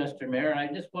 through you, Mr. Mayor. I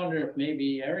just wonder if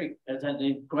maybe Eric has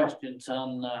any questions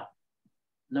on,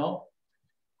 no?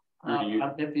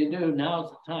 If you do, now's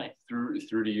the time. Through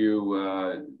to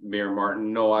you, Mayor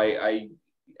Martin. No, I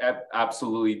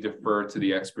absolutely defer to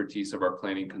the expertise of our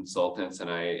planning consultants, and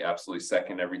I absolutely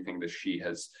second everything that she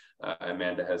has,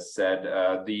 Amanda has said.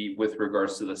 With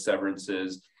regards to the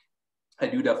severances, I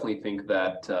do definitely think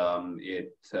that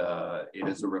it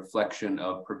is a reflection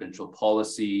of provincial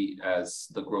policy, as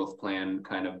the growth plan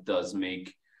kind of does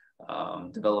make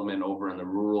development over in the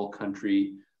rural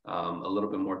country a little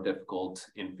bit more difficult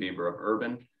in favor of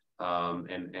urban.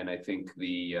 And I think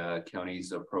the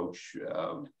county's approach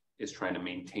is trying to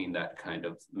maintain that kind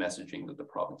of messaging that the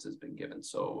province has been given.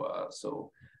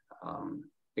 So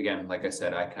again, like I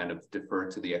said, I kind of defer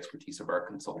to the expertise of our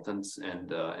consultants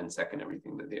and second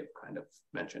everything that they've kind of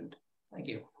mentioned. Thank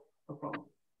you. No problem.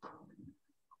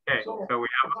 Okay, so we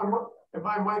have. If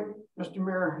I might, Mr.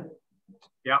 Mayor.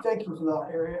 Yeah. Thank you for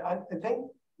that area. I think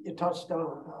you touched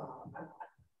on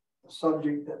a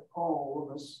subject that all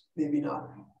of us maybe not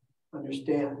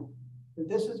understand. But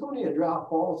this is only a draft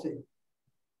policy.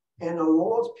 And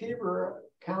although it's Peterborough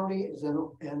County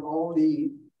and all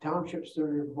the townships that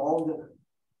are involved in it,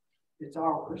 it's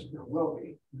ours, and it will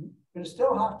be, but it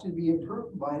still has to be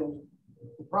approved by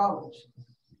the province.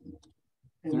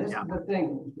 And this is the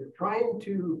thing, they're trying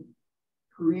to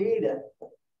create it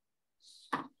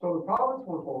so the province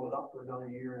won't hold it up for another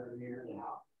year or a year and a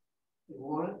half. They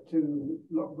want it to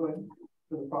look good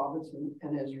for the province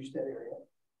and as you said, area.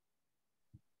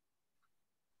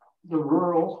 The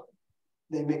rural,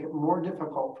 they make it more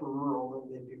difficult for rural than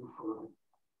they do for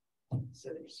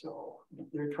cities. So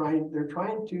they're trying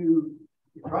to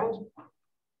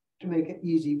make it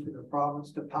easy for the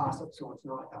province to pass it so it's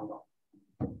not held up.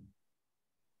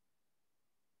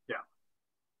 Yeah.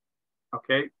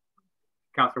 Okay.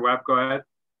 Councillor Webb, go ahead.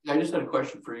 I just had a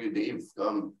question for you, Dave.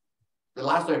 The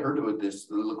last I heard about this,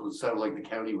 it sounded like the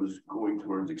county was going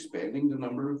towards expanding the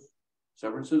number of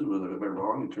severances. Am I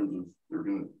wrong in terms of they're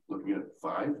looking at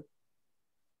 5?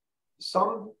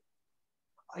 Some,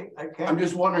 I can't. I'm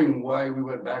just wondering why we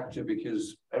went back to,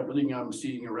 because everything I'm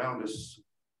seeing around us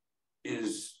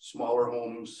is smaller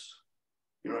homes.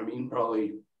 You know what I mean?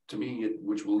 Probably to me,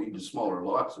 which will lead to smaller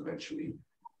lots eventually.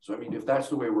 So I mean, if that's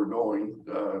the way we're going,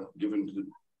 given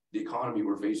the economy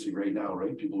we're facing right now,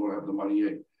 right? People don't have the money.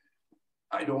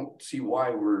 I don't see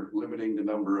why we're limiting the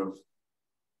number of,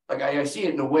 like, I see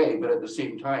it in a way, but at the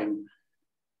same time,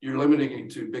 you're limiting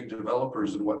it to big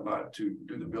developers and whatnot to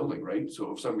do the building, right?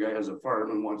 So if some guy has a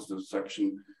farm and wants to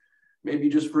section maybe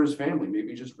just for his family,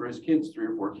 maybe just for his kids, 3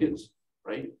 or 4 kids,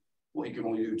 right? Well, he can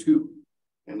only do 2.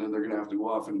 And then they're gonna have to go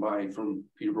off and buy from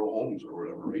Peterborough Homes or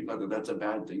whatever, right? Not that that's a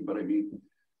bad thing, but I mean,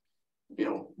 you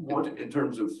know, in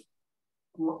terms of.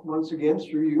 Once again,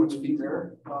 through you, Mr.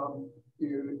 Mayor,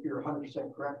 you're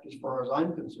 100% correct as far as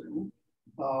I'm concerned.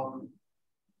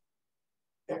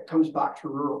 It comes back to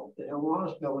rural. They don't want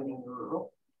us building in the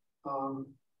rural.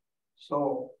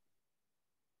 So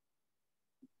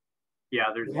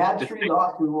yeah, we had 3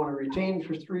 lots. We want to retain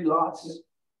for 3 lots.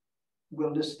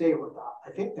 We'll just stay with that.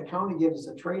 I think the county gave us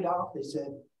a trade-off. They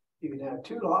said you can have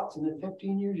 2 lots, and in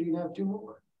 15 years you can have 2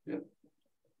 more. Yeah.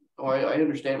 Oh, I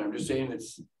understand. I'm just saying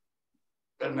it's,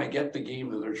 and I get the game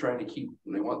that they're trying to keep,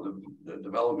 and they want the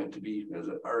development to be, as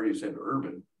I already said,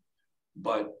 urban.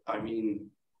 But I mean,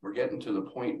 we're getting to the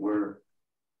point where,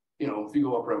 you know, if you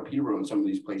go up around Peterborough and some of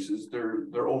these places,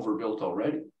 they're overbuilt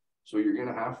already. So you're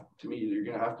gonna have, to me, you're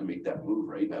gonna have to make that move,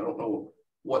 right? And I don't know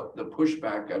what the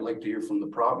pushback. I'd like to hear from the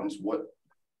province.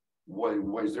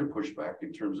 Why is there pushback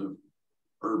in terms of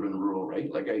urban rural,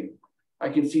 right? Like I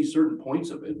can see certain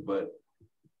points of it, but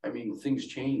I mean, things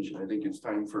change, and I think it's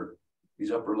time for these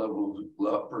upper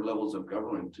levels of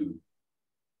government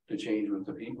to change with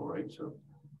the people, right? So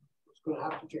it's going to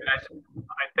have to change.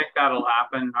 I think that'll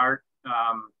happen, Art.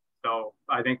 So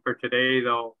I think for today,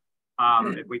 though,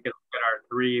 if we could look at our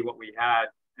 3, what we had,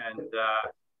 and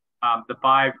the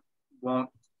 5 won't.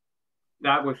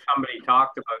 That was, somebody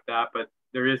talked about that, but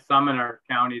there is some in our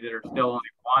county that are still only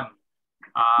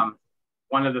 1.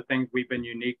 One of the things we've been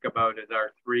unique about is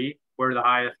our 3. We're the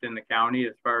highest in the county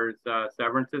as far as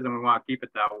severances, and we want to keep it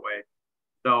that way.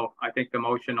 So I think the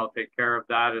motion will take care of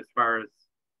that as far as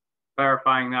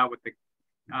clarifying that with the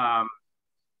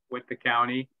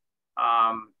county.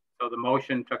 So the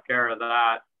motion took care of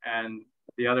that, and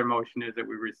the other motion is that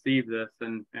we receive this,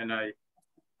 and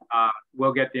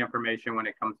we'll get the information when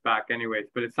it comes back anyways.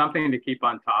 But it's something to keep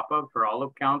on top of for all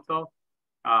of council.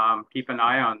 Keep an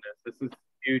eye on this. This is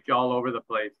huge all over the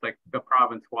place, like the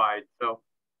province wide. So,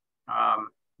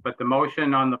 but the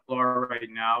motion on the floor right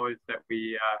now is that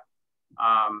we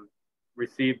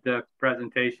receive the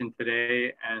presentation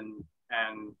today, and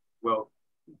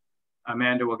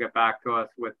Amanda will get back to us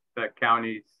with the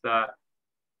county's thoughts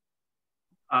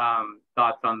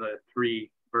on the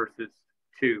 3 versus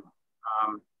 2.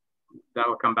 That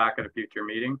will come back at a future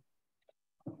meeting.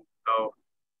 So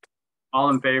all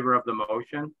in favor of the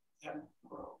motion? Yeah.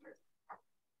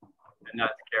 And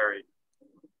that's carried.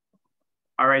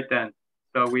 All right then.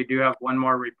 So we do have one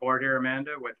more report here,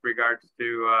 Amanda, with regards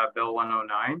to Bill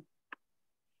 109.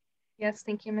 Yes,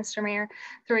 thank you, Mr. Mayor.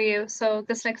 Through you. So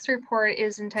this next report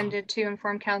is intended to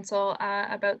inform council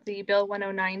about the Bill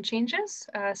 109 changes,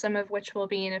 some of which will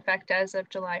be in effect as of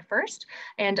July 1st,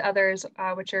 and others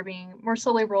which are being more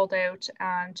slowly rolled out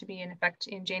to be in effect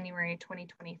in January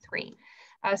 2023.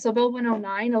 So Bill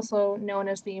 109, also known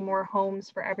as the More Homes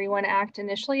for Everyone Act,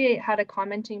 initially had a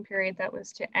commenting period that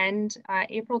was to end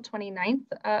April 29th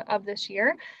of this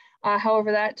year.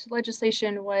 However, that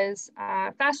legislation was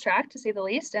fast-tracked, to say the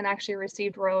least, and actually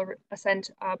received royal assent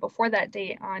before that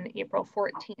date on April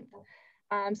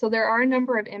 14th. So there are a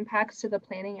number of impacts to the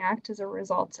Planning Act as a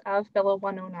result of Bill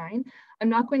 109. I'm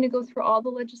not going to go through all the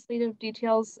legislative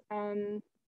details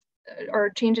or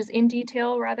changes in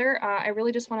detail, rather. I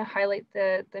really just want to highlight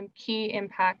the key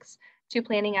impacts to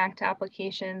Planning Act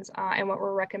applications and what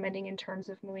we're recommending in terms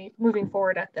of moving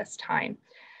forward at this time.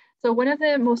 So one of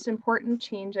the most important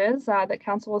changes that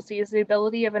council will see is the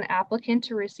ability of an applicant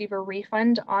to receive a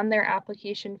refund on their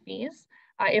application fees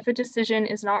if a decision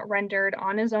is not rendered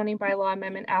on a zoning bylaw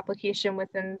amendment application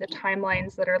within the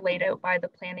timelines that are laid out by the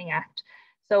Planning Act.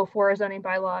 So for a zoning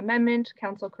bylaw amendment,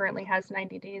 council currently has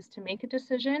 90 days to make a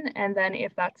decision. And then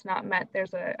if that's not met,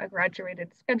 there's a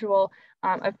graduated schedule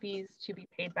of fees to be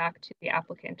paid back to the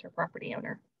applicant or property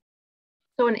owner.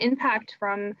 So an impact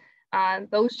from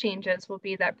those changes will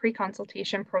be that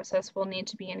pre-consultation process will need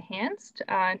to be enhanced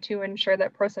to ensure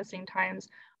that processing times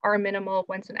are minimal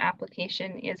once an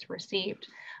application is received.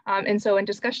 And so in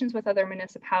discussions with other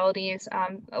municipalities,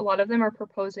 a lot of them are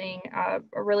proposing a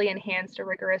really enhanced or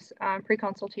rigorous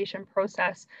pre-consultation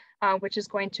process, which is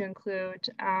going to include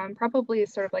probably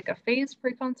sort of like a phased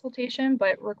pre-consultation,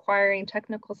 but requiring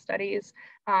technical studies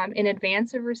in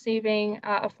advance of receiving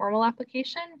a formal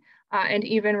application. And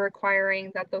even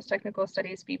requiring that those technical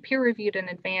studies be peer reviewed in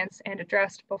advance and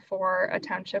addressed before a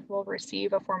township will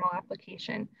receive a formal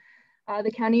application.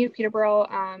 The County of Peterborough,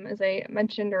 as I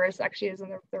mentioned, or as actually is in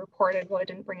the report, although I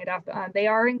didn't bring it up, they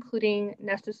are including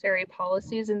necessary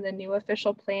policies in the new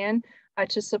official plan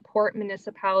to support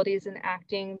municipalities in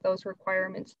acting those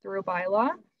requirements through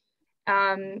bylaw.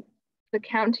 The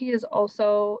county is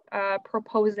also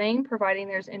proposing, providing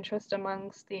there's interest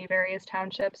amongst the various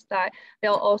townships, that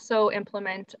they'll also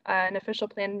implement an official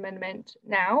plan amendment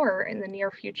now, or in the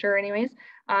near future anyways,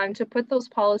 to put those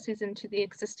policies into the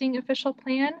existing official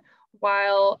plan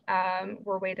while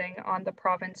we're waiting on the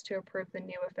province to approve the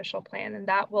new official plan. And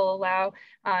that will allow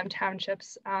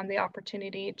townships the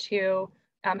opportunity to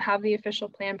have the official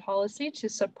plan policy to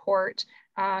support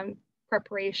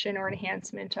preparation or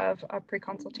enhancement of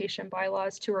pre-consultation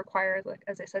bylaws to require, like,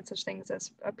 as I said, such things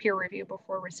as a peer review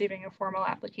before receiving a formal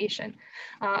application.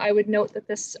 I would note that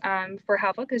this, for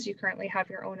Havelock, as you currently have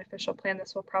your own official plan,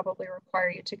 this will probably require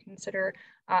you to consider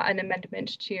an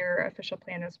amendment to your official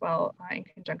plan as well in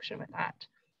conjunction with that.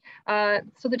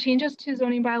 So the changes to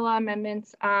zoning bylaw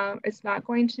amendments is not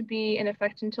going to be in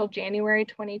effect until January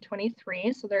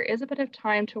 2023. So there is a bit of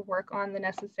time to work on the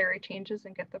necessary changes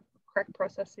and get the correct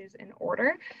processes in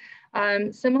order.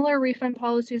 Similar refund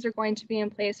policies are going to be in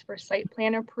place for site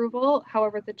plan approval.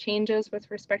 However, the changes with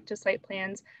respect to site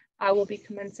plans will be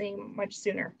commencing much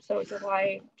sooner, so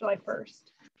July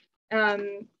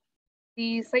 1st.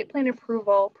 The site plan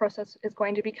approval process is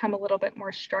going to become a little bit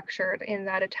more structured in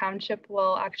that a township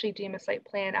will actually deem a site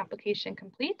plan application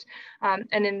complete.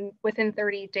 And within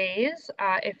 30 days,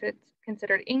 if it's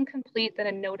considered incomplete, then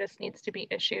a notice needs to be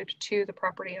issued to the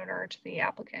property owner or to the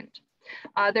applicant.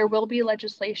 There will be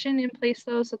legislation in place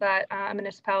though, so that a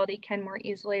municipality can more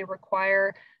easily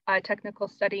require technical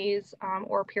studies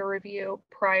or peer review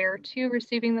prior to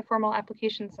receiving the formal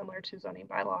application, similar to zoning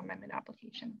bylaw amendment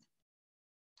applications.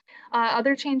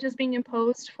 Other changes being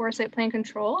imposed for site plan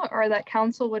control are that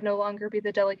council would no longer be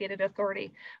the delegated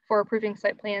authority for approving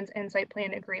site plans and site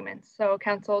plan agreements. So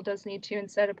council does need to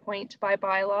instead appoint by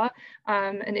bylaw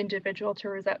an individual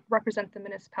to represent the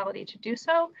municipality to do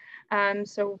so.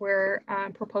 So we're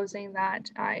proposing that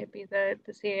it be the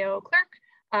CAO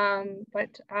clerk,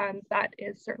 but that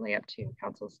is certainly up to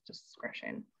council's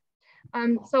discretion.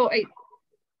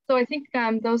 So I think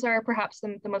those are perhaps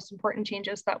the most important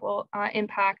changes that will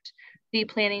impact the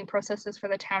planning processes for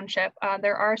the township.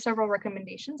 There are several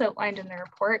recommendations outlined in the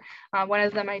report. One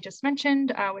of them I just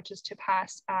mentioned, which is to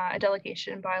pass a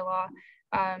delegation bylaw,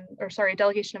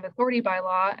 delegation of authority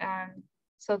bylaw,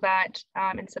 so that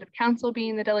instead of council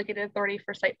being the delegated authority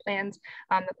for site plans,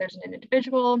 that there's an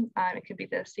individual. It could be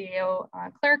the CAO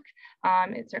clerk.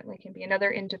 It certainly can be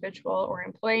another individual or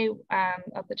employee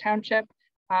of the township,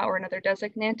 or another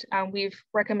designate. We've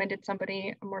recommended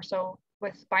somebody more so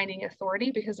with binding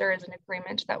authority because there is an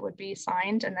agreement that would be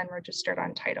signed and then registered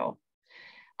on title.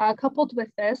 Coupled with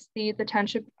this, the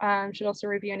township should also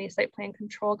review any site plan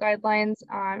control guidelines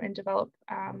and develop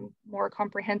more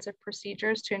comprehensive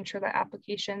procedures to ensure that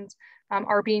applications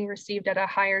are being received at a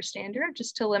higher standard,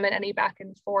 just to limit any back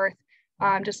and forth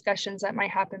discussions that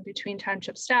might happen between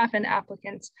township staff and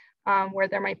applicants, where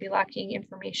there might be lacking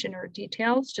information or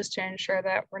details, just to ensure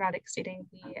that we're not exceeding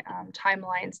the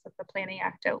timelines that the Planning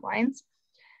Act outlines.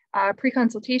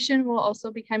 Pre-consultation will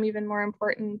also become even more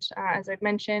important, as I've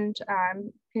mentioned.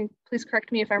 Please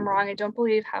correct me if I'm wrong. I don't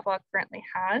believe Havelock currently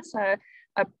has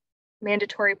a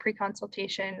mandatory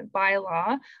pre-consultation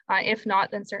bylaw. If not,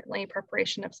 then certainly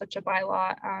preparation of such a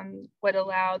bylaw would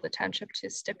allow the township to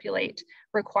stipulate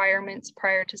requirements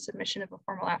prior to submission of a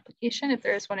formal application. If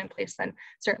there is one in place, then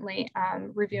certainly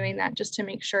reviewing that just to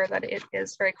make sure that it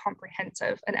is very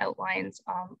comprehensive and outlines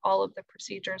all of the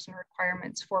procedures and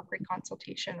requirements for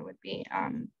pre-consultation would be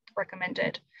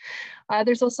recommended.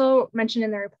 There's also mentioned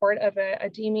in the report of a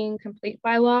deeming complete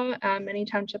bylaw. Many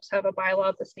townships have a bylaw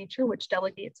of this nature, which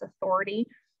delegates authority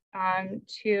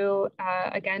to,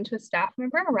 again, to a staff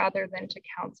member rather than to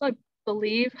council. I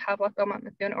believe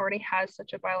Havelock-Belmont-Methuen already has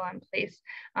such a bylaw in place,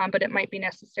 but it might be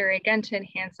necessary, again, to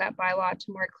enhance that bylaw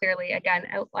to more clearly, again,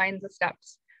 outline the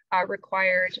steps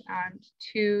required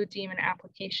to deem an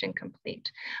application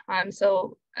complete.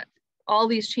 All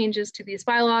these changes to these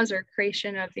bylaws or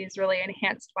creation of these really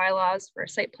enhanced bylaws for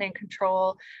site plan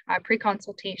control,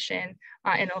 pre-consultation,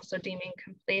 and also deeming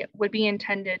complete would be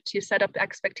intended to set up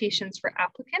expectations for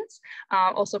applicants,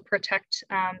 also protect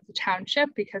the township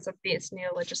because of these new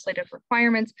legislative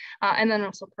requirements, and then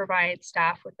also provide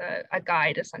staff with a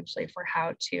guide essentially for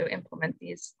how to implement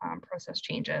these process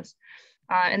changes.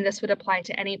 And this would apply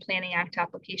to any Planning Act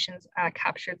applications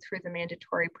captured through the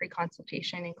mandatory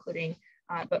pre-consultation, including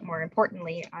but more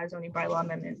importantly, zoning bylaw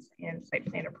amendments and site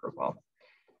plan approval.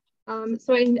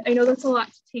 So I know that's a lot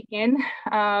to take in,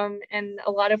 and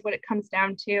a lot of what it comes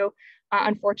down to,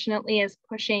 unfortunately, is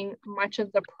pushing much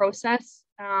of the process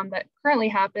that currently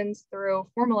happens through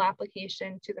formal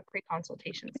application to the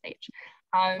pre-consultation stage.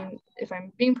 If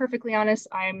I'm being perfectly honest,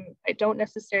 I don't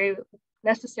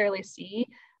necessarily see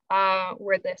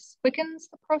where this quickens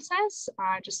the process.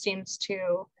 Just seems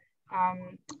to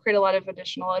create a lot of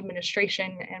additional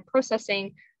administration and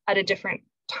processing at a different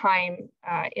time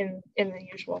in the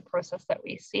usual process that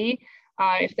we see.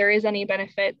 If there is any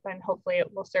benefit, then hopefully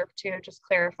it will serve to just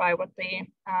clarify what the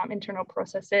internal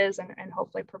process is and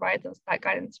hopefully provide that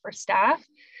guidance for staff.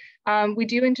 We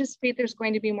do anticipate there's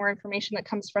going to be more information that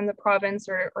comes from the province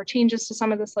or changes to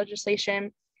some of this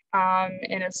legislation.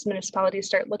 And as municipalities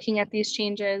start looking at these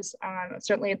changes,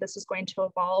 certainly this is going to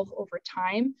evolve over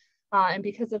time. And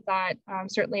because of that,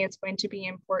 certainly it's going to be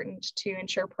important to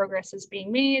ensure progress is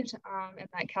being made and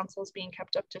that council is being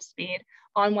kept up to speed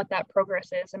on what that progress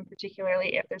is, and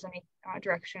particularly if there's any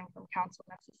direction from council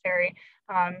necessary,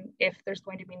 if there's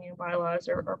going to be new bylaws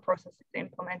or processes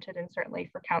implemented, and certainly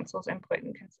for council's input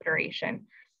and consideration.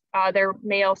 There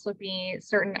may also be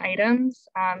certain items,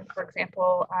 for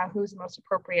example, who's most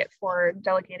appropriate for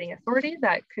delegating authority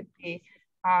that could be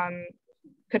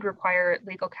could require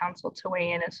legal counsel to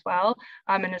weigh in as well.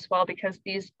 And as well, because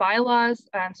these bylaws,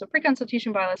 so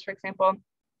pre-consultation bylaws, for example,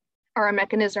 are a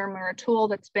mechanism or a tool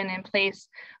that's been in place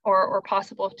or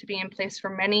possible to be in place for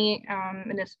many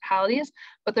municipalities,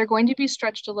 but they're going to be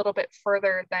stretched a little bit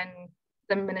further than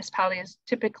the municipalities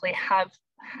typically have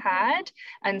had.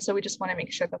 And so we just want to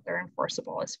make sure that they're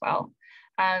enforceable as well.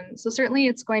 So certainly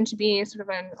it's going to be sort of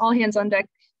an all hands on deck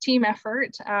team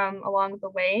effort along the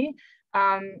way.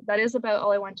 That is about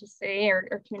all I want to say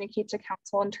or communicate to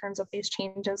council in terms of these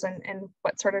changes and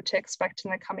what sort of to expect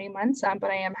in the coming months, but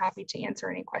I am happy to answer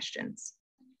any questions.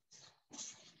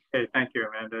 Okay, thank you,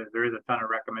 Amanda. There is a ton of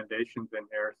recommendations in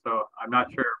here, so I'm not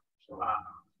sure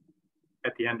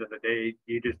at the end of the day,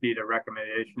 you just need a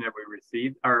recommendation that we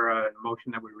receive or a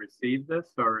motion that we receive this,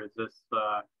 or is this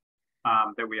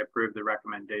that we approve the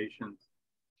recommendations?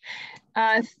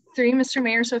 Through Mr.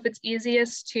 Mayor, so if it's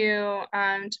easiest to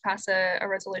pass a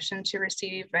resolution to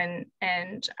receive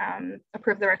and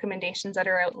approve the recommendations that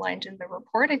are outlined in the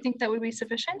report, I think that would be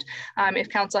sufficient. If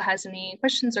council has any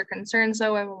questions or concerns,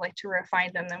 though, I would like to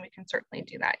refine them, then we can certainly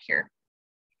do that here.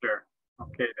 Sure.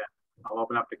 Okay, then I'll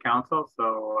open up to council.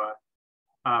 So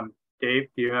Dave,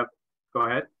 do you have, go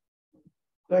ahead.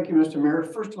 Thank you, Mr. Mayor.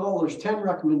 First of all, there's 10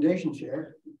 recommendations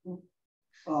here.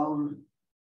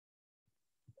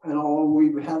 And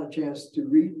we've had a chance to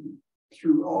read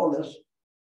through all of this.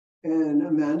 And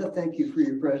Amanda, thank you for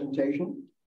your presentation.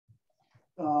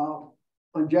 On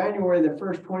January the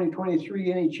 1st,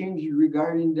 2023, any changes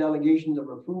regarding delegations of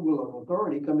approval of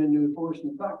authority come into force.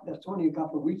 In fact, that's only a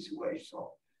couple of weeks away.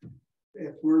 So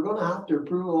if we're going to have to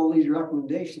approve all these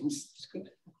recommendations, it's good.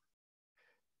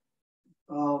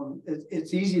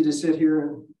 It's easy to sit here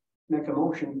and make a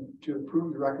motion to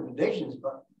approve the recommendations,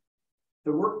 but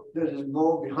the work that is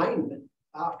involved behind it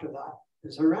after that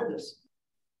is horrendous.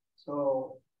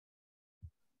 So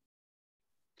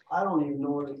I don't even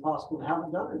know if it's possible to have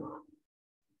it done or not.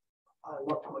 I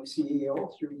look to my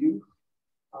CEO through you.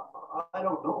 I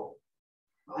don't know.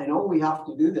 I know we have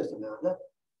to do this, Amanda.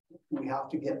 We have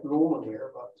to get rolling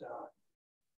here, but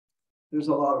there's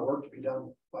a lot of work to be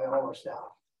done by all our staff.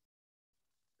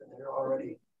 And they're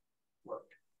already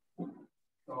worked.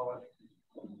 So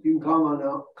you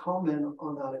can comment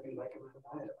on that if you like,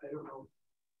 Amanda. I don't know.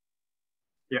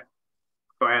 Yeah,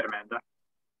 go ahead, Amanda.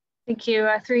 Thank you.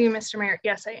 Through you, Mr. Mayor.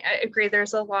 Yes, I agree.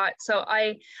 There's a lot. So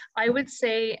I would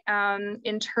say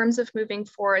in terms of moving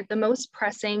forward, the most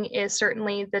pressing is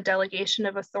certainly the delegation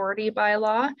of authority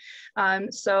bylaw.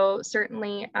 So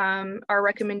certainly our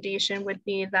recommendation would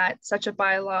be that such a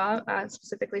bylaw,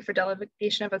 specifically for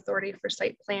delegation of authority for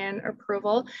site plan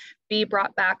approval, be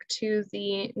brought back to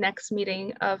the next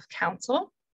meeting of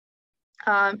council.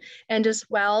 And as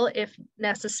well, if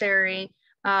necessary,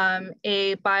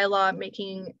 a bylaw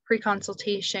making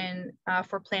pre-consultation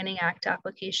for Planning Act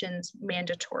applications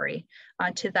mandatory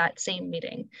to that same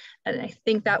meeting. And I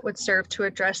think that would serve to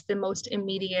address the most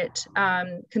immediate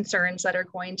concerns that are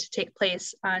going to take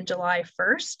place on July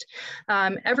 1st.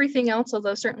 Everything else,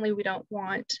 although certainly we don't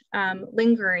want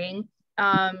lingering,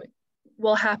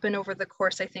 will happen over the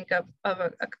course, I think, of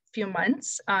a few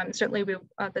months. Certainly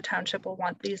the township will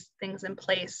want these things in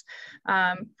place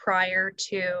prior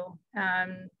to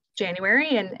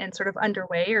January and sort of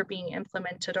underway or being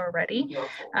implemented already.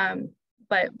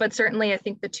 But certainly I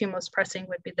think the two most pressing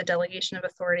would be the delegation of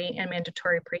authority and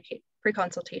mandatory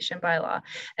pre-consultation bylaw.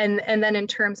 And then in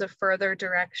terms of further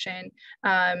direction,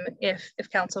 if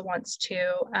council wants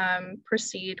to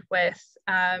proceed with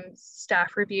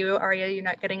staff review, Aria, you're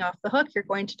not getting off the hook. You're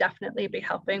going to definitely be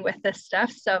helping with this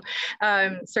stuff. So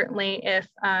certainly if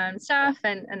staff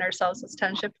and ourselves as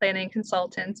township planning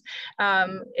consultants,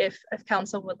 if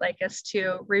council would like us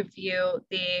to review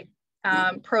the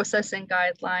process and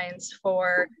guidelines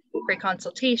for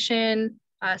pre-consultation,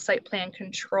 site plan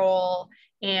control,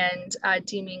 and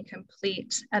deeming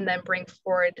complete, and then bring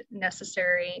forward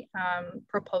necessary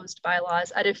proposed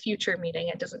bylaws at a future meeting.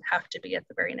 It doesn't have to be at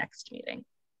the very next meeting.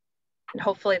 And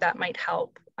hopefully that might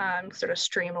help sort of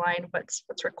streamline what's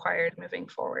required moving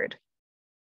forward.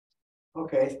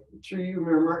 Okay, through you,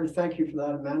 Mayor Martin, thank you for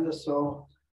that, Amanda. So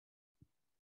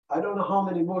I don't know how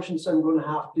many motions I'm going to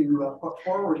have to put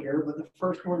forward here, but the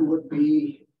first one would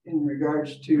be in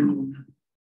regards to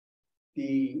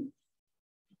the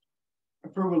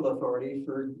approval authority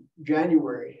for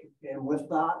January. And with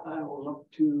that, I will look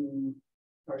to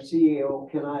our CEO.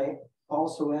 Can I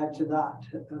also add to that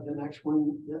the next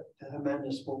one that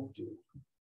Amanda spoke to?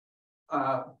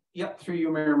 Yep, through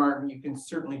you, Mayor Martin, you can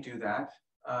certainly do that.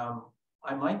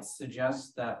 I might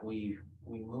suggest that we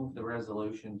move the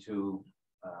resolution to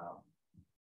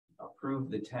approve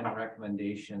the 10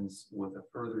 recommendations with a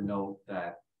further note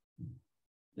that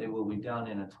they will be done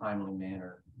in a timely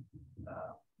manner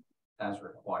as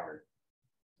required.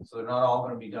 So they're not all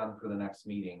going to be done for the next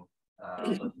meeting,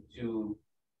 but to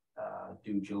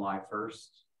do July 1st.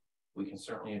 We can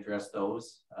certainly address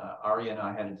those. Arya and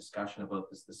I had a discussion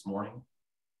about this morning.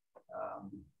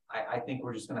 I think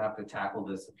we're just going to have to tackle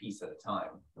this a piece at a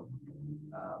time.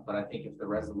 But I think if the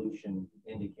resolution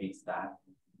indicates that,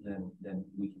 then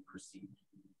we can proceed.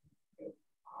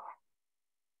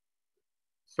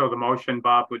 So the motion,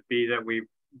 Bob, would be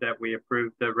that we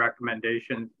approve the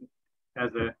recommendations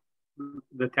as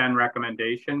the 10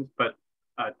 recommendations, but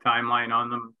a timeline on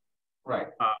them. Right.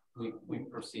 We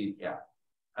proceed, yeah,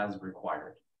 as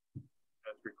required.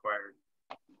 As required.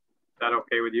 Is that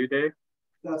okay with you, Dave?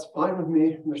 That's fine with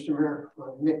me, Mr. Mayor.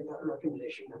 I'll make that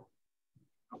recommendation.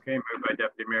 Okay, moved by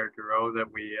Deputy Mayor Giroux that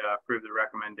we approve the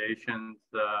recommendations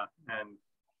and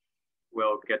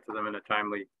we'll get to them in a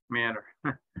timely manner.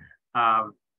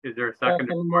 Is there a second?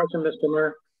 Motion, Mr.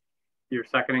 Mayor. You're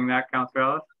seconding that, Councillor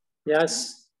Ellis?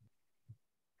 Yes.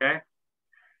 Okay.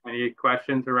 Any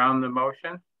questions around the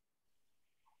motion?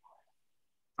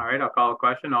 All right, I'll call a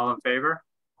question. All in favor?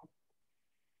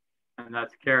 And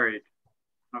that's carried.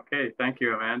 Okay, thank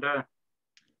you, Amanda.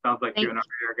 Sounds like you and I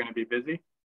are going to be busy.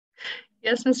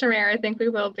 Yes, Mr. Mayor, I think we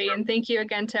will be. And thank you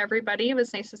again to everybody. It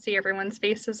was nice to see everyone's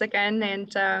faces again.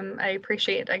 And I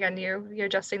appreciate, again, you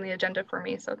adjusting the agenda for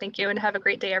me. So thank you and have a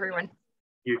great day, everyone.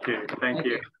 You too. Thank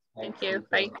you. Thank you.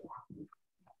 Bye.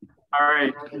 All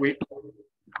right.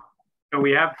 So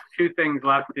we have two things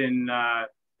left in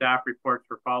staff reports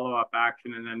for follow-up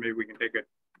action, and then maybe we can take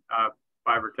a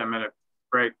 5 or 10 minute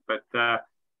break. But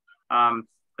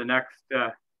the next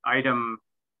item,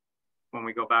 when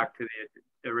we go back to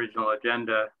the original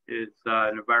agenda, is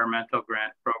an environmental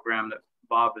grant program that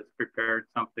Bob has prepared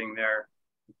something there.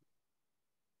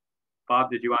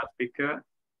 Bob, did you want to speak to it?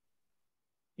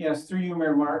 Yes, through you,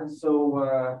 Mayor Martin.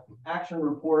 So action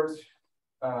report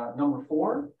number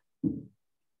 4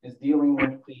 is dealing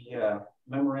with the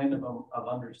memorandum of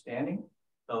understanding.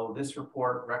 So this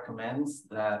report recommends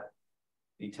that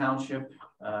the township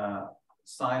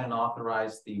sign and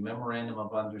authorize the memorandum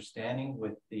of understanding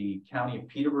with the County of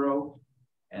Peterborough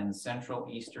and Central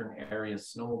Eastern Area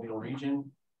Snowmobile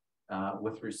Region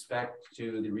with respect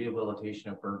to the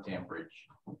rehabilitation of Burnt Dam Bridge.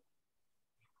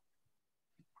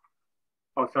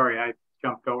 Oh, sorry, I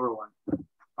jumped over one.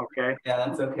 Okay. Yeah,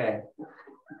 that's okay.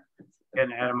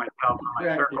 Getting ahead of myself on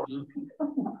my circle.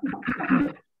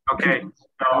 Okay.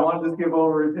 So I wanted to skip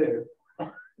over it too.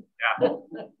 Yeah.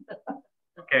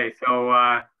 Okay,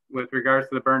 so with regards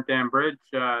to the Burnt Dam Bridge,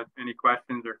 any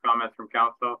questions or comments from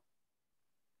council?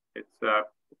 It's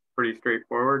pretty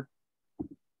straightforward.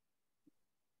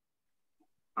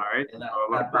 All right. And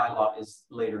that bylaw is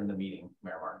later in the meeting,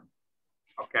 Mayor Martin.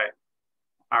 Okay.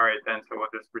 All right, then. So we'll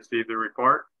just receive the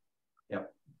report.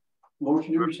 Yep.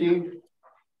 Motion to receive.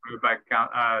 Moved by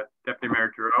Deputy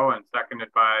Mayor Giroux and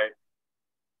seconded by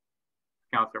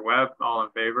Councillor Webb. All in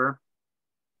favor?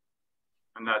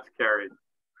 And that's carried.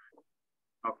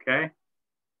 Okay.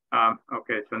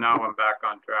 Okay, so now I'm back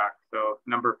on track. So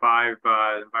number 5,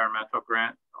 environmental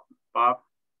grant. Bob?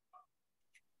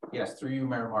 Yes, through you,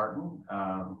 Mayor Martin.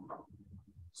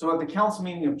 So at the council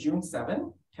meeting of June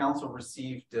 7, council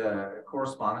received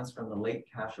correspondence from the Lake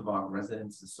Cashabog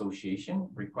Residents Association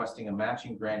requesting a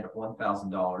matching grant of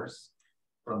 $1,000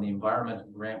 from the Environmental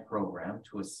Grant Program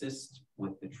to assist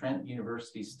with the Trent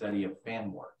University study of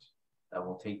fanwort that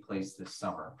will take place this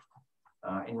summer.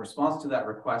 In response to that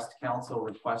request, council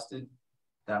requested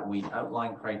that we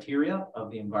outline criteria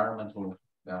of the environmental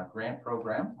grant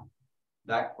program.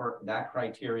 That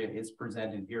criteria is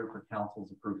presented here for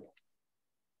council's approval.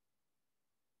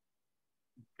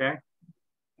 Okay.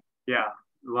 Yeah,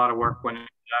 a lot of work went into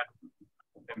that.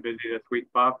 Been busy this week,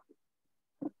 Bob.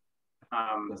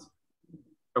 Yes.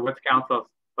 So what's council's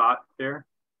thoughts here?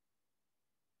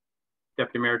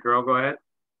 Deputy Mayor Droe, go ahead.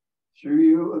 Through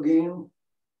you again,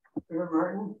 Mayor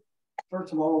Martin.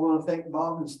 First of all, I want to thank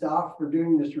Bob and staff for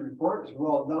doing this report. It's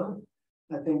well done.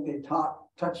 I think they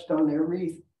touched on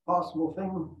every possible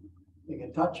thing they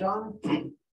can touch on.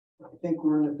 I think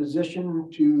we're in a position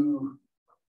to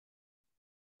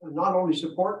not only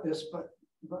support this, but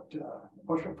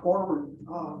push it forward.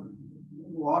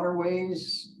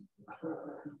 Waterways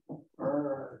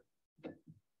are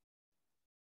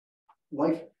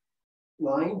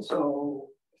lifeline, so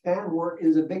fan work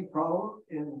is a big problem,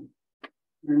 and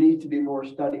there needs to be more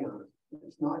study on it.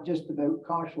 It's not just about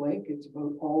Kosh Lake; it's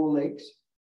about all the lakes.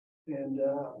 And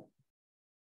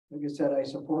like I said, I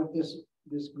support this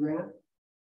grant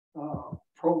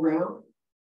program,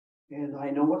 and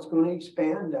I know it's going to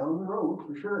expand down the road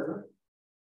for sure.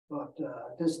 But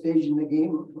at this stage in the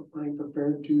game, I'm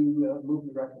prepared to move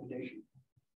the recommendation.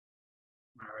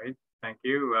 All right, thank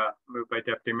you. Moved by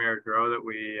Deputy Mayor Droe that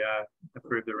we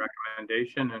approve the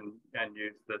recommendation and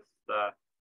use this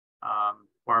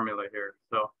formula here.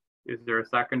 So is there a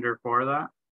seconder for that?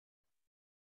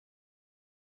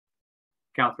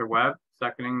 Councillor Webb,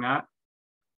 seconding that.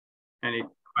 Any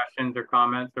questions or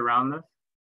comments around this?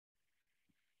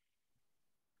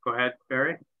 Go ahead,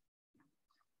 Barry.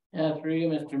 Yeah, through you,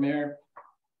 Mr. Mayor.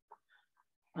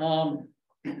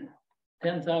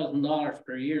 $10,000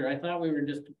 per year. I thought we were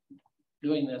just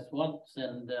doing this once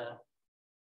and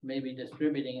maybe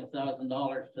distributing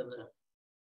 $1,000 to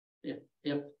the,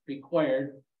 if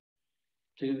required,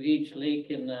 to each lake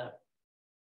in the.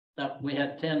 That we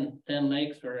had 10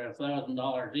 lakes for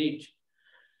 $1,000 each.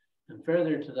 And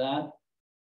further to that,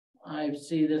 I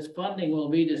see this funding will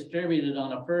be distributed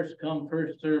on a first come,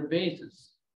 first served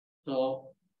basis.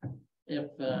 So if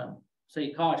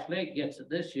say Kosh Lake gets it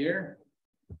this year,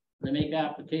 they make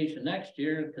application next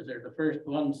year because they're the first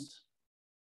ones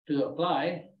to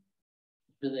apply.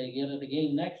 Do they get it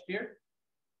again next year?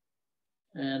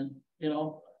 And you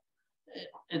know,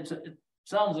 it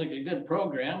sounds like a good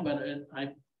program, but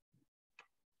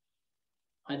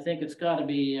I think it's got to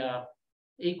be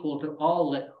equal to all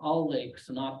lakes,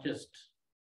 not just.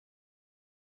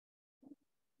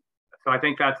 So I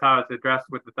think that's how it's addressed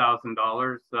with the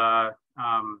 $1,000.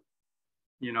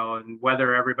 You know, and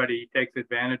whether everybody takes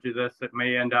advantage of this, it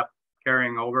may end up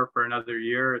carrying over for another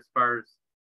year as far as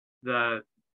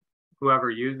whoever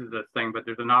uses this thing. But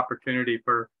there's an opportunity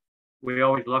for. We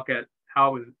always look at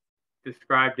how it was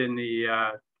described in the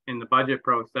budget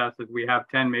process. As we have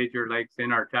 10 major lakes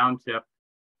in our township.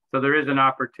 So there is an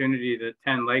opportunity that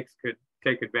 10 lakes could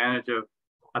take advantage of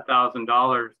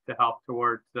 $1,000 to help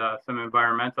towards some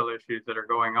environmental issues that are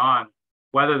going on.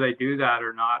 Whether they do that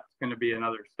or not, it's going to be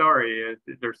another story.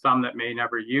 There's some that may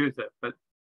never use it, but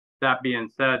that being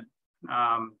said,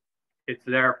 it's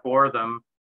there for them,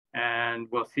 and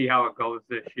we'll see how it goes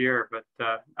this year. But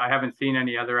I haven't seen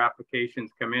any other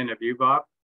applications come in. Have you, Bob?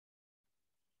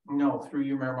 No, through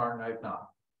you, Mayor Martin, I've not.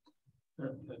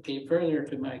 Okay, further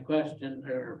to my question,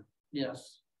 or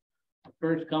yes,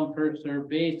 first come, first served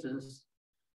basis.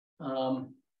 I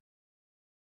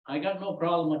got no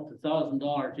problem with the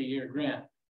 $1,000 a year grant,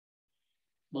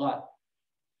 but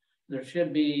there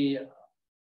should be,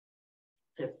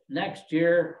 if next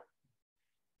year,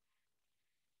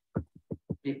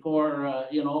 before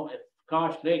you know, if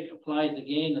Kosh Lake applies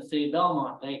again, the say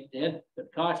Belmont Lake did,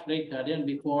 but Kosh Lake got in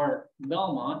before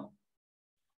Belmont.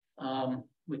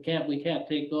 We can't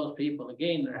take those people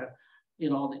again. There, you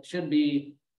know, it should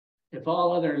be, if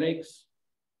all other lakes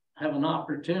have an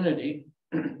opportunity,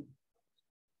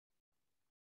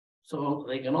 so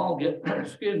they can all get,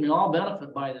 excuse me, all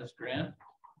benefit by this grant,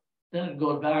 then it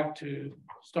goes back to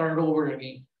start over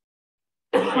again.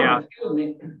 Yeah. Excuse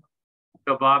me.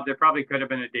 So Bob, there probably could have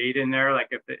been a date in there, like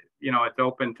if you know, it's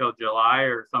open till July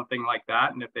or something like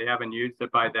that, and if they haven't used it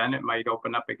by then, it might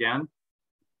open up again.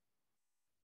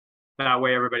 That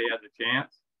way everybody has a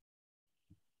chance.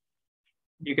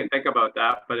 You can think about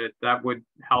that, but that would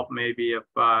help maybe if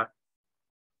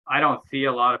I don't see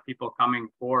a lot of people coming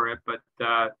for it, but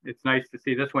it's nice to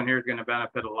see this one here is going to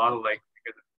benefit a lot of lakes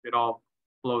because it all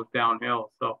flows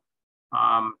downhill. So,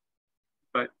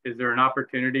 but is there an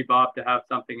opportunity, Bob, to have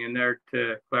something in there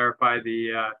to clarify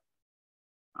the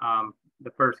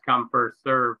first come, first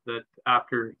serve, that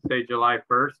after say July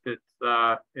 1st,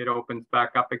 it opens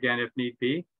back up again if need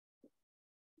be?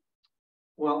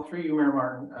 Well, through you, Mayor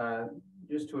Martin,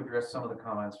 just to address some of the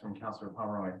comments from Councillor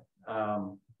Pomeroy.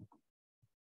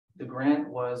 The grant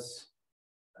was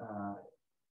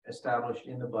established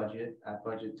in the budget at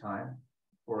budget time.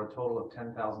 for a total of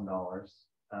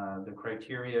 $10,000. The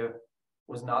criteria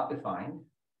was not defined,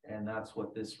 and that's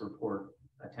what this report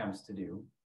attempts to do.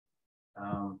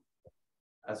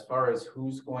 As far as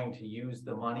who's going to use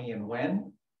the money and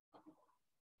when,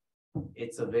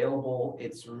 it's available.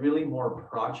 It's really more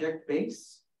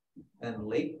project-based than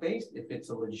lake-based. If it's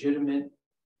a legitimate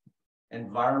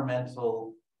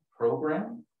environmental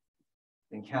program,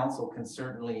 then council can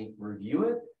certainly review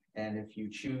it. And if you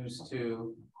choose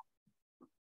to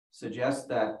suggest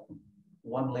that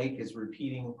one lake is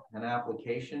repeating an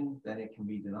application, then it can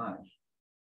be denied.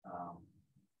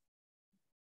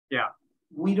 Yeah.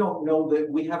 We don't know that,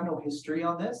 we have no history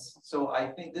on this. So I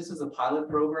think this is a pilot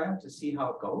program to see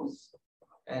how it goes.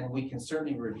 And we can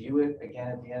certainly review it again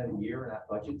at the end of the year at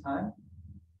budget time.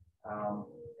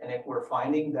 And if we're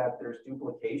finding that there's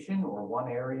duplication or one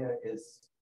area is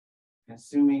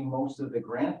consuming most of the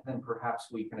grant, then perhaps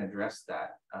we can address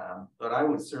that. But I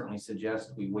would certainly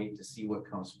suggest we wait to see what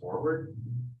comes forward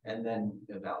and then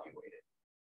evaluate it.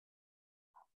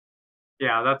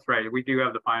 Yeah, that's right. We do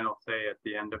have the final say at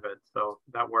the end of it. So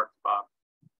that works, Bob.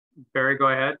 Barry, go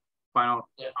ahead. Final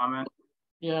comment.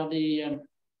 Yeah, the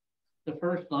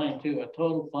first line too, a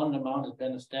total fund amount has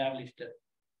been established at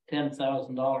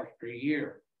 $10,000 per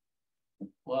year.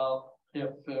 Well, if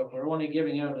we're only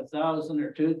giving out 1,000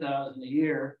 or 2,000 a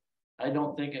year, I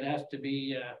don't think it has to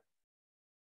be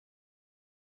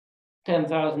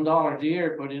 $10,000 a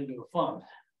year put into a fund.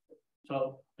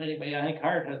 So anyway, I think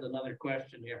Hart has another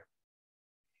question here.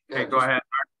 Okay, go ahead.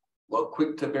 Well,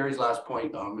 quick to Barry's last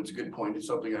point, it's a good point. It's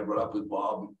something I brought up with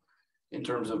Bob in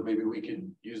terms of maybe we could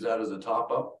use that as a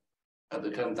top up at the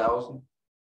 10,000,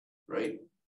 right?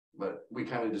 But we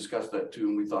kind of discussed that too,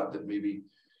 and we thought that maybe,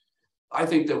 I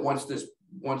think that once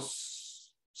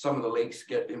some of the lakes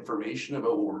get information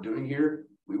about what we're doing here,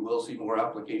 we will see more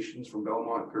applications from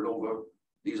Belmont, Cordova,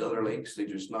 these other lakes. They're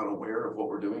just not aware of what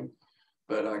we're doing.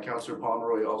 But Councillor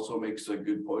Pomeroy also makes a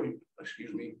good point,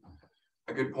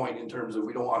 a good point in terms of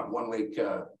we don't want one lake,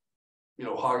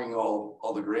 hogging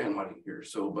all the grant money here.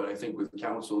 So, but I think with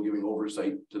council giving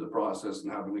oversight to the process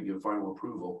and having to give final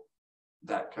approval,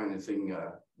 that kind of thing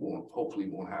hopefully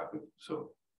won't happen.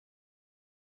 So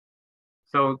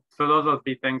those will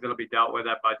be things that'll be dealt with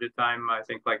at budget time. I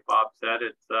think, like Bob said,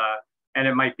 it's and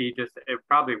it might be it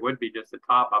probably would be just a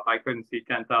top up. I couldn't see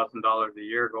 $10,000 a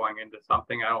year going into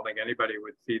something. I don't think anybody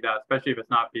would see that, especially if it's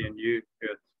not being used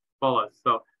to its fullest.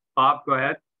 So Bob, go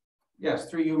ahead. Yes,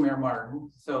 through you, Mayor Martin.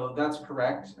 So that's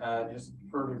correct. Just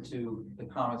further to the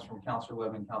comments from Councillor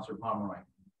Webb and Councillor Pomeroy.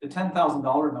 The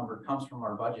 $10,000 number comes from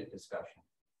our budget discussion.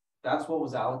 That's what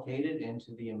was allocated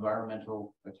into the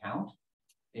environmental account,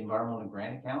 the environmental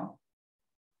grant account.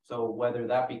 So whether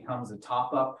that becomes a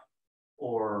top up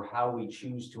or how we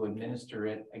choose to administer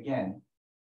it, again,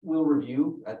 we'll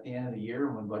review at the end of the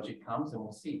year when budget comes and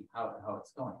we'll see how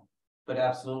it's going. But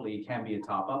absolutely, it can be a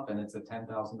top up and it's a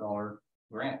 $10,000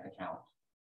 grant account.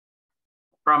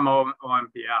 From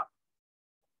OMPF.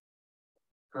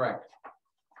 Correct.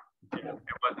 Yeah, it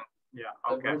wasn't, yeah,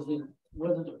 okay.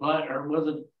 Was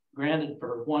it granted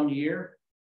for 1 year?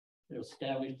 It was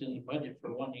established in the budget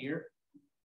for 1 year?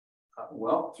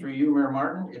 Well, through you, Mayor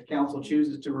Martin, if council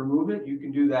chooses to remove it, you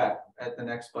can do that at the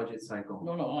next budget cycle.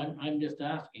 No, I'm just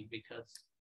asking because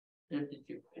if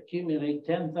you accumulate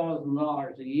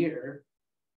 $10,000 a year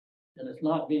and it's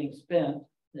not being spent,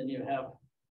 then you have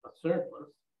a surplus.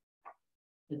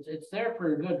 It's there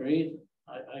for a good reason.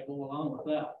 I go along with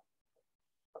that.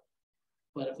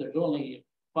 But if there's only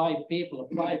 5 people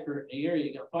apply for it in a year,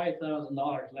 you got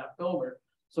 $5,000 left over.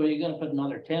 So you're going to put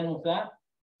another 10 with that?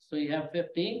 So you have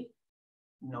 15?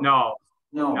 No.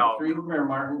 Through you, Mayor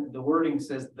Martin, the wording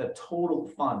says the total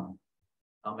fund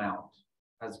amount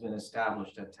has been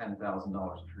established at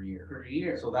 $10,000 per year. Per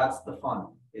year. So that's the fund.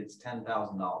 It's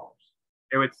 $10,000.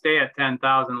 It would stay at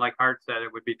 10,000, like Hart said.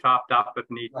 It would be topped up if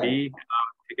need be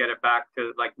to get it back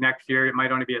to, like, next year. It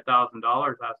might only be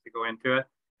 $1,000 has to go into it.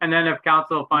 And then if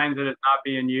council finds that it's not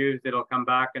being used, it'll come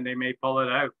back and they may pull it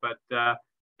out. But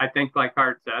I think, like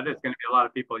Hart said, it's going to be a lot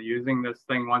of people using this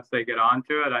thing once they get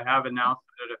onto it. I have announced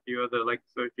it at a few of the Lake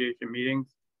Association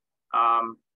meetings.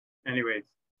 Anyways.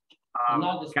 I'm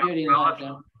not disputing that,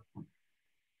 Jim.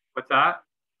 What's that?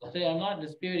 I say I'm not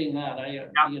disputing that.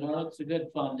 It's a good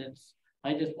fund.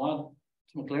 I just want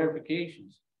some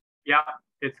clarifications. Yeah,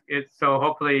 it's so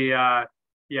hopefully,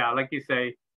 like you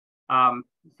say,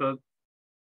 so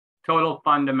total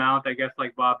fund amount, I guess,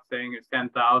 like Bob's saying, is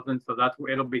 10,000. So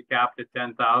it'll be capped at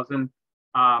 10,000,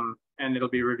 and it'll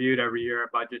be reviewed every year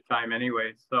at budget time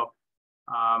anyway. So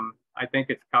I think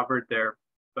it's covered there.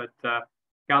 But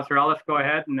Councillor Ellis, go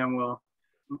ahead, and then we'll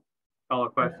call a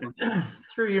question.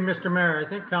 Through you, Mr. Mayor, I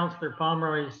think Councillor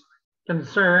Pomeroy's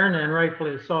concern, and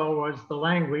rightfully so, was the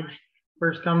language,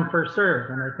 first come, first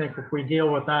served. And I think if we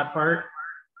deal with that part,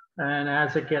 and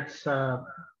as it gets out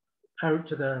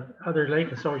to the other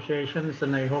lake associations,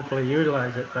 then they hopefully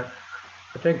utilize it. But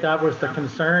I think that was the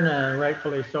concern, and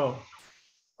rightfully so.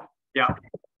 Yeah.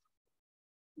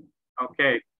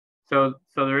 Okay, so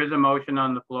there is a motion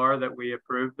on the floor that we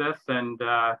approve this, and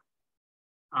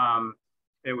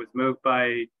it was moved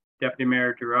by Deputy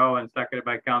Mayor Giroux and seconded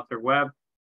by Councillor Webb.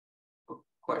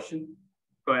 Question?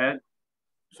 Go ahead.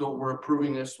 So we're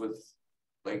approving this with,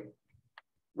 like,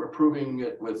 we're approving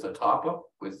it with a top up,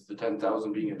 with the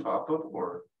 10,000 being a top up,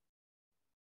 or?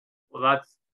 Well,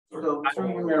 that's. So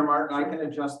through you, Mayor Martin, I can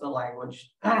adjust the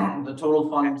language. The total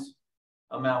funds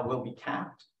amount will be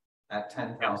capped at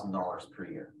 $10,000 per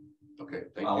year. Okay,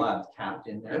 thank I'll you. add capped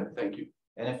in there. Yeah, thank you.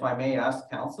 And if I may ask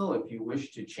council, if you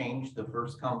wish to change the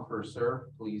first come, first serve,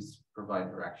 please provide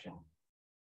direction.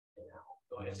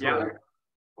 Yeah.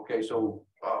 Okay, so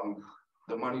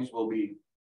the monies will be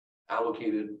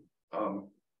allocated.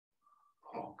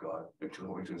 Oh God, I'm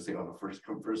always going to say on a first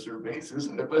come, first serve basis.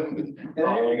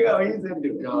 There you go. He's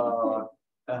into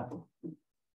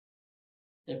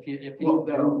if you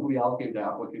well, we allocate the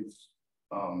applicants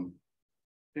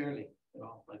fairly, you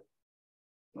know, like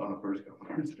on a first come,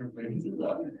 first serve basis.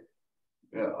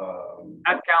 Yeah.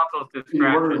 At council's the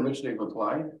discretion. order in which they've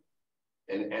applied,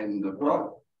 and the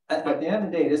well, at the end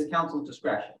of the day, it is council's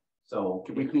discretion. So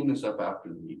can we clean this up after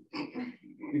the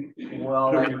meeting?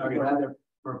 Well, I'd rather.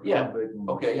 Yeah.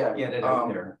 Okay. Yeah. Get it out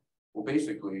there. Well,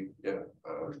 basically, yeah.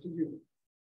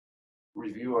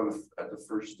 Review on at the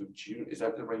 1st of June. Is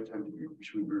that the right time to be?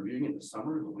 Should we be reviewing it in the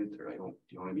summer or the winter? I don't. Do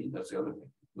you know what I mean? That's the other thing.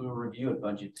 We'll review at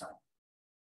budget time.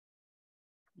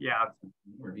 Yeah.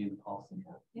 Review the policy.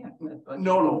 Yeah.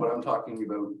 No, but I'm talking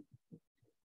about,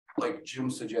 like Jim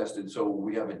suggested. So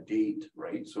we have a date,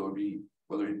 right? So it'd be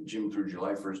whether Jim through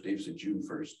July 1st, Dave said June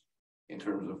 1st, in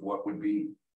terms of what would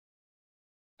be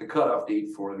the cutoff date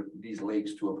for these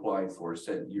lakes to apply for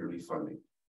said yearly funding.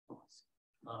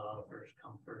 First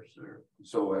come, first serve.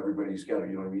 So everybody's got to,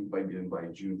 you know what I mean, by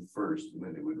June 1st, and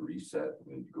then it would reset and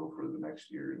then go for the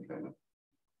next year and kind of.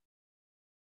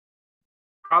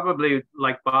 Probably,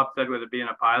 like Bob said, with it being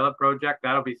a pilot project,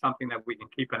 that'll be something that we can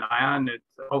keep an eye on. It's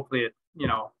hopefully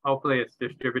it's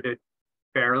distributed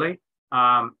fairly.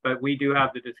 But we do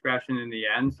have the discretion in the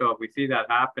end. So if we see that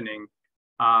happening,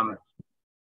 I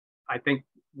think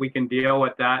we can deal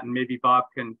with that, and maybe Bob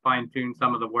can fine tune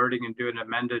some of the wording and do an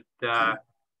amended,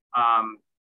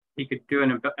 he could do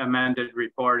an amended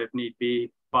report if need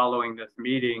be following this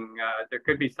meeting. There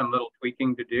could be some little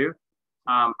tweaking to do,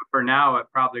 but for now it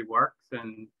probably works,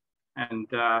 and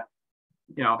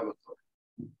you know.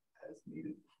 As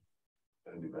needed,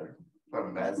 that'd be better. On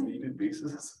an as needed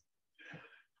basis.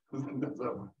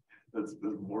 that's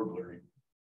more blurry.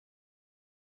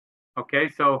 Okay,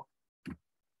 so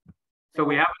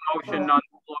we have a motion on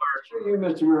the floor. Through you,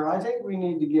 Mr. Mayor, I think we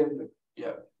need to give the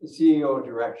CEO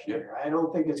direction here. I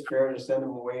don't think it's fair to send him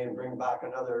away and bring back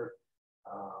another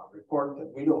report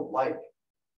that we don't like.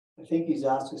 I think he's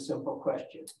asked a simple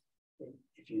question.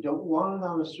 If you don't want it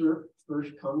on a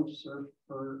first come,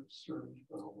 first serve,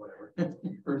 or whatever,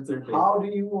 how do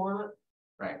you want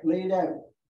it laid out?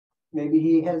 Maybe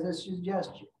he has a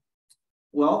suggestion.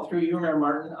 Well, through you, Mayor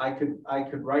Martin, I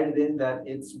could write it in that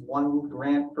it's 1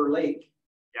 grant per lake.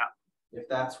 Yeah. If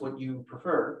that's what you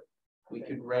prefer, we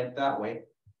could write it that way.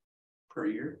 Per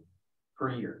year.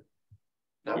 Per year.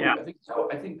 That yeah. Would,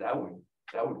 I think that would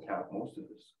cap most of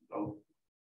this. Oh.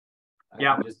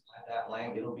 Yeah. Just add that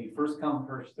line. It'll be first come,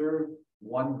 first serve,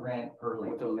 1 grant per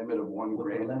lake. With a limit of 1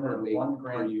 grant per lake. 1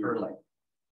 grant per lake.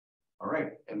 All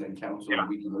right. And then council,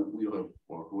 we'll have,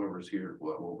 or whoever's here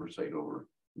will have oversight over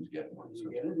who's getting one. So.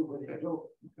 You get it or whether you don't.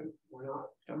 Okay. We're not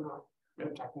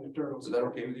attacking the turtles. Is that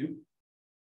okay with you?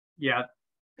 Yeah.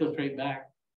 Go straight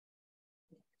back.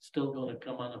 Still going to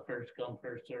come on a first come,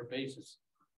 first serve basis.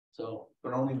 So,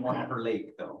 but only 1 per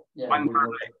lake, though. Yeah. 1 per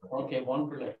lake. Okay, 1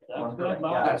 per lake. That's 1 good. per lake.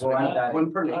 Yeah, that's right.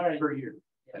 1 per lake per year.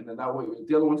 Yeah. And then that way, if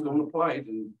the other ones don't apply,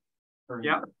 then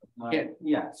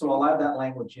yeah. So I'll add that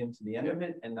language into the end of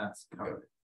it, and that's covered.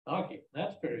 Okay,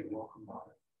 that's very welcome.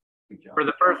 Good job. For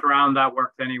the first round, that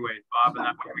works anyways, Bob, and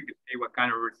that way we can see what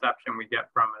kind of reception we get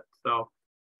from it. So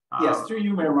yes, through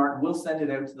you, Mayor Martin, we'll send it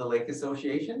out to the lake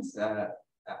associations.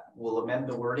 We'll amend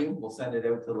the wording. We'll send it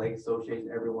out to the lake association.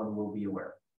 Everyone will be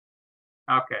aware.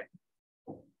 Okay.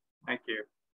 Thank you.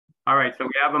 All right, so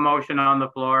we have a motion on the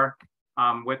floor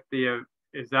with the,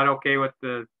 is that okay with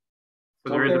the,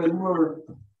 so there is a mover.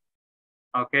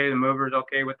 Okay, the mover's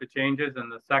okay with the changes,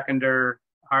 and the seconder,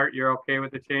 Hart, you're okay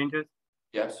with the changes?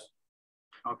 Yes.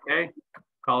 Okay,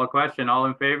 call a question. All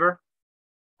in favor?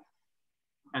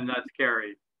 And that's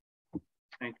carried.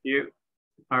 Thank you.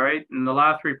 All right, and the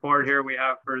last report here we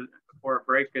have for a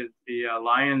break is the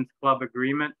Lions Club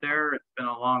agreement there. It's been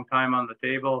a long time on the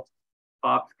table.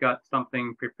 Bob's got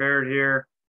something prepared here.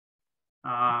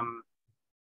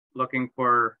 Looking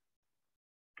for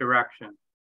direction.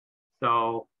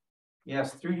 So.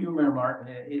 Yes, through you, Mayor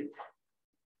Martin,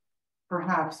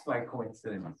 perhaps by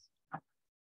coincidence,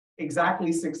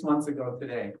 exactly 6 months ago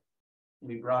today,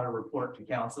 we brought a report to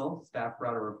council, staff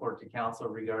brought a report to council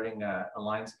regarding a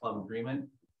Lions Club agreement.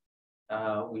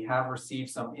 We have received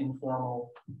some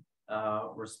informal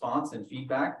response and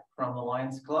feedback from the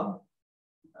Lions Club.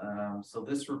 So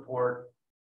this report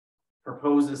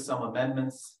proposes some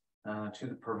amendments to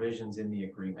the provisions in the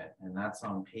agreement, and that's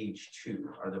on page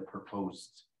 2 are the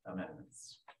proposed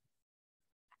amendments.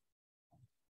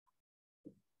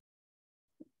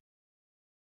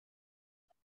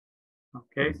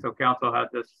 Okay, so council had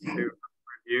this to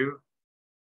review.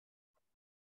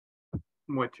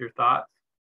 What's your thoughts?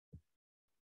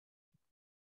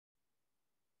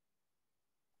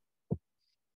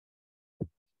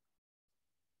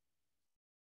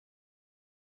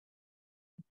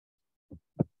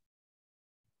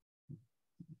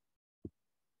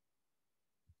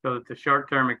 So it's a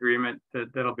short-term agreement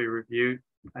that'll be reviewed.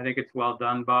 I think it's well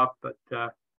done, Bob, but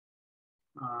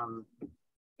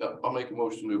Yeah, I'll make a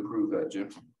motion to approve that, Jim.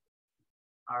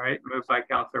 all right, moved by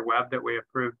Councillor Webb that we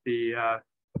approve the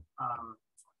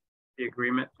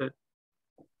agreement that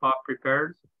Bob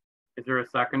prepared. Is there a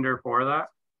seconder for that?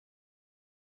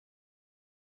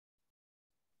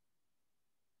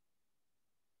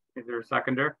 Is there a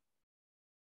seconder?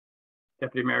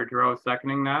 Deputy Mayor Giroux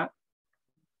seconding that.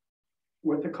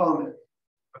 With the comment.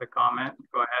 With a comment,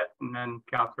 go ahead, and then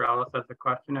Councillor Ellis has a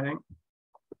question, I think.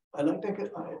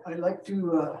 I'd like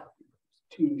to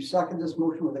second this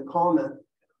motion with a comment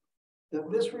that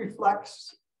this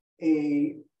reflects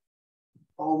a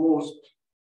almost,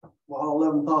 well,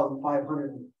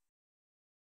 $11,500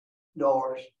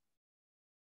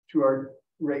 to our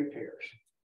ratepayers.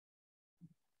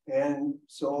 And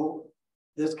so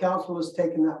this council has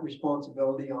taken that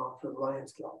responsibility on for the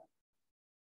Lions Club.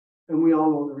 And we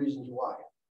all know the reasons why.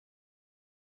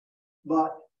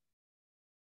 But,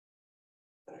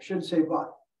 I should say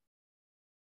but,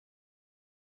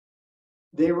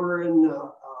 they were in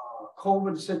a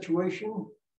COVID situation,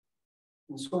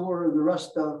 and so were the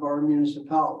rest of our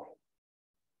municipality.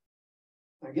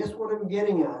 I guess what I'm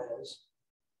getting at is,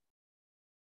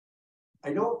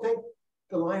 I don't think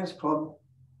the Lions Club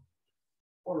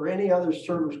or any other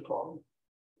service club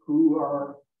who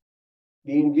are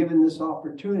being given this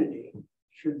opportunity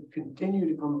should continue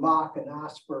to come back and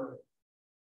ask for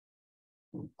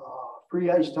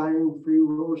free ice time, free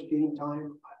roller skating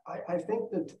time. I think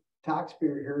the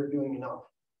taxpayer here are doing enough.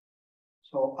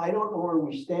 So I don't know where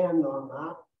we stand on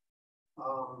that.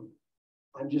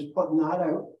 I'm just putting that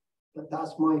out, but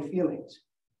that's my feelings.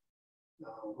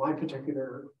 My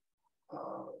particular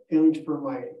feelings for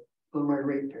my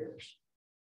ratepayers.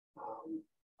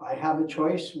 I have a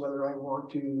choice whether I want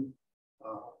to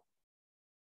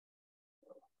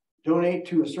donate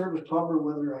to a service club or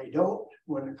whether I don't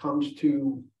when it comes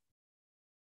to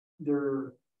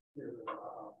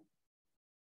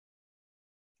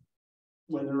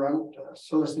when they're out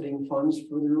soliciting funds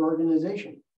for their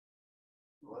organization,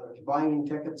 whether it's buying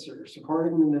tickets or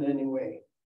supporting them in any way.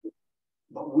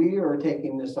 But we are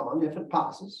taking this on if it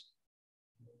passes.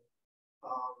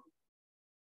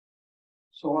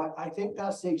 So I think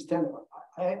that's the extent of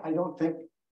it. I don't think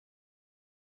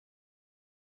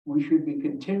we should be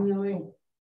continually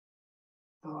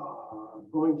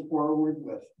going forward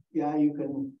with, yeah, you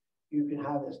can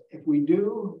have this. If we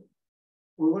do,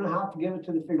 we're going to have to give it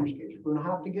to the figure skaters. We're going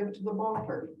to have to give it to the ball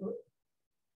players.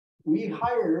 We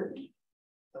hired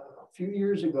a few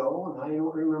years ago, and I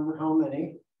don't remember how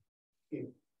many, a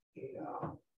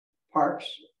parks,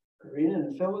 arena,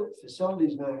 and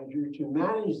facilities manager to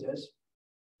manage this,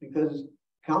 because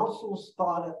councils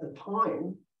thought at the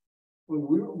time when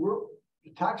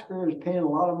the taxpayers paying a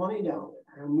lot of money down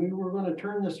there, and we were going to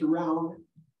turn this around.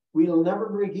 We'll never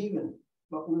break even,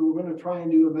 but we were going to try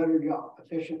and do a better job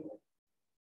efficiently.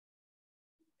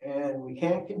 And we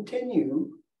can't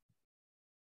continue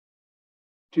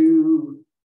to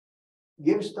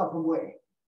give stuff away.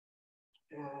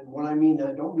 And what I mean,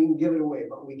 I don't mean give it away,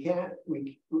 but we can't,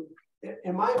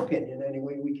 in my opinion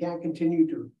anyway, we can't continue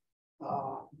to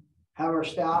have our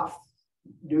staff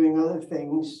doing other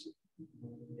things.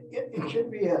 It should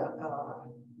be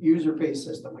user pay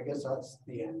system. I guess that's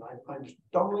the end. I'm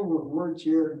stumbling with words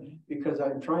here because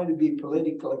I'm trying to be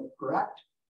politically correct,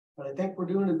 but I think we're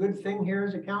doing a good thing here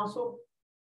as a council,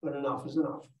 but enough is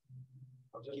enough.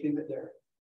 I'll just leave it there.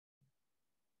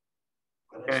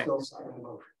 But I still second the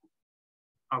motion.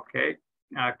 Okay,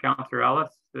 Councillor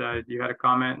Ellis, you had a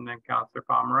comment, and then Councillor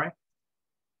Pomeroy.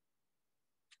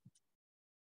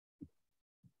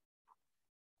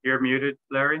 You're muted,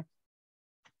 Larry.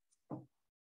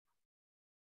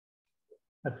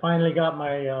 I finally got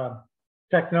my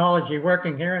technology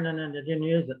working here, and then I didn't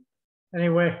use it.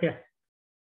 Anyway,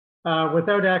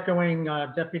 without echoing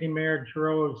Deputy Mayor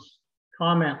Giroux's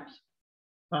comments,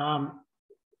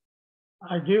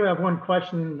 I do have one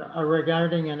question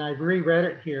regarding, and I've reread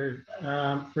it here,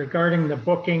 regarding the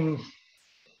bookings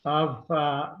of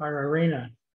our arena,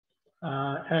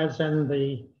 as in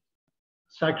the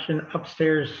section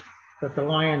upstairs that the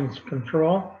Lions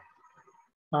control.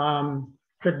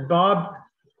 Could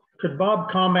Bob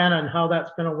comment on how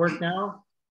that's going to work now?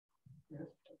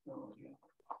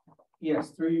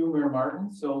 Yes, through you, Mayor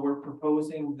Martin. So we're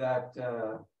proposing that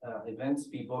events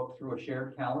be booked through a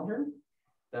shared calendar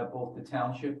that both the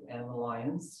Township and the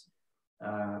Lions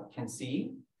can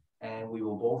see, and we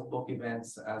will both book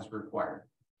events as required.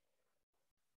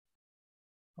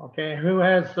 Okay, who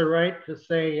has the right to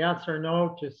say yes or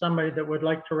no to somebody that would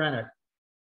like to rent it?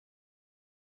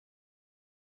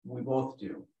 We both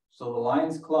do. So the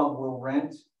Lions Club will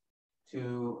rent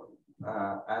to,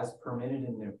 as permitted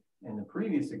in the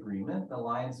previous agreement, the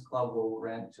Lions Club will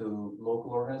rent to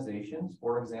local organizations,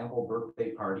 for example,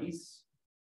 birthday parties,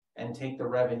 and take the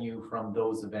revenue from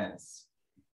those events.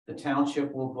 The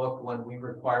Township will book when we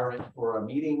require it for a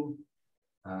meeting,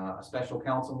 a special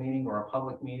council meeting or a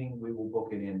public meeting, we will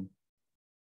book it in.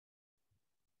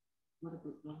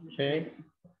 Okay,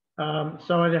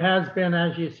 so it has been,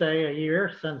 as you say, a year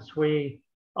since we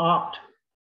opt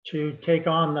to take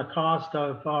on the cost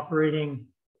of operating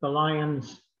the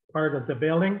Lions part of the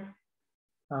building.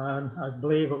 I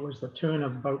believe it was the tune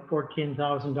of about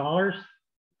 $14,000.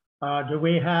 Do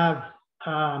we have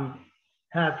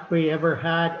we ever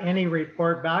had any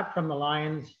report back from the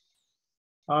Lions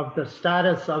of the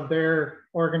status of their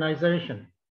organization?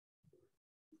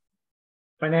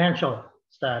 Financial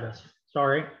status,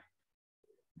 sorry.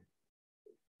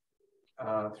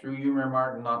 Through you, Mayor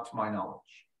Martin, not to my knowledge.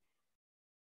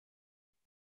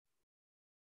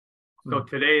 So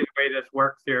today, the way this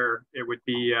works here, it would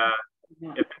be,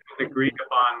 if it was agreed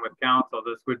upon with council,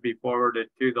 this would be forwarded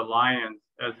to the Lions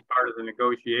as part of the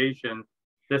negotiation.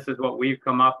 This is what we've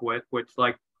come up with, which,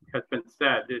 like has been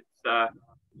said, it's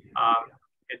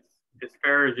as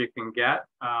fair as you can get.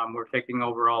 We're taking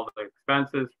over all the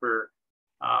expenses for,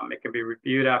 it can be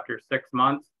reviewed after 6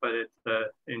 months, but it's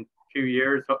in 2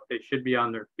 years, they should be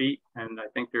on their feet. And I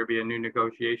think there'll be a new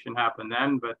negotiation happen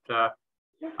then, but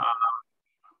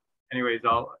anyways,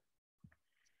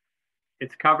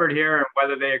 it's covered here, and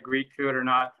whether they agree to it or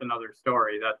not, it's another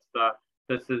story.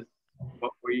 This is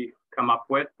what we come up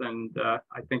with, and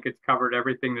I think it's covered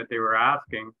everything that they were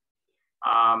asking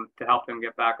to help them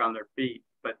get back on their feet.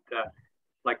 But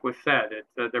like was said,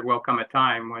 there will come a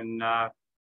time when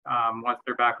once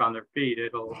they're back on their feet,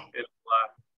 we'll have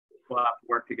to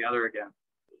work together again.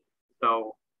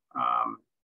 So,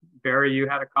 Barry, you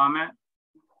had a comment?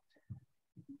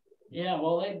 Yeah,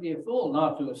 well, they'd be a fool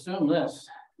not to assume this.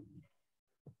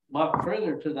 But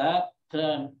further to that,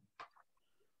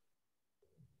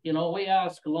 you know, we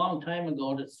asked a long time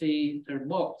ago to see their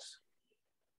books,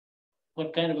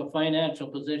 what kind of a financial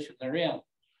position they're in.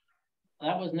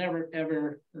 That was never,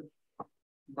 ever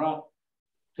brought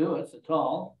to us at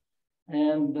all.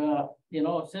 And, you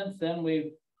know, since then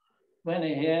we've went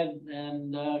ahead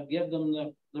and give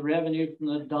them the revenue from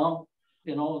the dump,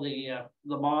 you know, the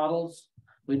models.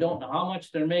 We don't know how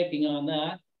much they're making on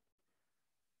that.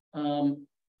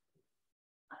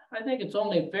 I think it's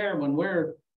only fair when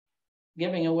we're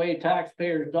giving away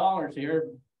taxpayers' dollars here.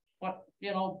 What,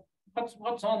 you know,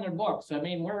 what's on their books? I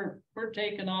mean, we're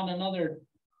taking on another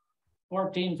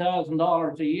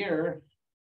 $14,000 a year,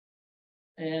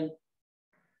 and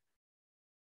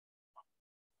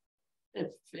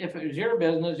if it was your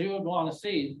business, you would want to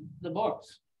see the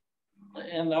books.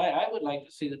 And I would like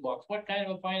to see the books. What kind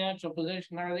of a financial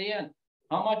position are they in?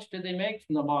 How much do they make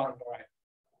from the bottom line?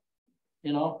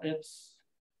 You know, it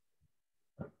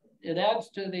adds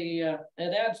to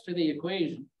the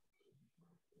equation.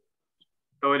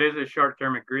 So it is a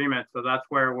short-term agreement. So that's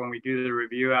where when we do the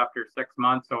review after 6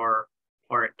 months, or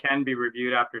it can be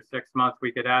reviewed after 6 months,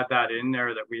 we could add that in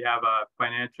there, that we have a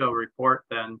financial report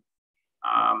then.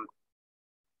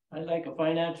 I'd like a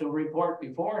financial report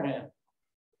beforehand.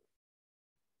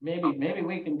 maybe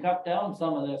we can cut down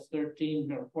some of this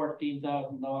 $13,000 or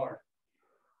 $14,000.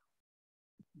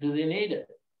 Do they need it?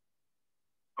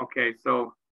 Okay,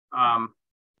 so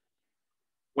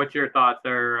what's your thoughts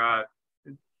there,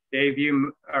 Dave?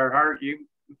 You or Hart?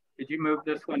 Did you move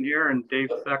this one here and Dave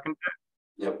seconded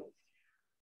it? Yep.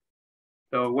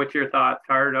 So what's your thoughts,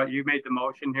 Hart? You made the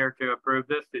motion here to approve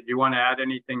this. Did you want to add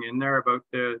anything in there about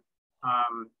the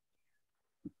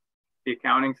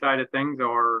accounting side of things,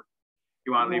 or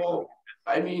you want to leave? Well,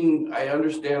 I mean, I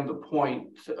understand the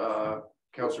point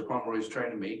Councillor Pomeroy is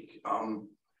trying to make.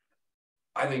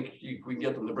 I think we can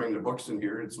get them to bring their books in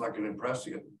here. It's not going to impress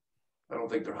you. I don't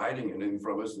think they're hiding anything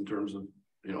from us in terms of,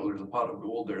 you know, there's a pot of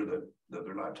gold there that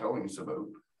they're not telling us about.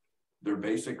 They're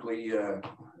basically,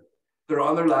 they're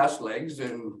on their last legs,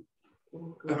 and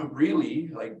really,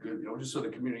 like, you know, just so the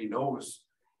community knows,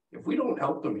 if we don't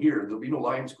help them here, there'll be no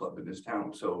Lions Club in this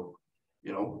town. So,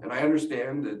 you know, and I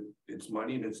understand that it's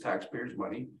money and it's taxpayers'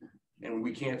 money, and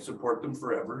we can't support them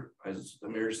forever. As the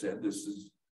mayor said,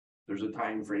 there's a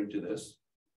time frame to this.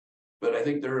 But I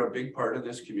think they're a big part of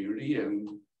this community, and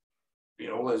you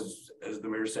know, as the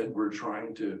mayor said, we're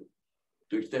trying to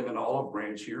extend an olive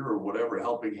branch here or whatever,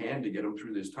 helping hand to get them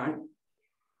through this time.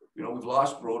 You know, we've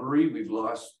lost Rotary,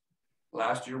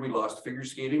 last year we lost figure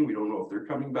skating. We don't know if they're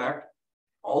coming back.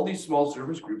 All these small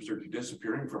service groups are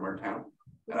disappearing from our town,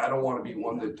 and I don't want to be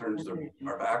one that turns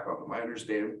our back on them. I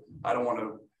understand. I don't want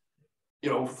to,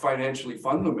 you know, financially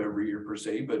fund them every year per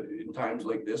se, but in times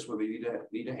like this where they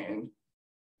need a hand,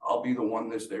 I'll be the one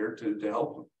that's there to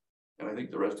help them. And I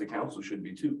think the rest of council should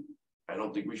be too. I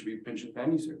don't think we should be pinching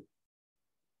pennies here.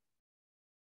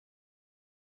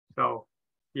 So,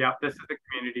 yeah, this is the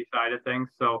community side of things.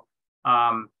 So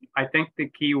I think the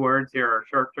key words here are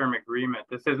short-term agreement.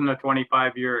 This isn't a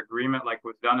 25-year agreement like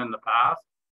was done in the past.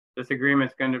 This agreement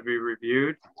is going to be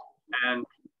reviewed, and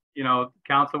you know,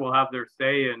 council will have their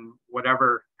say in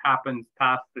whatever happens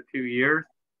past the 2 years.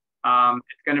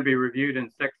 It's going to be reviewed in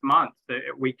 6 months.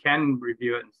 We can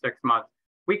review it in 6 months.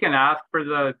 We can ask for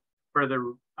the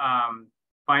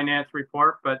finance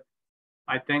report, but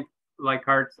I think, like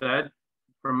Hart said,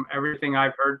 from everything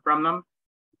I've heard from them,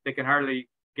 they can hardly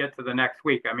get to the next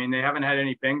week. I mean, they haven't had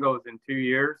any bingos in 2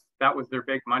 years. That was their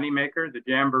big money maker. The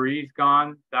Jamboree's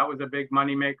gone. That was a big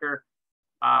money maker.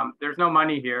 There's no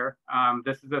money here.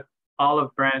 This is an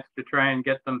olive branch to try and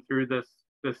get them through this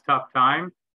tough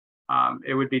time.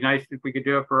 It would be nice if we could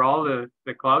do it for all the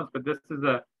clubs, but this is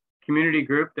a community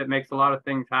group that makes a lot of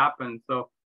things happen. So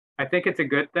I think it's a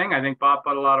good thing. I think Bob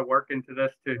put a lot of work into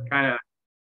this to kind of,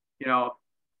 you know,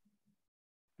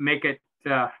 make it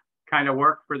kind of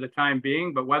work for the time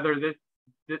being. But whether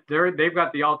they've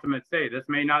got the ultimate say. This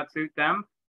may not suit them.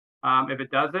 If it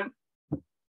doesn't,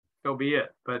 so be it.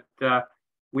 But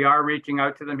we are reaching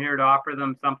out to them here to offer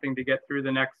them something to get through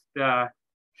the next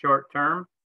short term.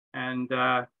 And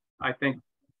I think,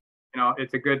 you know,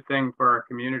 it's a good thing for our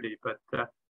community. But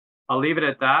I'll leave it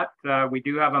at that. We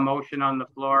do have a motion on the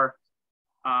floor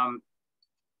to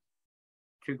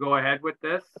go ahead with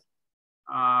this.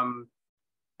 And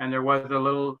there was a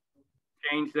little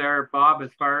change there, Bob,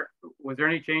 was there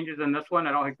any changes in this one?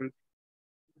 I don't think there's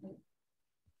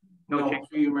no change.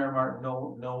 For you, Mayor Martin,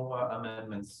 no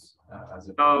amendments as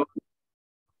of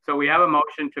so we have a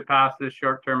motion to pass this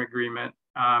short-term agreement,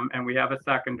 and we have a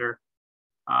seconder.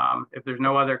 If there's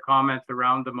no other comments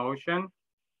around the motion,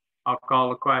 I'll call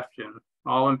the question.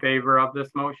 All in favor of this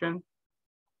motion?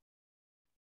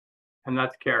 And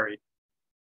that's carried.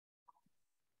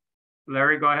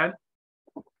 Larry, go ahead.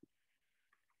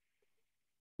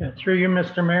 Yeah, through you,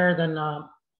 Mr. Mayor, then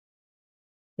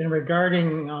in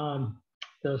regarding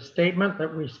the statement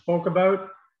that we spoke about,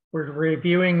 we're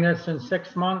reviewing this in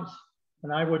 6 months,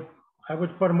 and I would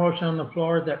put a motion on the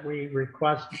floor that we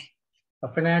request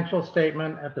a financial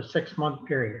statement at the 6-month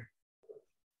period.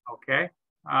 Okay.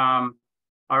 All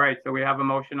right, so we have a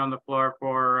motion on the floor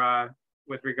for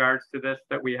with regards to this,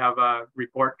 that we have a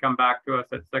report come back to us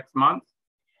at 6 months.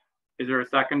 Is there a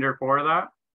seconder for that?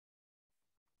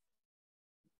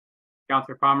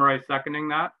 Councillor Pomeroy seconding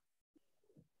that.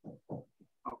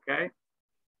 Okay.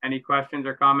 Any questions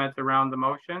or comments around the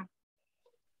motion?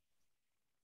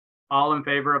 All in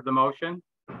favor of the motion?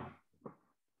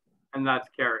 And that's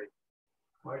carried.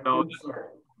 So,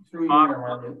 through you, Mayor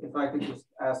Martin, if I could just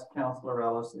ask Councillor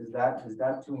Ellis, is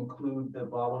that to include the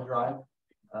Bottle Drive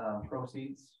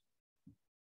proceeds?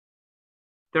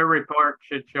 Their report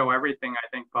should show everything, I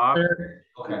think, Bob.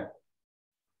 Okay.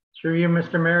 Through you,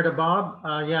 Mr. Mayor, to Bob.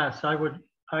 Yes, I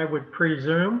would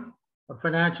presume a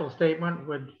financial statement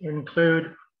would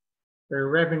include the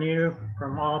revenue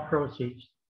from all proceeds.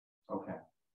 Okay.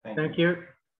 Thank you.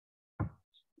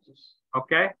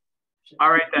 Okay. All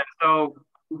right then. So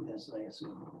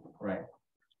Right.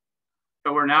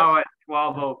 So we're now at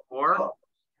 12:04.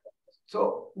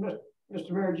 So,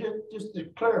 Mr. Mayor, just to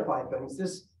clarify things,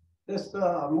 this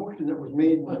motion that was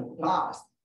made in the past,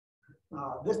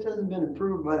 this hasn't been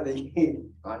approved by the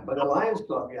Lions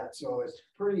Club yet, so it's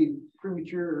pretty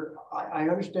premature. I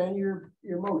understand your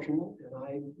motion and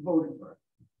I voted for it,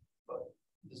 but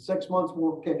the 6 months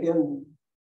won't kick in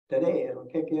today. It'll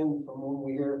kick in from when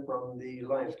we hear from the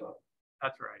Lions Club.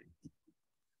 That's right.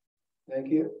 Thank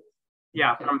you.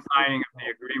 Yeah, from signing of the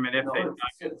agreement.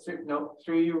 If No,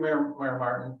 through you, Mayor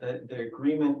Martin, the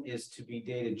agreement is to be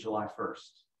dated July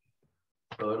 1st.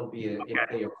 So it'll be, if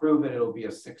they approve it, it'll be a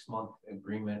 6-month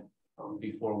agreement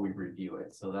before we review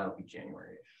it. So that'll be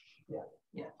January. Yeah.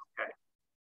 Okay.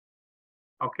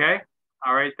 Okay.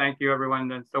 All right. Thank you, everyone.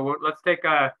 Then, so let's take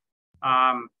a,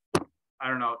 I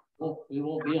don't know. Well, we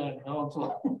won't be on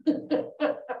council.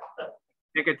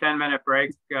 Take a 10-minute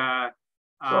break.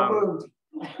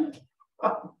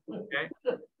 Okay.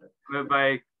 Moved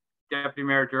by Deputy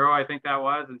Mayor Giroux, I think that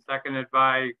was, and seconded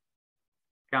by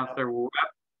Councillor Webb,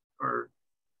 or?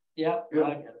 Yeah.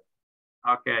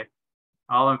 Okay.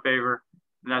 All in favor?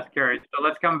 And that's carried. So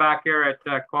let's come back here at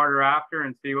 1/4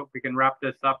 and see what we can wrap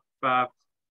this up. All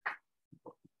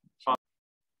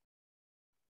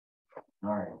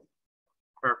right.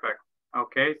 Perfect.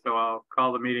 Okay, so I'll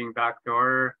call the meeting back to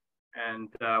order and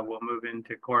we'll move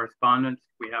into correspondence.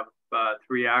 We have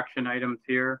 3 action items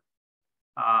here.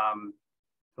 So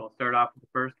I'll start off with the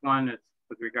first one. It's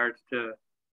with regards to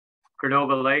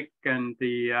Cordova Lake and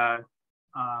the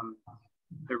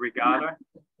regatta.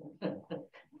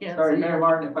 Sorry, Mayor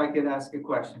Martin, if I could ask a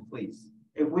question, please.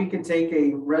 If we could take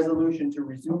a resolution to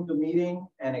resume the meeting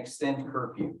and extend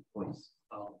curfew, please.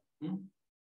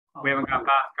 We haven't gone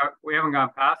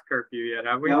past curfew yet,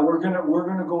 have we? Yeah, we're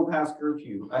gonna go past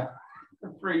curfew. I'm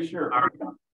pretty sure.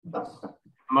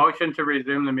 Motion to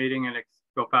resume the meeting and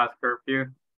go past curfew.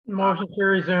 Motion to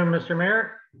resume, Mr.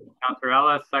 Mayor. Councillor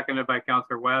Ellis, seconded by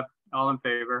Councillor Webb. All in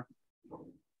favor?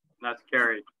 That's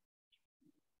carried.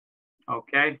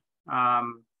 Okay.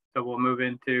 So we'll move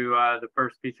into the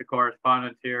first piece of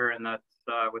correspondence here, and that's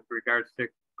with regards to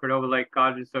Cordova Lake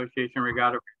Cottage Association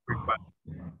regatta request.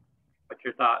 What's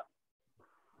your thought?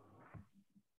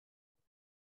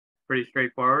 Pretty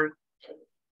straightforward.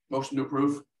 Motion to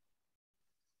approve.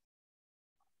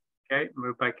 Okay,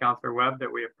 moved by Councillor Webb that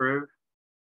we approve.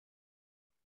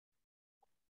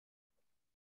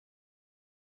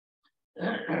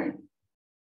 I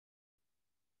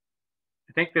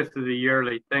think this is a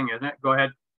yearly thing, isn't it? Go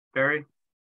ahead, Barry.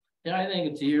 Yeah, I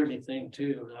think it's a yearly thing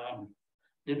too.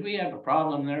 Did we have a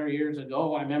problem there years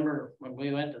ago? I remember when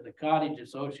we went to the Cottage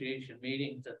Association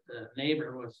meetings that the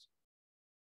neighbor was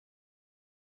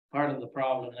part of the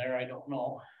problem there. I don't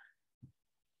know.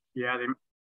 Yeah, they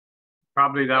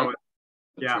probably that was,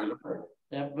 yeah.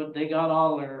 Yeah, but they got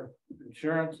all their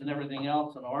insurance and everything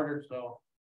else in order, so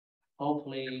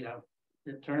hopefully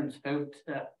it turns out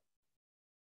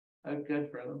good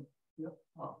for them. Yep.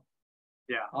 Well,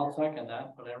 yeah, I'll second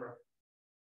that. Whatever.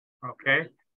 Okay.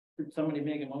 Did somebody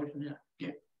make a motion?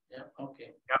 Yeah. Yeah.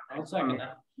 Okay. Yep. I'll second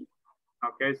that.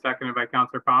 Okay, seconded by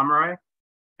Councillor Pomeroy.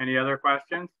 Any other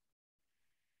questions?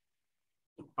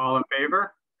 All in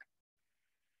favor?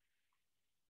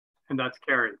 And that's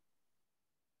carried.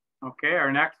 Okay,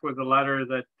 our next was a letter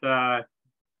that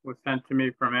was sent to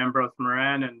me from Ambrose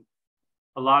Moran, and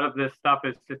a lot of this stuff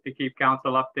is just to keep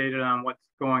council updated on what's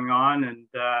going on, and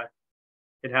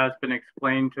it has been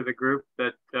explained to the group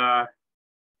that,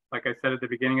 like I said at the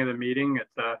beginning of the meeting,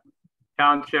 it's a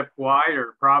township-wide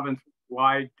or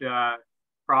province-wide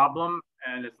problem,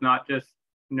 and it's not just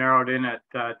narrowed in at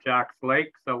Jack's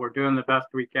Lake. So we're doing the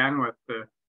best we can with the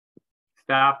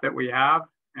staff that we have,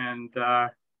 and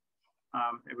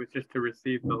it was just to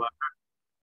receive the letter.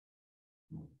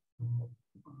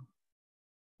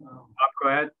 Go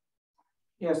ahead.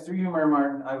 Yes, through you, Mayor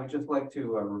Martin, I would just like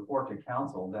to report to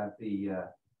council that the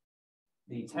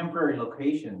temporary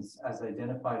locations, as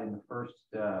identified in the first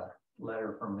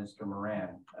letter from Mr.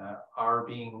 Moran, are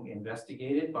being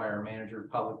investigated by our manager of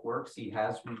public works. He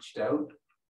has reached out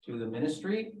to the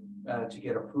ministry to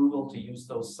get approval to use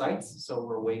those sites, so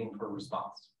we're waiting for a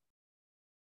response.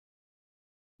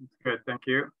 Good, thank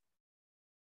you.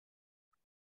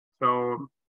 So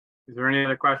is there any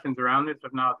other questions around this?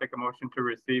 If not, I'll take a motion to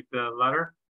receive the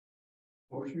letter.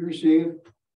 Motion to receive.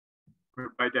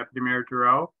 Moved by Deputy Mayor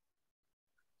Giroux.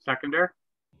 Seconder,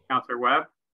 Councillor Webb.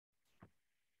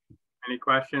 Any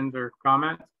questions or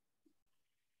comments?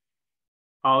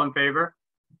 All in favor?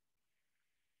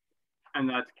 And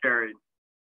that's carried.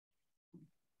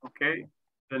 Okay,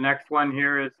 The next one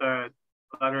here is a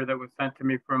letter that was sent to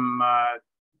me from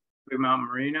Blue Mountain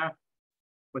Marina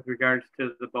with regards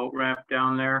to the boat ramp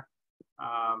down there.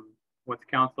 What's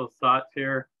council's thoughts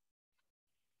here?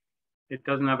 It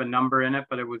doesn't have a number in it,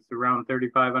 but it was around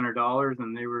 $3,500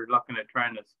 and they were looking at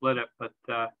trying to split it. But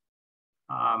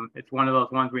it's one of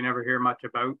those ones we never hear much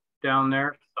about down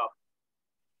there. So,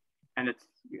 and it's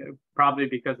probably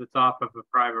because it's off of a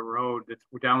private road. It's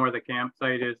down where the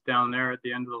campsite is down there at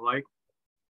the end of the lake.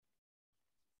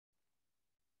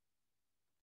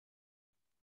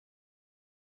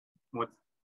 What's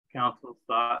council's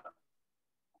thought?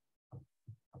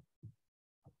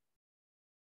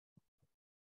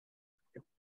 It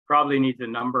probably needs a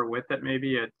number with it.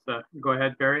 Maybe it's, go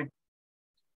ahead, Barry.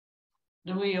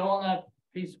 Do we own that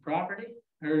piece of property?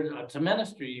 Or it's a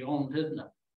ministry you own, isn't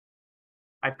it?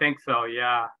 I think so,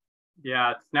 yeah.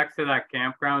 Yeah, it's next to that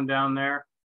campground down there.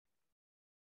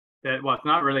 Well, it's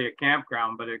not really a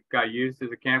campground, but it got used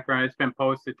as a campground. It's been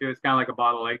posted to. It's kind of like a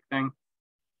Bottle Lake thing.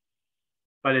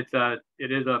 But it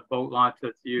is a boat launch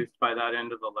that's used by that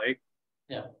end of the lake.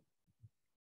 Yeah.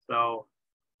 So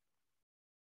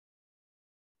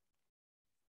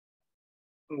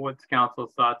what's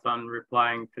council's thoughts on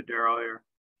replying to Daryl here?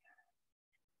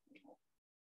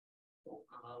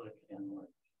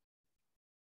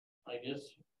 I guess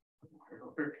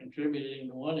we're contributing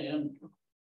to one end.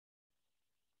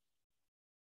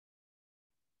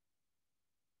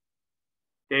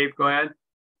 Dave, go ahead.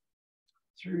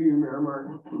 Through you, Mayor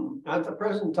Martin. At the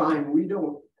present time, we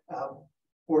don't have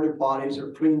porta potties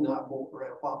or clean that boat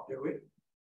ramp up, do we?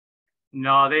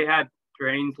 No, they had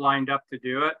drains lined up to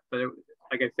do it, but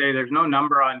like I say, there's no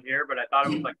number on here, but I thought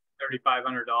it was like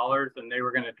 $3,500 and they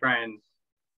were going to try and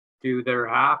do their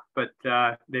half, but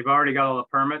they've already got all the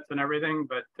permits and everything,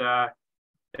 but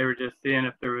they were just seeing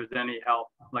if there was any help,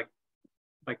 like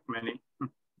many.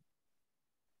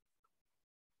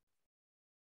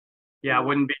 Yeah, it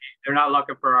wouldn't be, they're not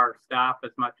looking for our staff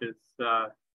as much as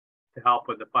to help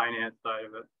with the finance side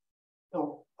of it.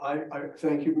 No, I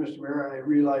thank you, Mr. Mayor. I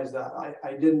realize that.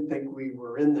 I didn't think we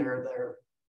were in there.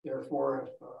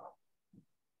 Therefore, if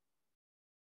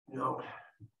you know,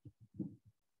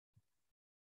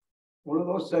 one of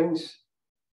those things.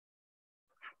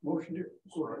 Motion to.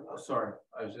 Sorry,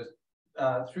 I was just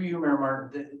through you, Mayor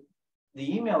Martin.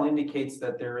 The email indicates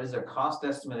that there is a cost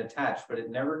estimate attached, but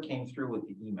it never came through with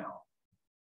the email.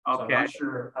 Okay.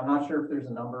 So I'm not sure if there's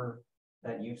a number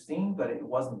that you've seen, but it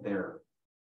wasn't there.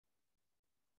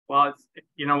 Well, it's,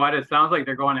 you know what, it sounds like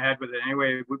they're going ahead with it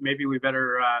anyway. Maybe we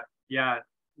better, yeah,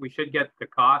 we should get the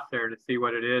cost there to see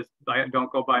what it is. I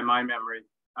don't go by my memory.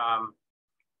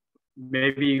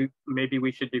 Maybe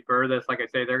we should defer this. Like I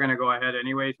say, they're going to go ahead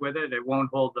anyways with it. It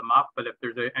won't hold them up, but if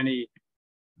there's any,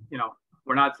 you know,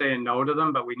 we're not saying no to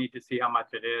them, but we need to see how much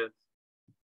it is.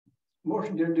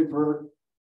 Motion to defer.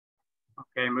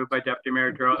 Okay, moved by Deputy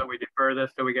Mayor Drow that we defer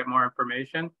this till we get more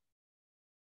information.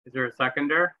 Is there a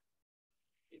seconder?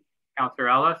 Councillor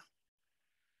Ellis?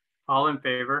 All in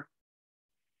favor?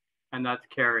 And that's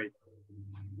carried.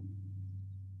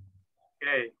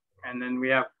 Okay, and then we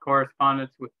have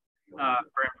correspondence with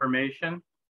for information.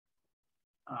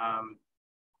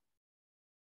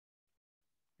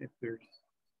 If there's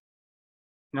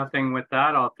nothing with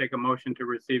that, I'll take a motion to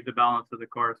receive the balance of the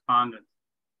correspondence.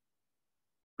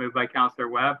 Moved by Councillor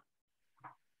Webb.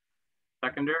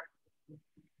 Seconder?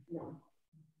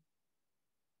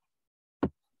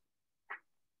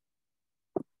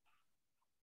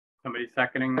 Somebody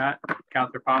seconding that?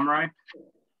 Councillor Pomeroy?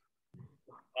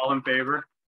 All in favor?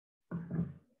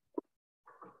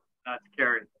 That's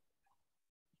carried.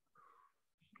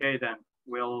 Okay, then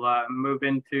we'll move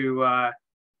into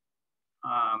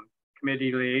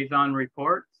committee liaison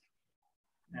reports.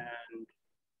 And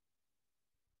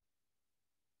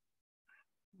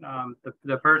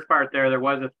the first part there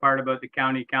was this part about the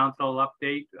county council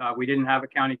update. We didn't have a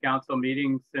county council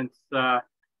meeting since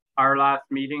our last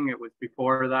meeting. It was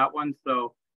before that one.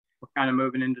 So we're kind of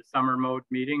moving into summer mode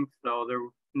meetings. So there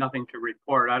was nothing to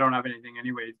report. I don't have anything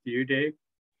anyways. Do you, Dave?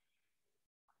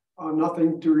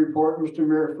 Nothing to report, Mr.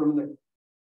 Mayor, from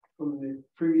the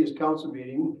previous council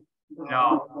meeting.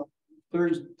 No.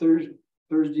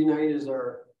 Thursday night is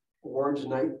our awards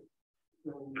night.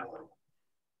 And,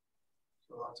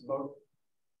 so that's about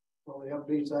all the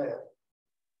updates I have.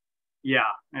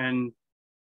 Yeah, and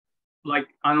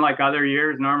unlike other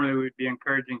years, normally we'd be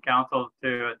encouraging council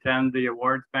to attend the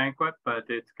awards banquet, but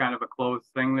it's kind of a closed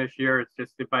thing this year. It's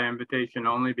just by invitation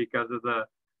only because of the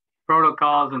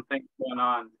protocols and things going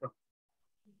on.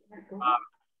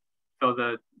 So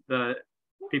the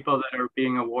people that are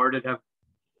being awarded have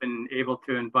been able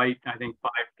to invite, I think,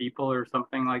 5 people or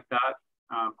something like that.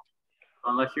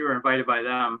 Unless you were invited by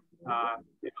them,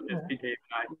 it'll just be Dave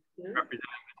and I representing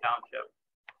the township.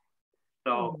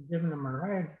 So giving them a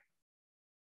ride.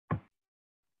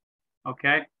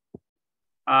 Okay.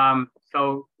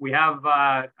 So we have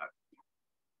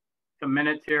some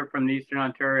minutes here from the Eastern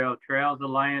Ontario Trails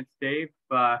Alliance, Dave.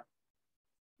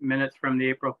 Minutes from the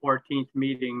April 14th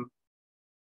meeting.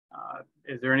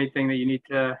 Is there anything that you need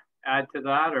to add to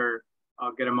that, or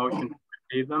I'll get a motion to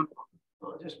receive them?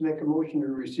 I'll just make a motion to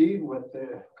receive with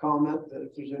the comment that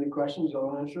if there's any questions,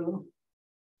 I'll answer them.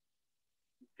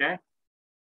 Okay.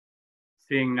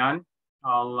 Seeing none,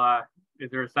 I'll,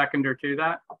 is there a seconder to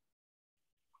that?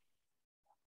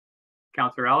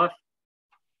 Councillor Ellis?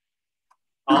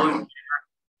 All in favor?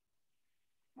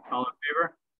 All in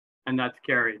favor? And that's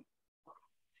carried.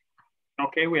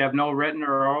 Okay, we have no written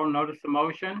or oral notice of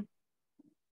motion.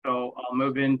 So I'll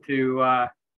move into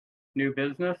new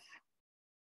business.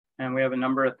 And we have a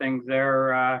number of things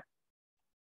there,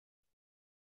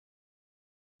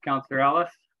 Councillor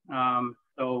Ellis.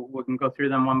 So we can go through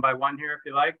them one by one here if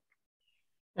you like.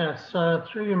 Yes,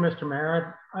 through you, Mr.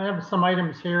 Mayor. I have some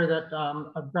items here that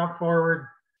I've brought forward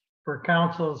for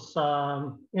council's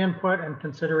input and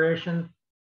consideration,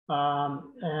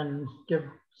 and give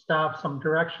staff some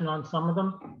direction on some of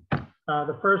them.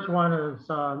 The first one is,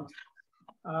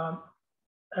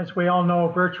 as we all know,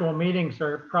 virtual meetings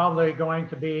are probably going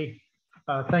to be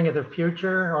a thing of the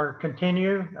future or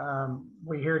continue.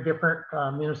 We hear different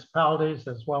municipalities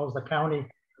as well as the county,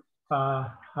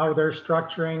 how they're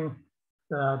structuring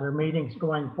their meetings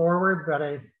going forward, but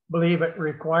I believe it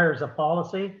requires a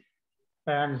policy.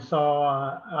 And so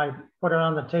I put it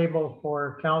on the table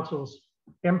for council's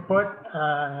input,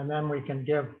 and then we can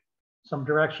give some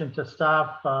direction to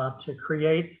staff to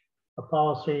create a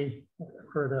policy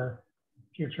for the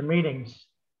future meetings.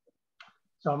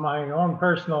 So my own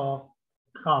personal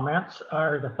comments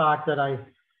are the fact that I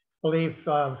believe,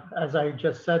 as I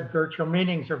just said, virtual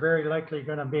meetings are very likely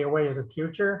going to be a way of the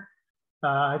future.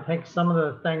 I think some of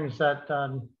the things that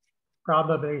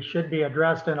probably should be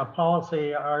addressed in a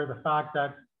policy are the fact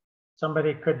that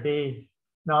somebody could be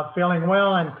not feeling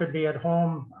well and could be at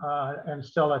home and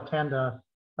still attend a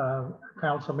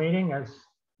council meeting, as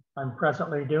I'm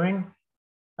presently doing,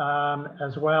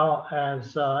 as well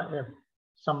as if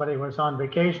somebody was on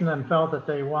vacation and felt that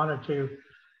they wanted to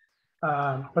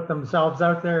put themselves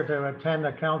out there to attend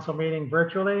a council meeting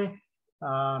virtually,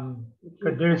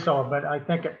 could do so. But I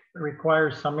think it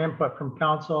requires some input from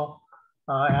council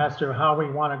as to how we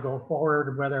want to go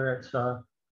forward, whether it's a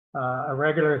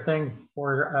regular thing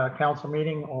for a council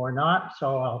meeting or not.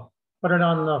 So I'll put it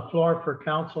on the floor for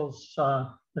council's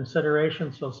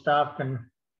consideration so staff can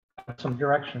have some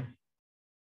direction.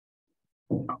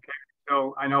 Okay,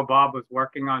 so I know Bob was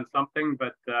working on something,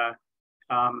 but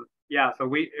yeah,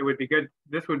 so it would be good.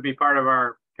 This would be part of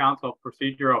our council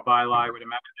procedural bylaw, I would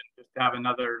imagine, just to have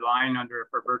another line under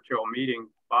for virtual meetings.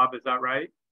 Bob, is that right?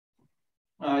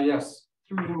 Yes,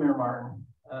 through you, Mayor Martin.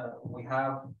 We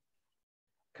have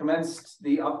commenced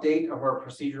the update of our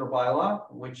procedural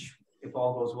bylaw, which, if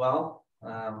all goes well,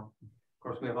 of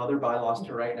course, we have other bylaws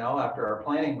to write now after our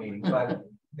planning meeting, but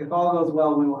if all goes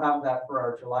well, we will have that for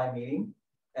our July meeting,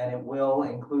 and it will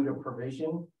include a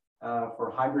provision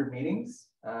for hybrid meetings.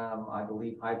 I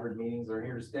believe hybrid meetings are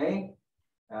here to stay.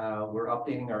 We're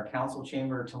updating our council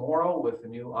chamber tomorrow with the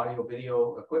new audio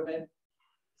video equipment.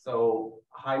 So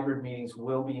hybrid meetings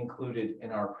will be included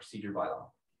in our procedure bylaw.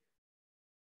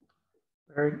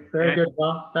 Very, very good,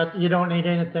 Bob. That you don't need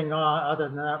anything other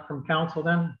than that from council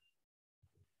then?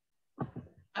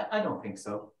 I don't think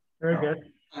so. Very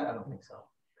good. I don't think so.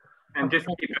 And just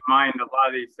keep in mind, a lot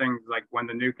of these things, like when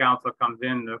the new council comes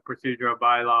in, the procedural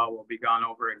bylaw will be gone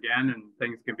over again and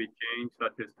things can be changed,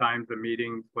 such as times of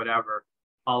meetings, whatever.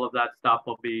 All of that stuff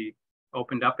will be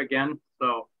opened up again.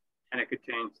 So, and it could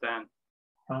change then.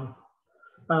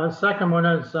 Second one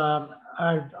is,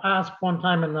 I've asked one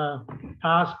time in the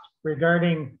past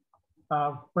regarding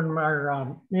when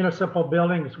our municipal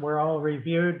buildings were all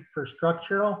reviewed for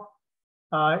structural,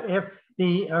 if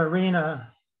the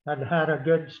arena had a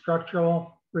good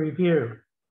structural review.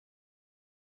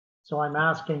 So I'm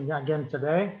asking again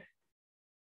today.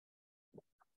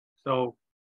 So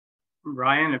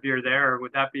Ryan, if you're there,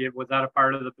 was that a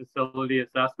part of the facility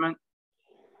assessment?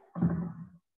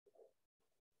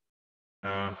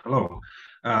 Hello.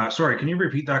 Sorry, can you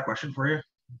repeat that question for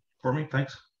me?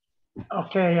 Thanks.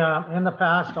 Okay, in the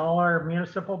past, all our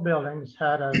municipal buildings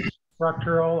had a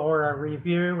structural or a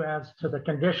review as to the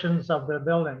conditions of the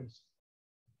buildings.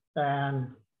 And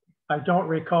I don't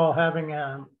recall having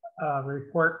a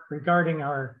report regarding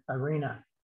our arena.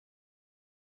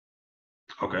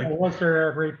 Okay. Was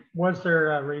there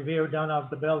a review done of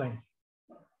the building?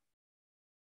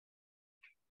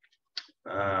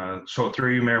 So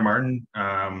through you, Mayor Martin,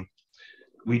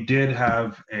 we did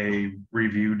have a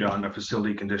review done, a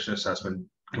facility condition assessment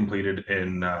completed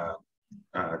in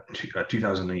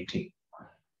 2018.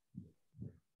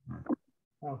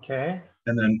 Okay.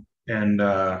 And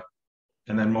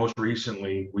then most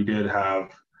recently we did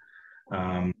have,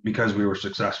 because we were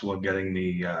successful in getting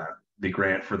the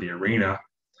grant for the arena,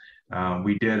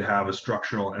 we did have a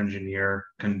structural engineer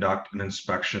conduct an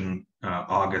inspection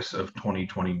August of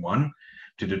 2021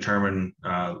 to determine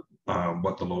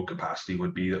what the load capacity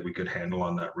would be that we could handle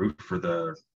on that roof for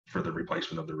the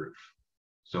replacement of the roof.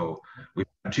 So we've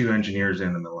had 2 engineers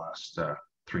in the last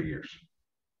 3 years.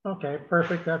 Okay,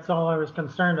 perfect. That's all I was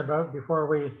concerned about before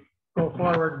we go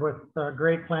forward with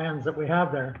great plans that we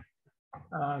have there.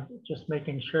 Just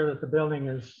making sure that the building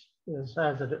is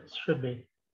as it should be.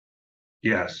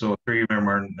 Yeah, so through you, Mayor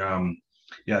Martin,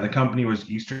 yeah, the company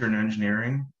was Eastern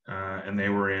Engineering, and they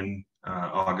were in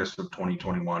August of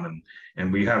 2021,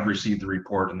 and we have received the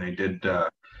report, and they did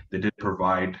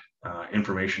provide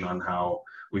information on how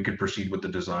we could proceed with the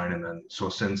design. And then so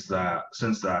since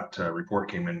that report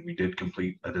came in, we did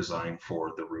complete a design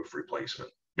for the roof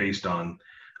replacement based on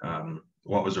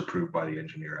what was approved by the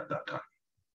engineer at that time.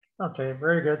 Okay,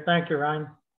 very good. Thank you, Ryan.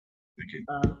 Thank you.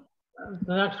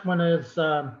 The next one is,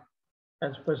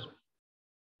 as was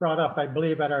brought up, I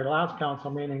believe, at our last council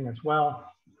meeting as well,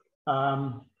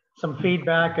 some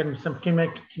feedback and some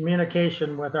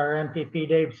communication with our MPP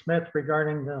Dave Smith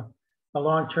regarding the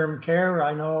long-term care.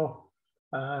 I know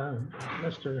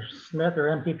Mr. Smith, or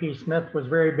MPP Smith, was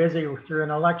very busy through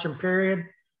an election period.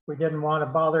 We didn't want to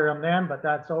bother him then, but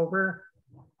that's over.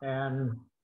 And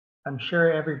I'm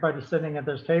sure everybody sitting at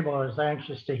this table is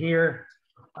anxious to hear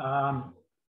an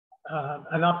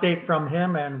update from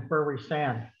him and where we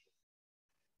stand.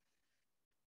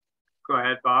 Go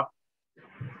ahead, Bob.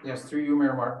 Yes, through you,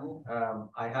 Mayor Martin.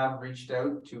 I have reached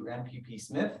out to MPP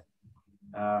Smith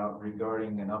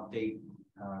regarding an update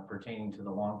pertaining to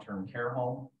the long-term care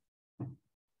home.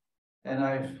 And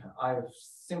I've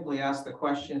simply asked the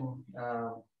question,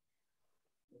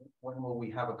 when will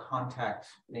we have a contact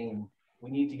name? We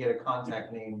need to get a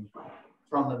contact name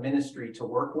from the ministry to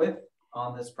work with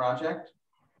on this project.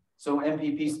 So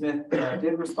MPP Smith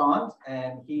did respond,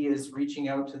 and he is reaching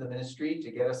out to the ministry to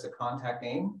get us a contact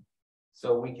name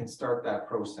so we can start that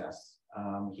process.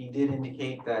 He did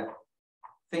indicate that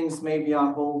things may be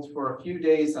on hold for a few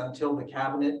days until the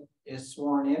cabinet is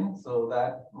sworn in. So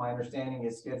that, my understanding,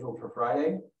 is scheduled for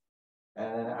Friday.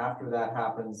 And after that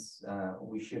happens,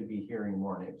 we should be hearing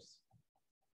more news.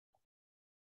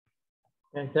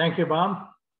 Okay, thank you, Bob.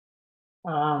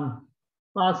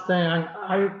 Last thing,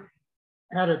 I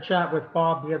had a chat with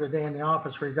Bob the other day in the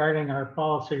office regarding our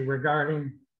policy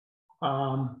regarding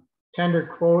tender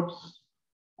quotes.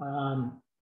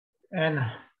 And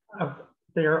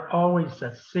they're always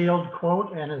a sealed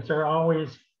quote, and is there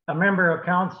always a member of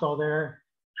council there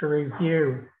to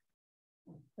review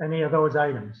any of those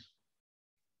items?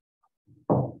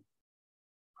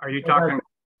 Are you talking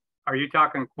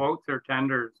quotes or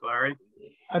tenders, Larry?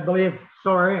 I believe,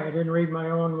 sorry, I didn't read my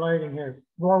own writing here.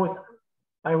 Both.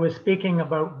 I was speaking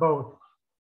about both.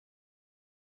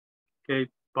 Okay,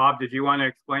 Bob, did you want to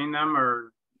explain them,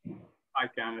 or I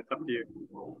can? It's up to you.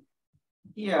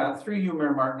 Yeah, through you,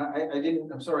 Mayor Martin.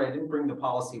 I'm sorry, I didn't bring the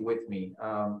policy with me.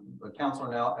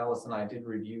 Councilor Ellis and I did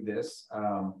review this.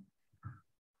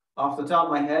 Off the top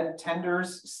of my head,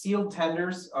 sealed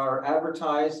tenders are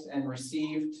advertised and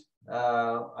received.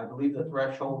 I believe the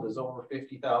threshold is over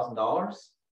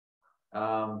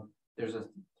 $50,000. There's a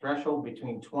threshold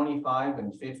between 25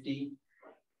 and 50.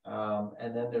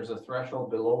 And then there's a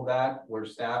threshold below that where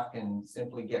staff can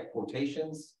simply get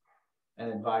quotations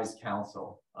and advise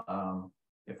council.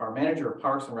 If our manager of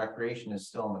Parks and Recreation is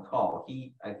still on the call,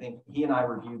 I think he and I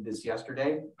reviewed this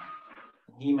yesterday.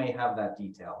 He may have that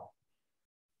detail.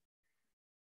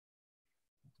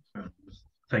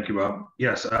 Thank you, Bob.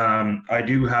 Yes, I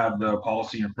do have the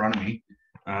policy in front of me.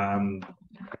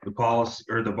 The policy,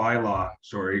 or the bylaw,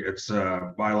 sorry, it's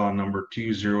bylaw number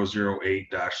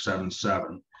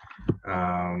 2008-77.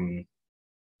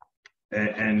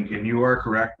 And you are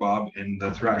correct, Bob, in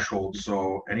the threshold.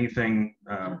 So anything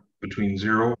between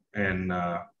 $0 and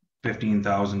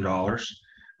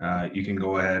 $15,000, you can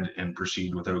go ahead and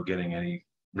proceed without getting any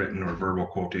written or verbal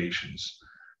quotations,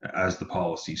 as the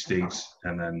policy states.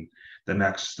 And then the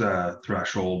next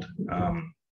threshold,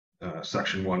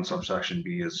 section 1 subsection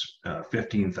B, is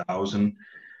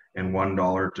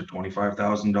 $15,001 to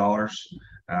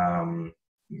 $25,000.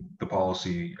 The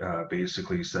policy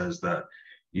basically says that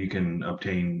you can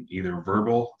obtain either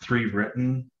verbal, 3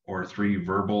 written, or 3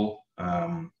 verbal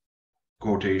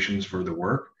quotations for the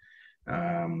work.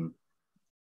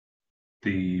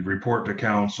 The report to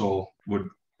council would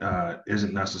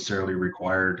isn't necessarily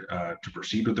required to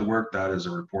proceed with the work. That is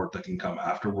a report that can come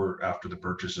afterward, after the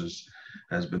purchases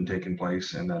has been taken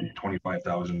place, and then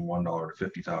 $25,001 to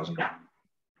 $50,000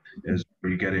 is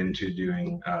where you get into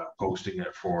doing posting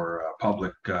it for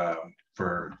public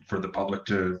for the public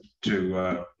to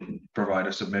provide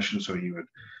a submission. So you would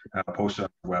post it on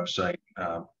your website,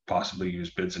 possibly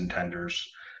use bids and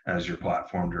tenders as your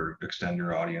platform to extend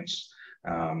your audience.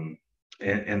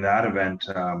 In that event,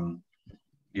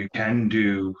 you can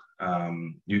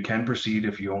proceed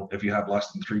if you have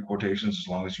less than 3 quotations, as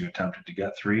long as you attempted to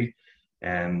get 3.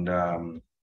 And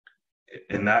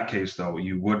in that case, though,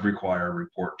 you would require a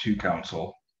report to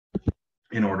council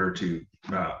in order to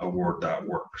award that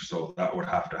work. So that would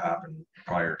have to happen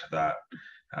prior to that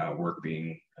work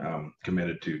being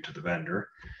committed to the vendor.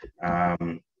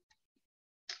 And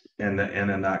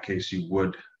in that case, you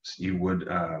would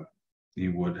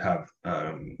have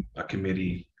a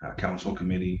committee, council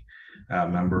committee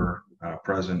member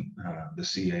present, the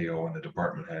CAO and the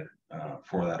department head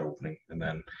for that opening. And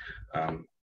then,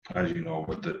 as you know,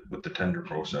 with the tender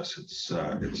process, it's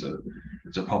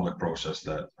a public process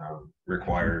that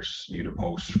requires you to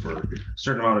post for a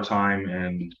certain amount of time,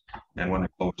 and when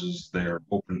it closes, they're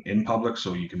open in public,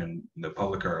 so the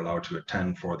public are allowed to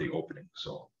attend for the opening.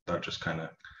 So that just kind of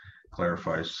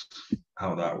clarifies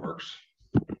how that works.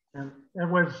 And it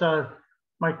was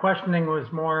my questioning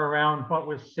was more around what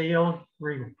was sealed,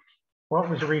 what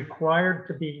was required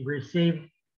to be received,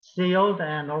 sealed,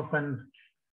 and opened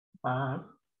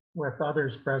with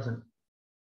others present.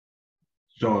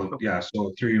 So yeah,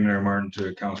 so through you, Mayor Martin,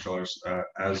 to councilors,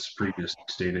 as previously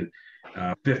stated,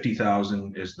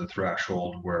 50,000 is the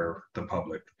threshold where the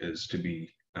public is to be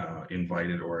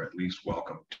invited or at least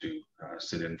welcome to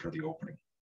sit in for the opening.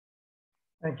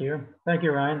 Thank you,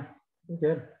 Ryan.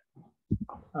 Good.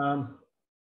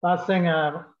 Last thing,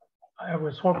 I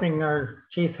was hoping our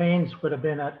Chief Haynes would have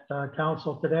been at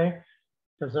council today,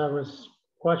 because I was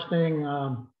questioning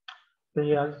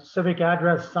the civic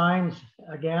address signs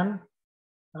again,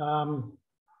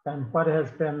 and what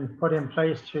has been put in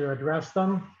place to address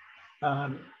them.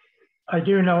 I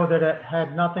do know that it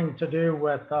had nothing to do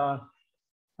with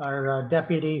our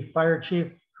deputy fire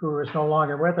chief, who is no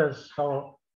longer with us.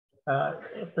 So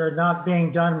if they're not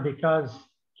being done because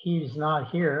he's not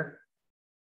here,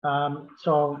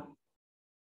 so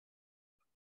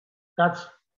that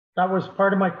was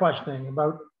part of my questioning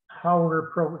about how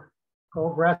we're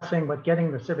progressing with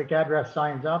getting the civic address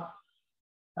signs up.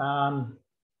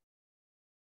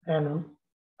 And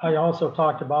I also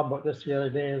talked to Bob about this the other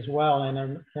day as well,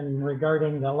 and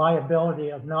regarding the liability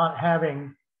of not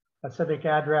having a civic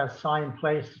address sign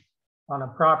placed on a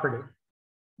property.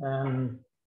 And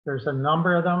there's a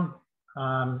number of them.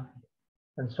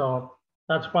 And so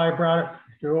that's why I brought it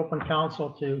to open council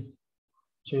to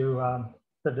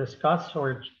discuss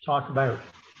or talk about.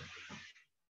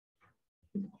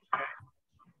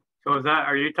 So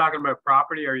are you talking about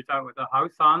property? Or are you talking with a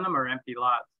house on them or empty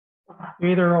lots?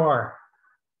 Either or.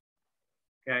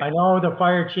 Okay. I know the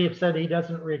fire chief said he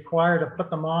doesn't require to put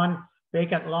them on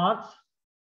vacant lots,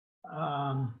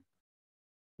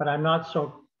 but I'm not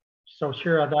so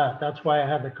sure of that. That's why I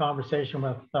had the conversation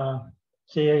with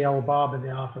CAO Bob in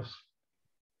the office.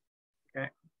 Okay.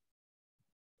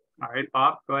 All right,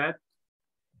 Bob, go ahead.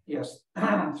 Yes,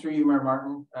 through you, Mayor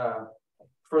Martin.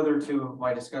 Further to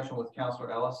my discussion with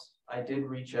Councillor Ellis, I did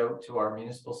reach out to our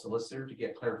municipal solicitor to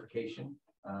get clarification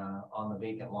on the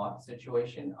vacant lot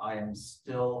situation. I am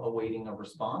still awaiting a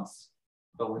response,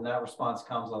 but when that response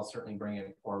comes, I'll certainly bring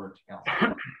it forward to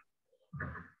council.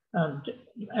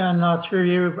 And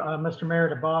through you, Mr. Mayor,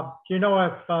 to Bob, do you know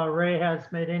if Ray has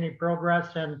made any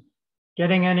progress in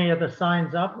getting any of the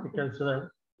signs up? Because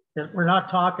we're not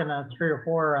talking 3 or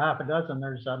 4 or half a dozen.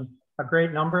 There's a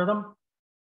great number of them.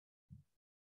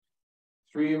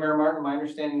 Through you, Mayor Martin, my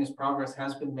understanding is progress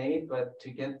has been made, but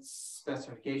to get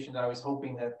specifications, I was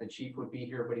hoping that the chief would be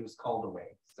here, but he was called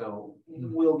away. So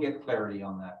we'll get clarity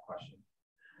on that question.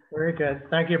 Very good.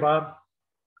 Thank you, Bob.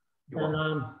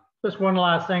 And just one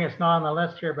last thing, it's not on the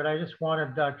list here, but I just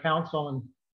wanted council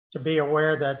to be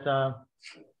aware that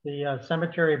the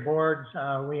cemetery board,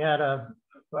 we had a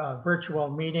virtual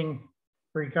meeting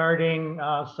regarding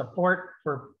support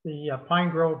for the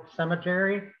Pine Grove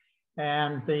Cemetery,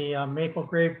 and the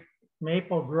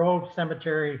Maple Grove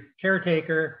Cemetery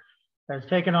caretaker has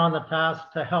taken on the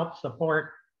task to help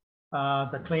support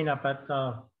the cleanup at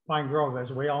Pine Grove.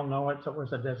 As we all know, it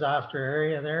was a disaster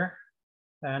area there.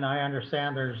 And I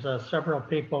understand there's several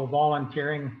people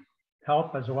volunteering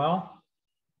help as well.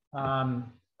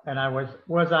 And I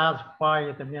was asked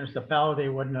why the municipality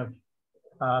wouldn't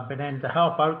have been in to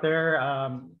help out there.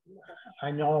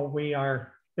 I know we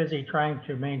are busy trying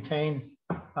to maintain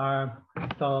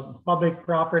the public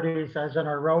properties as in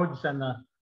our roads and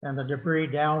the debris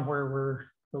down where we're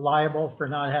liable for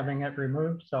not having it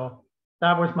removed. So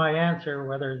that was my answer,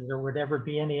 whether there would ever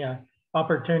be any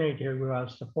opportunity to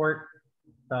support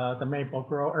the Maple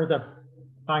Grove or the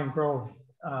Pine Grove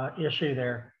issue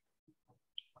there.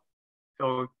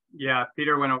 So yeah,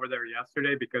 Peter went over there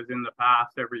yesterday because in the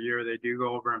past, every year they do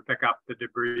go over and pick up the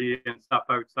debris and stuff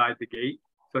outside the gate.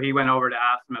 So he went over to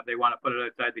ask them if they want to put it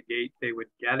outside the gate, they would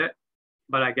get it.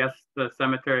 But I guess the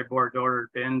cemetery board ordered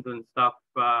bins and stuff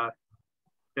to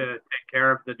take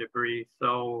care of the debris.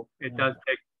 So it does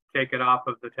take it off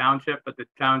of the township, but the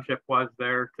township was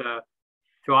there to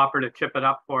offer to chip it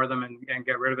up for them and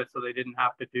get rid of it, so they didn't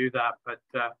have to do that. But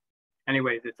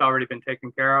anyways, it's already been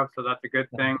taken care of, so that's a good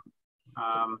thing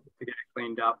to get it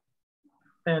cleaned up.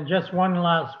 And just one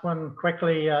last one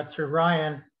quickly to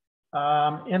Ryan.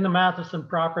 In the Matheson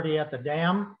property at the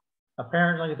dam,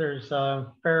 apparently there's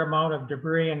a fair amount of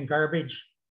debris and garbage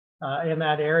in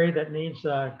that area that needs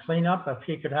cleanup. If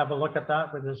he could have a look at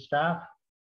that with his staff.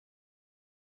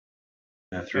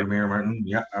 Through Mayor Martin,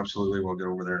 yeah, absolutely. We'll get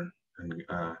over there and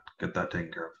get that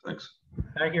taken care of. Thanks.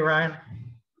 Thank you, Ryan.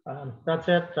 That's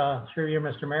it through you,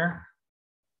 Mr. Mayor.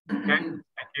 Okay, thank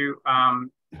you.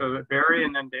 So Barry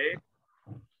and then Dave.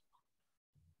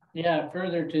 Yeah,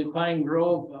 further to Pine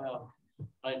Grove,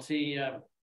 I'd see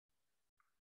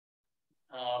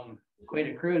quite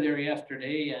a crew there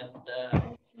yesterday, and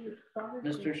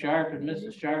Mr. Sharp and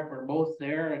Mrs. Sharp were both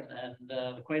there,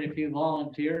 and quite a few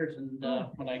volunteers. And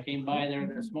when I came by there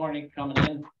this morning coming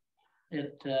in,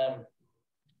 it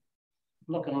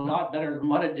looking a lot better than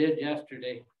what it did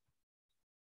yesterday.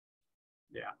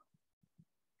 Yeah.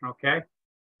 Okay,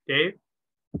 Dave.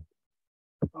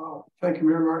 Thank you,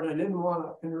 Mayor Martin. I didn't want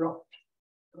to interrupt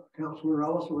Councilor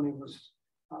Ellis when he was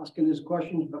asking his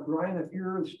questions, but Ryan, if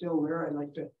you're still there, I'd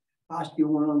like to ask you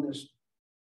one on this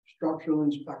structural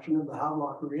inspection of the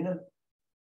Havelock Arena.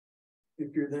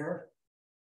 If you're there,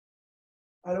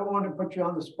 I don't want to put you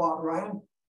on the spot, Ryan,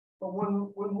 but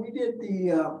when we did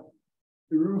the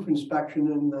roof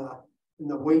inspection and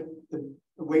the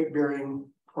weight bearing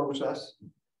process,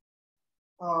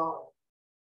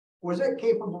 was it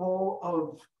capable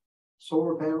of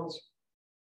solar panels?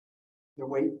 The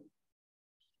weight?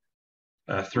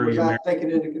 Through was you, that Mayor,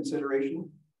 taken into consideration?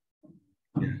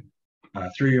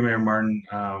 through you, Mayor Martin,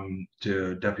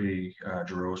 to Deputy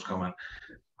Giroux's comment.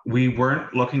 We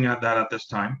weren't looking at that at this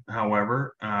time.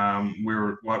 However,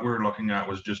 what we were looking at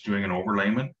was just doing an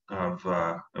overlayment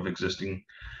of existing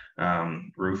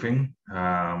roofing.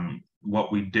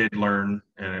 What we did learn,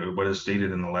 and what is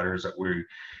stated in the letter, is that we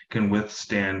can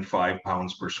withstand 5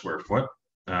 pounds per square foot.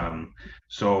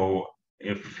 So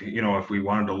if we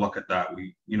wanted to look at that,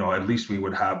 at least we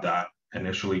would have that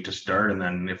initially to start, and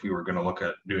then if we were going to look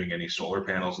at doing any solar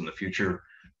panels in the future,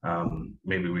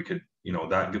 maybe we could,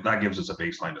 that gives us a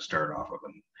baseline to start off of,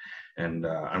 and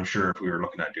I'm sure if we were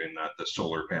looking at doing that, the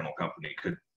solar panel company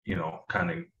could, kind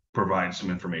of provide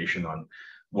some information on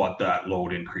what that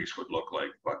load increase would look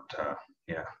like. But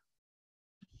yeah.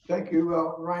 Thank you,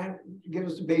 Ryan. Give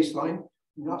us a baseline.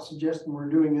 I'm not suggesting we're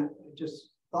doing it. Just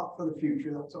thought for the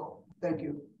future. That's all. Thank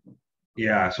you.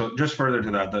 Yeah. So just further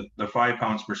to that, the 5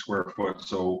 pounds per square foot.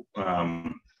 So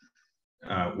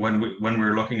when we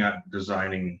were looking at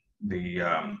designing the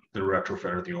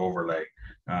retrofit or the overlay,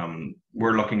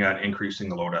 we're looking at increasing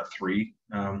the load at 3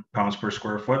 pounds per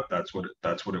square foot. That's what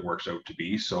it works out to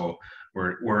be. So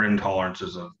we're in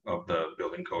tolerances of the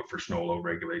building code for snow load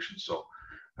regulations. So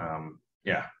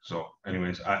yeah. So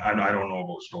anyways, I don't know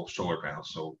about solar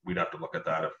panels, so we'd have to look at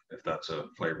that if that's a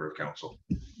flavor of council.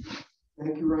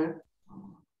 Thank you, Ryan.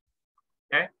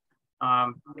 Okay,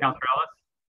 Councilor Ellis.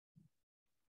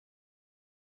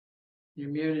 You're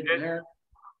muted there.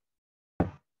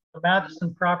 The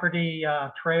Matheson property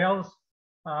trails,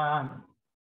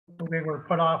 we were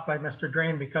put off by Mr.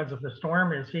 Drain because of the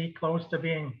storm. Is he close to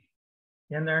being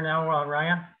in there now,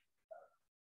 Ryan?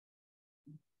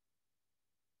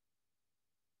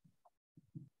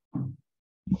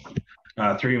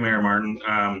 Through you, Mayor Martin.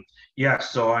 Yes,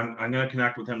 so I'm going to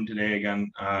connect with him today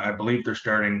again. I believe they're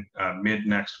starting mid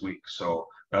next week. So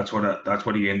that's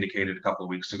what he indicated a couple of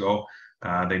weeks ago.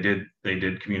 They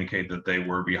did communicate that they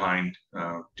were behind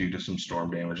due to some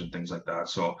storm damage and things like that.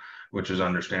 So, which is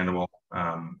understandable.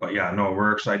 But yeah, no,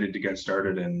 we're excited to get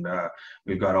started, and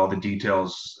we've got all the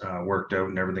details worked out,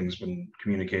 and everything's been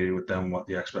communicated with them what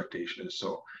the expectation is.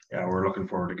 So yeah, we're looking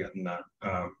forward to getting that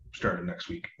started next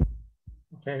week.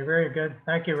 Okay, very good.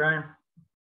 Thank you, Ryan.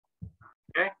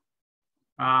 Okay.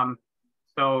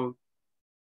 So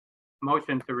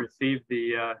motion to receive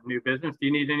the new business. Do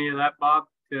you need any of that, Bob?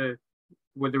 There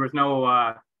was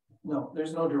no No,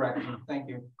 there's no direction. Thank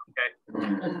you.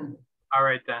 Okay. All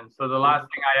right then. So the last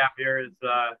thing I have here is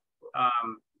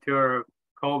tour of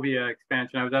Covia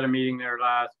expansion. I was at a meeting there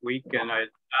last week, and I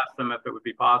asked them if it would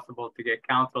be possible to get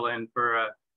council in for a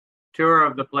tour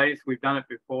of the place. We've done it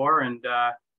before, and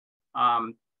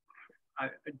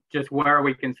just where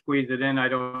we can squeeze it in, I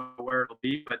don't know where it'll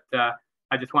be, but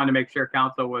I just wanted to make sure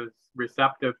council was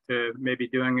receptive to maybe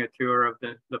doing a tour of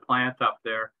the plant up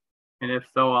there. And if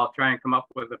so, I'll try and come up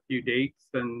with a few dates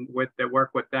and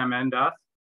work with them and us.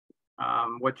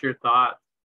 What's your thoughts?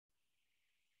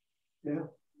 Yeah.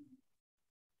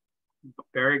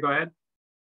 Barry, go ahead.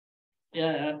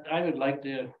 Yeah, I would like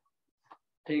to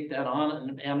take that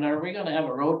on. And are we going to have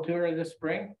a road tour this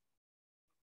spring?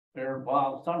 Or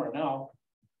well, summer now.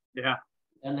 Yeah.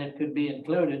 And it could be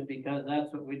included because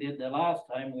that's what we did the last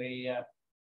time. We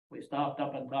stopped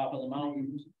up on top of the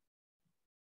mountains.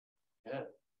 Yeah.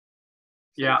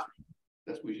 Yeah.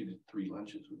 That's we did 3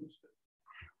 lunches with us.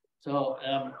 So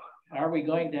are we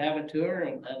going to have a tour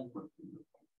and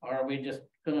are we just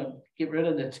gonna get rid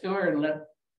of the tour and let?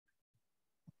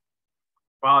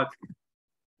 Well, it's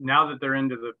now that they're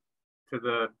into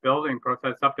the building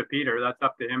process, up to Peter. That's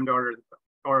up to him to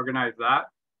organize that.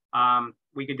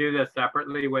 We could do this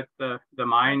separately with the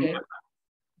mine. Okay.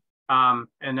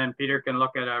 And then Peter can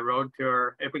look at a road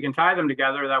tour. If we can tie them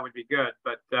together, that would be good.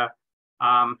 But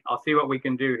I'll see what we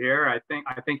can do here. I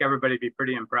think everybody'd be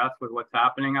pretty impressed with what's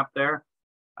happening up there.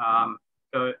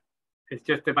 So it's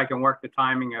just if I can work the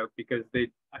timing out, because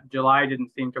July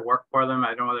didn't seem to work for them.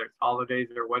 I don't know whether it's holidays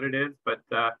or what it is, but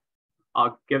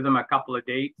I'll give them a couple of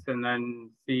dates and then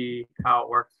see how it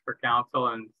works for council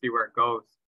and see where it goes.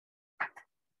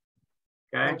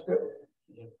 Okay.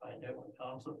 Find out when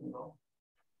council can go.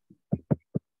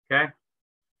 Okay.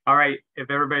 All right. If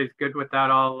everybody's good with that,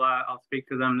 I'll speak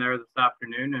to them there this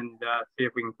afternoon and see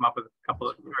if we can come up with a couple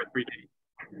of 2 or 3 days.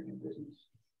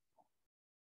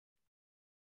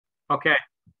 Okay.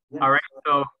 All right.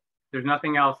 So there's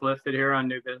nothing else listed here on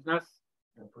new business.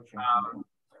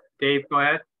 Dave, go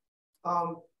ahead.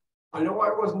 I know I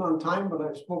wasn't on time, but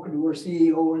I've spoken to our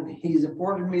CEO and he's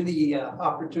afforded me the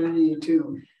opportunity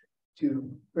to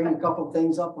bring a couple of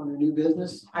things up on the new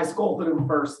business. I scolded him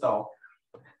first though.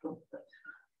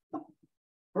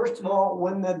 First of all,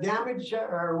 when the damage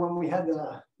or when we had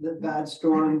the bad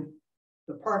storm,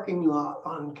 the parking lot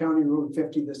on County Road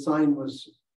 50, the sign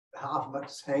was half of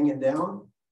it's hanging down.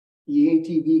 The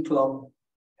ATV club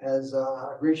has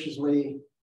graciously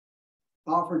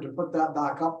offered to put that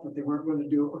back up, but they weren't going to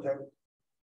do it without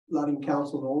letting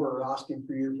council know or asking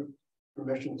for your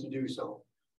permission to do so.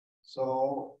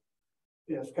 So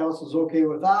if council's okay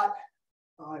with that,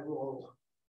 I will,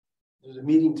 there's a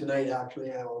meeting tonight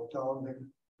actually, I will tell them to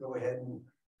go ahead and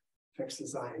fix the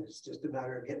sign. It's just a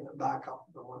matter of getting it back up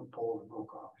the one pole that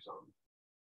broke off or something.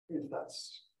 If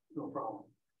that's no problem.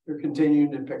 They're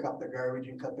continuing to pick up the garbage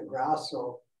and cut the grass,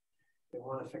 so if they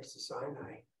want to fix the sign,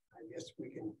 I guess we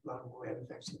can let them go ahead and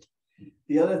fix it.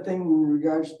 The other thing in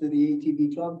regards to the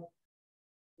ATV club,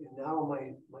 and now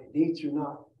my dates are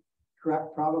not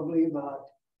correct probably, but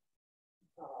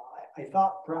I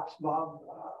thought perhaps Bob,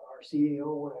 our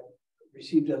CEO, would have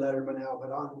received a letter by now,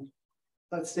 but on,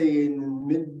 let's say in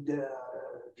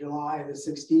mid-July the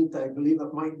 16th, I believe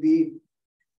it might be,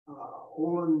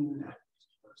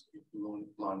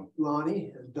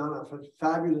 Lonnie has done a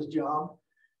fabulous job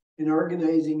in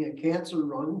organizing a cancer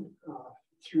run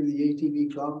through the ATV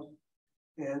club,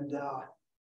 and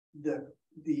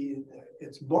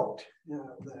it's booked.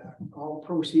 All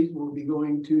proceeds will be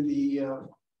going to the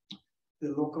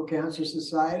local cancer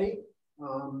society,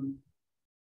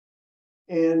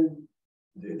 and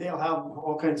they'll have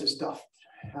all kinds of stuff.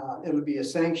 It'll be a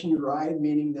sanctioned ride,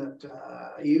 meaning that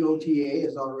EOTA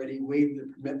has already waived the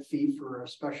permit fee for a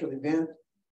special event.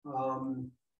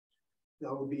 There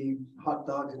will be hot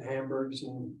dogs and hamburgers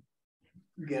and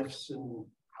gifts and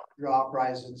draw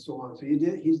prizes and so on. So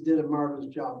he's did a marvelous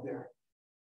job there.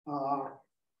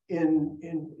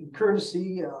 In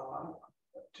courtesy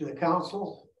to the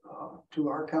council, to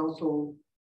our council,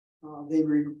 they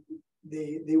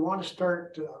want to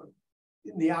start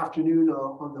in the afternoon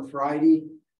on the Friday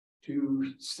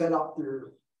to set up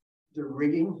their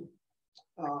rigging,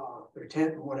 their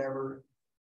tent and whatever,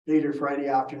 later Friday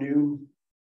afternoon.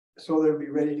 so they'll be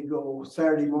ready to go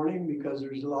Saturday morning because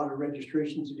there's a lot of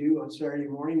registration to do on Saturday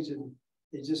mornings and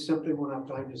they just simply won't have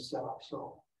time to set up.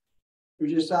 So we're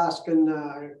just asking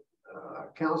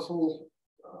council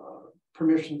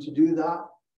permission to do that.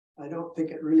 I don't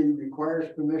think it really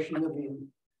requires permission. I mean,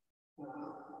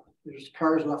 there's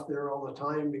cars left there all the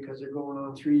time because they're going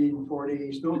on 3 and 4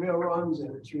 day snowmobile runs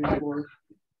and 3 and 4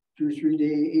 2 or 3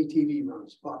 day ATV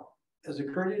runs. But as a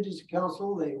courtesy to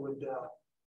council, they would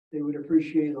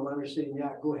appreciate a letter saying,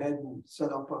 yeah, go ahead and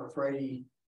set up on a Friday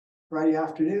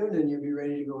afternoon and you'll be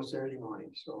ready to go Saturday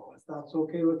morning. So if that's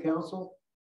okay with council,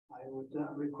 I would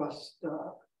request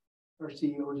our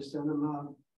CEO to send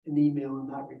them an email in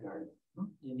that regard.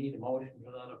 You need a motion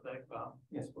for that effect, Bob?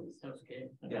 Yes, please. That's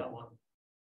okay. I Yeah. got one.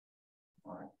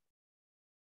 All right.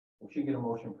 We should get a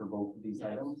motion for both of these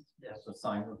items. Yes. So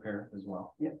sign repair as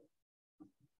well. Yep.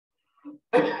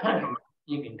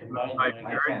 You can combine. I them.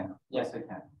 I can. Yes, I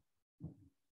can.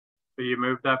 So you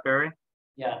moved that, Barry?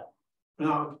 Yeah.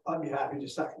 No, I'd be happy to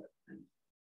second it.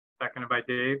 Seconded by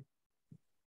Dave.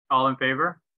 All in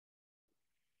favor?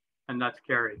 And that's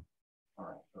carried. All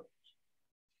right. Perfect.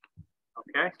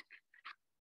 Okay.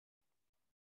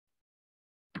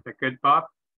 Is that good, Bob?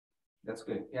 That's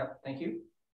good. Yep. Thank you.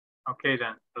 Okay,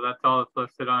 then. So that's all that's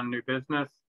listed on new business.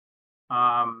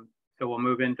 So we'll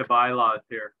move into bylaws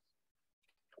here.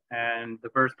 And the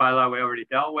first bylaw we already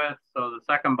dealt with. So the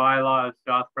second bylaw is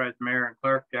to authorize the mayor and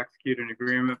clerk to execute an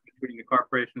agreement between the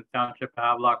corporation, Township,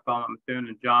 Havelock-Belmont-Methuen,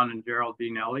 and John and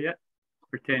Geraldine Elliott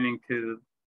pertaining to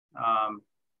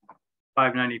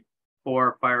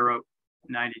 594 Fire Road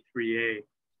 93A.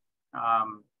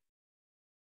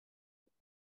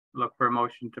 Look for a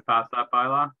motion to pass that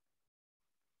bylaw.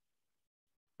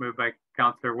 Moved by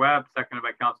Councillor Webb, seconded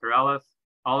by Councillor Ellis.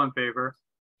 All in favor?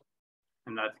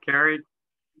 And that's carried.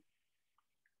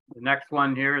 The next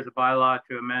one here is a bylaw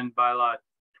to amend bylaw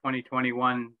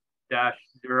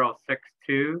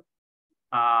 2021-062,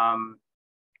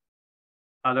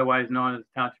 otherwise known as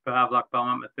Township of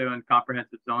Havelock-Belmont-Methuen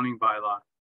Comprehensive Zoning Bylaw.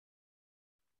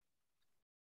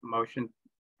 Motion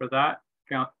for that,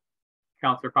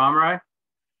 Councillor Pomeroy.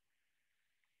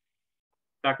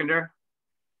 Seconder,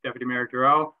 Deputy Mayor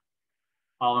Giroux.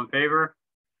 All in favor?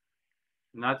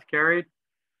 And that's carried.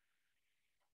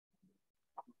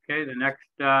 Okay, the next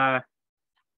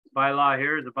bylaw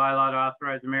here is a bylaw to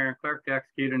authorize the mayor and clerk to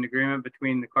execute an agreement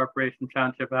between the corporation,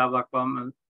 Township of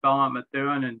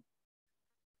Havelock-Belmont-Methuen, and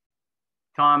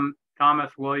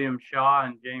Thomas William Shaw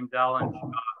and James Allen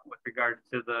Shaw with regards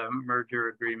to the merger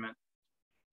agreement.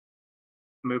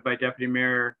 Moved by Deputy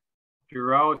Mayor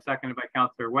Giroux, seconded by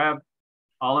Councillor Webb.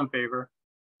 All in favor?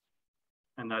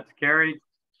 And that's carried.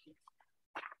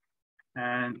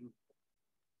 And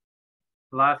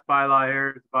the last bylaw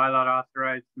here is a bylaw to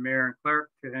authorize the mayor and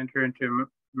clerk to enter into a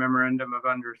memorandum of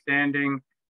understanding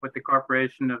with the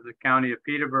corporation of the county of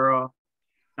Peterborough,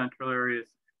 Central Area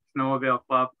Snowmobile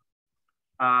Club,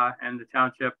 and the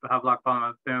township of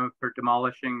Havelock-Belmont-Methuen for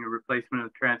demolishing the replacement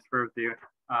and transfer of the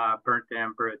burnt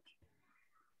dam bridge.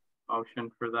 Motion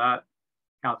for that,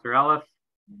 Councillor Ellis,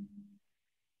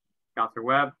 Councillor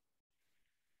Webb.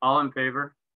 All in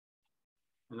favor?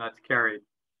 And that's carried.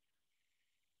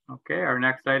 Okay, our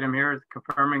next item here is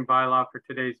confirming bylaw for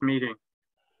today's meeting.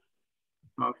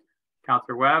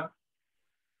 Councillor Webb,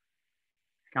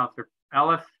 Councillor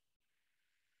Ellis.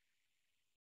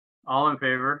 All in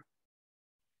favor?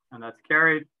 And that's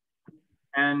carried.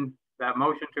 And that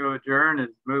motion to adjourn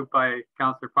is moved by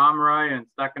Councillor Pomeroy and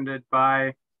seconded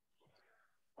by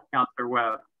Councillor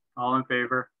Webb. All in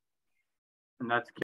favor? And that's carried.